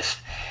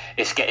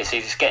it's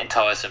getting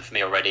tiresome for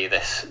me already.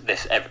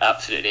 This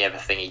absolutely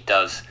everything he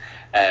does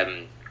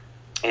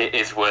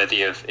is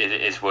worthy of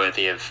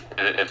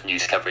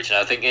news coverage, and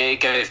I think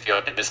it goes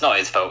beyond him. It's not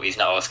his fault. He's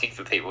not asking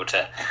for people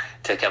to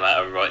come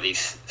out and write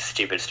these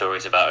stupid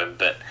stories about him.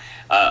 But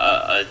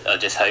I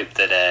just hope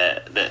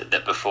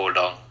that before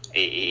long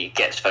he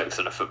gets focused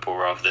on the football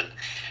rather than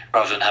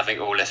having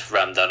all this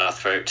rammed down our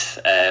throats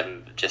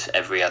just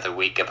every other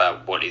week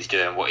about what he's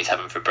doing, what he's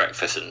having for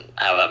breakfast, and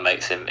how that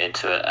makes him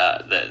into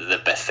the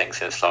best thing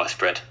since sliced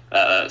bread.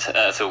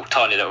 That's all.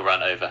 Tiny little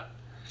rant over.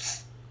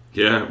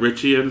 Yeah,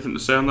 Richie, anything to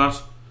say on that?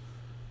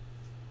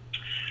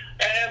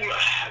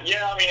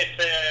 Yeah, I mean,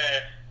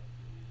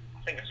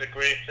 I think it's a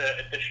great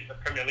addition to the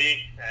Premier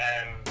League.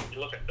 You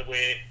look at the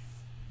way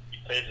he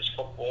plays his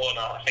football. And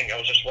I think I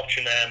was just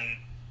watching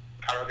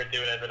Carragher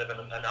doing a bit of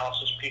an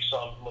analysis piece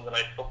on Monday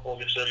Night Football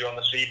just earlier on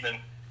this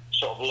evening,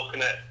 sort of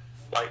looking at,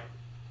 like,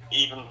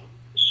 even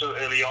so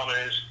early on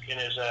in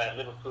his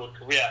Liverpool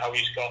career, how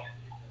he's got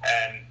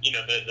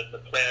the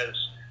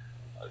players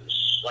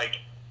like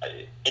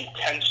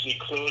intensely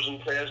closing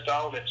players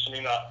down. It's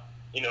something that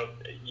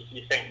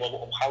you think,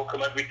 well, how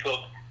come every club,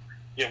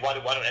 why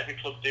don't every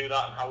club do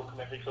that, and how come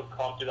every club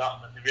can't do that?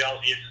 And the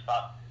reality is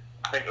that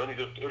I think only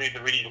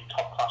the really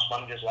top class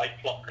managers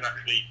like Klopp can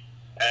actually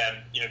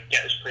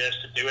get his players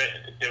to do it,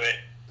 and to do it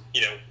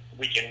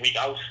week in, week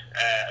out.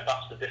 And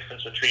that's the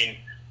difference between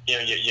your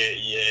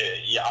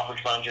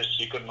average managers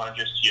to your good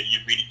managers to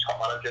your really top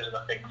managers. And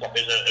I think Klopp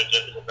is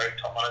a very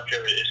top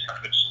manager. It is kind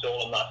of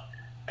installed on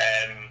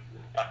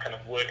that kind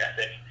of work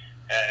ethic,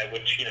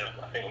 which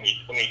I think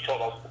when we talk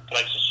about the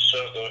likes of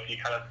Sissoko, if you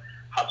kind of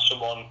had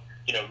someone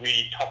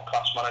really top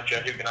class manager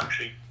who can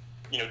actually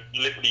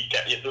literally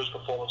get those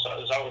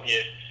performances out of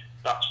you,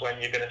 that's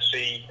when you're going to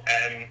see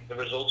the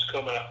results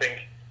come. And I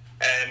think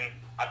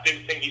I do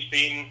think he's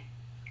been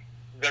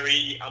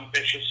very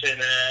ambitious in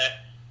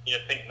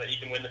thinking that he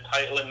can win the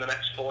title in the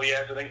next 4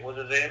 years. I think was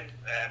his aim.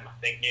 I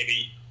think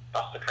maybe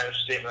that's the kind of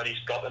statement that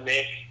he's got to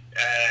make,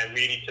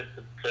 really,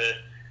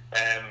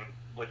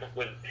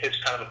 with his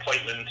kind of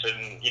appointment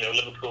and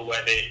Liverpool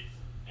where they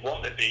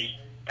want to be.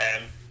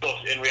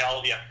 But in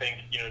reality, I think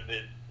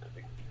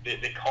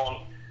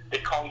they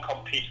can't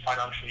compete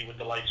financially with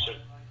the likes of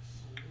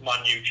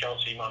Man U,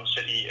 Chelsea, Man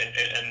City,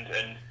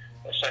 and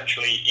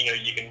essentially,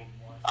 you can.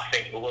 I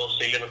think we will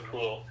see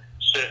Liverpool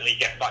certainly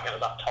get back into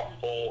that top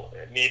four,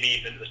 maybe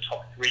even the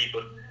top three.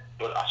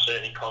 But I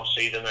certainly can't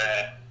see them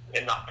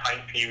in that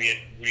time period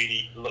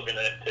really looking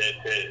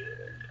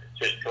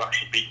to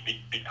actually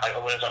be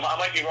title winners. I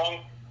might be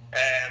wrong.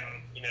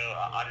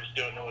 I just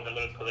don't know whether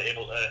Liverpool are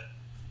able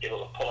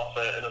to pull off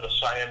another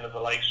signing of the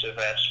likes of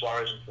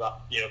Suarez and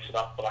for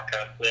that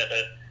kind of player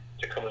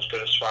to come as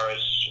good as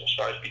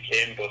Suarez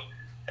became. But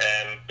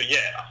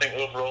yeah, I think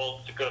overall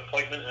it's a good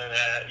appointment, and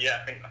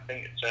I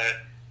think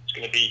it's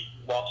going to be.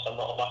 Whilst I'm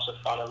not a massive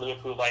fan of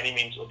Liverpool by any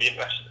means, it'll be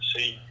interesting to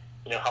see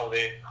how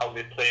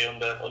they play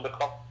under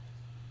Klopp.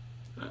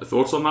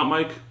 Thoughts on that,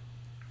 Mike?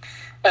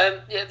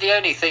 The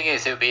only thing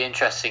is, it'll be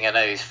interesting. I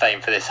know he's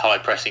famed for this high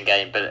pressing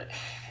game, but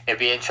it'll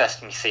be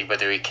interesting to see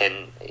whether he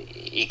can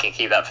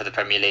keep that for the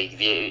Premier League.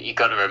 You've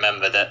got to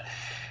remember that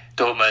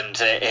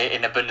Dortmund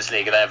in the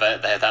Bundesliga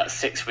they have that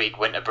 6-week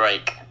winter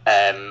break,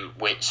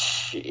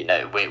 which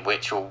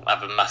will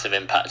have a massive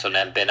impact on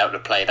them being able to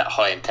play that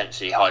high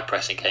intensity, high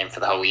pressing game for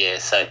the whole year.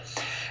 So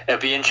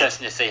it'll be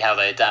interesting to see how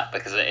they adapt,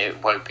 because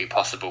it won't be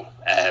possible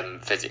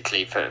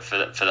physically for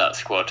that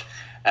squad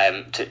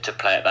to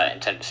play at that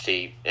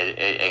intensity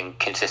and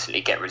consistently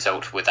get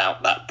results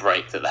without that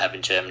break that they have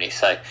in Germany.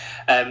 So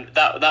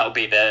that'll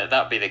be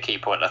the key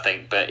point, I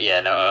think. But yeah,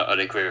 no, I'd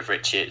agree with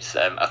Richie.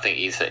 I think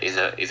he's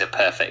a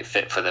perfect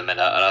fit for them, and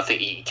I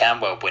think he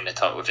can well win the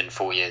title within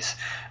 4 years.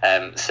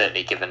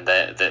 Certainly, given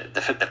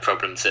the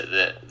problems that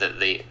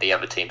the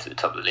other teams at the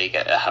top of the league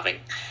are having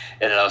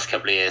in the last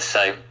couple of years.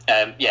 So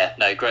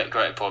great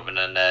appointment,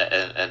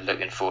 and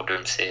looking forward to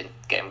him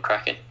get him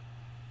cracking.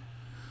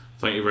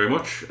 Thank you very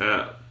much.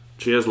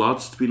 Cheers,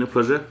 lads. It's been a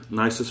pleasure.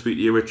 Nice to speak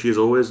to you, Richie, as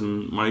always.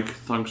 And Mike,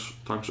 thanks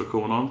for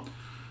coming on.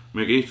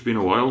 Mickey, it's been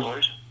a while.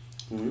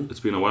 Mm-hmm. It's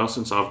been a while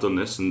since I've done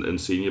this and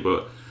seen you,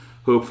 but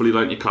hopefully,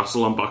 like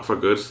Newcastle, I'm back for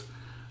good.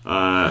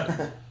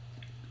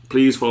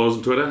 Please follow us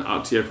on Twitter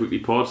at TF Weekly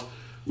Pod.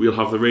 We'll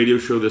have the radio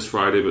show this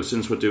Friday, but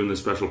since we're doing this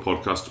special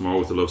podcast tomorrow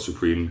with the Love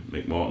Supreme,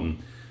 Mick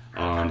Martin,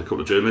 and a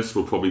couple of journalists,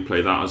 we'll probably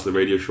play that as the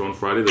radio show on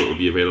Friday. That will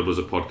be available as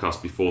a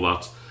podcast before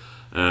that.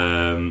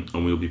 And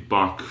we'll be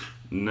back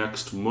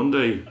next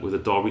Monday with a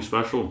Derby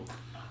special,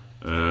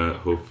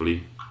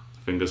 hopefully,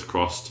 fingers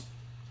crossed.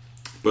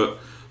 But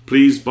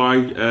please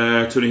buy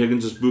Tony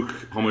Higgins' book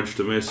Homage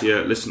to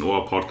Mercia. Listen to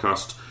our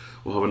podcast.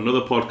 We'll have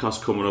another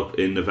podcast coming up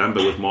in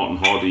November with Martin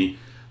Hardy.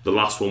 The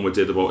last one we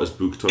did about his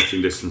book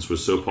Touching Distance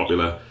was so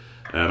popular,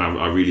 and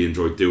I really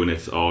enjoyed doing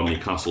it on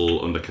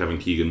Newcastle under Kevin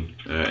Keegan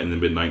in the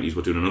mid-90s.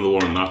 We're doing another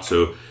one on that,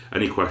 so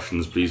any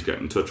questions, please get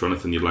in touch, or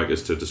anything you'd like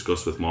us to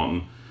discuss with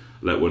Martin,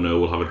 let one know.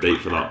 We'll have a date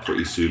for that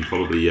pretty soon,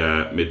 probably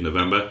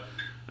mid-November.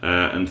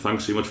 And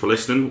thanks so much for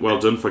listening. Well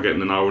done for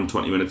getting an hour and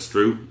 20 minutes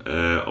through.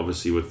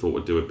 Obviously we thought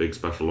we'd do a big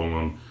special long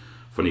on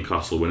for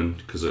Newcastle winning,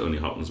 because it only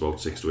happens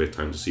about 6 to 8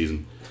 times a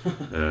season.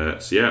 So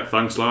yeah,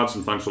 thanks lads,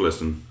 and thanks for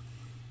listening.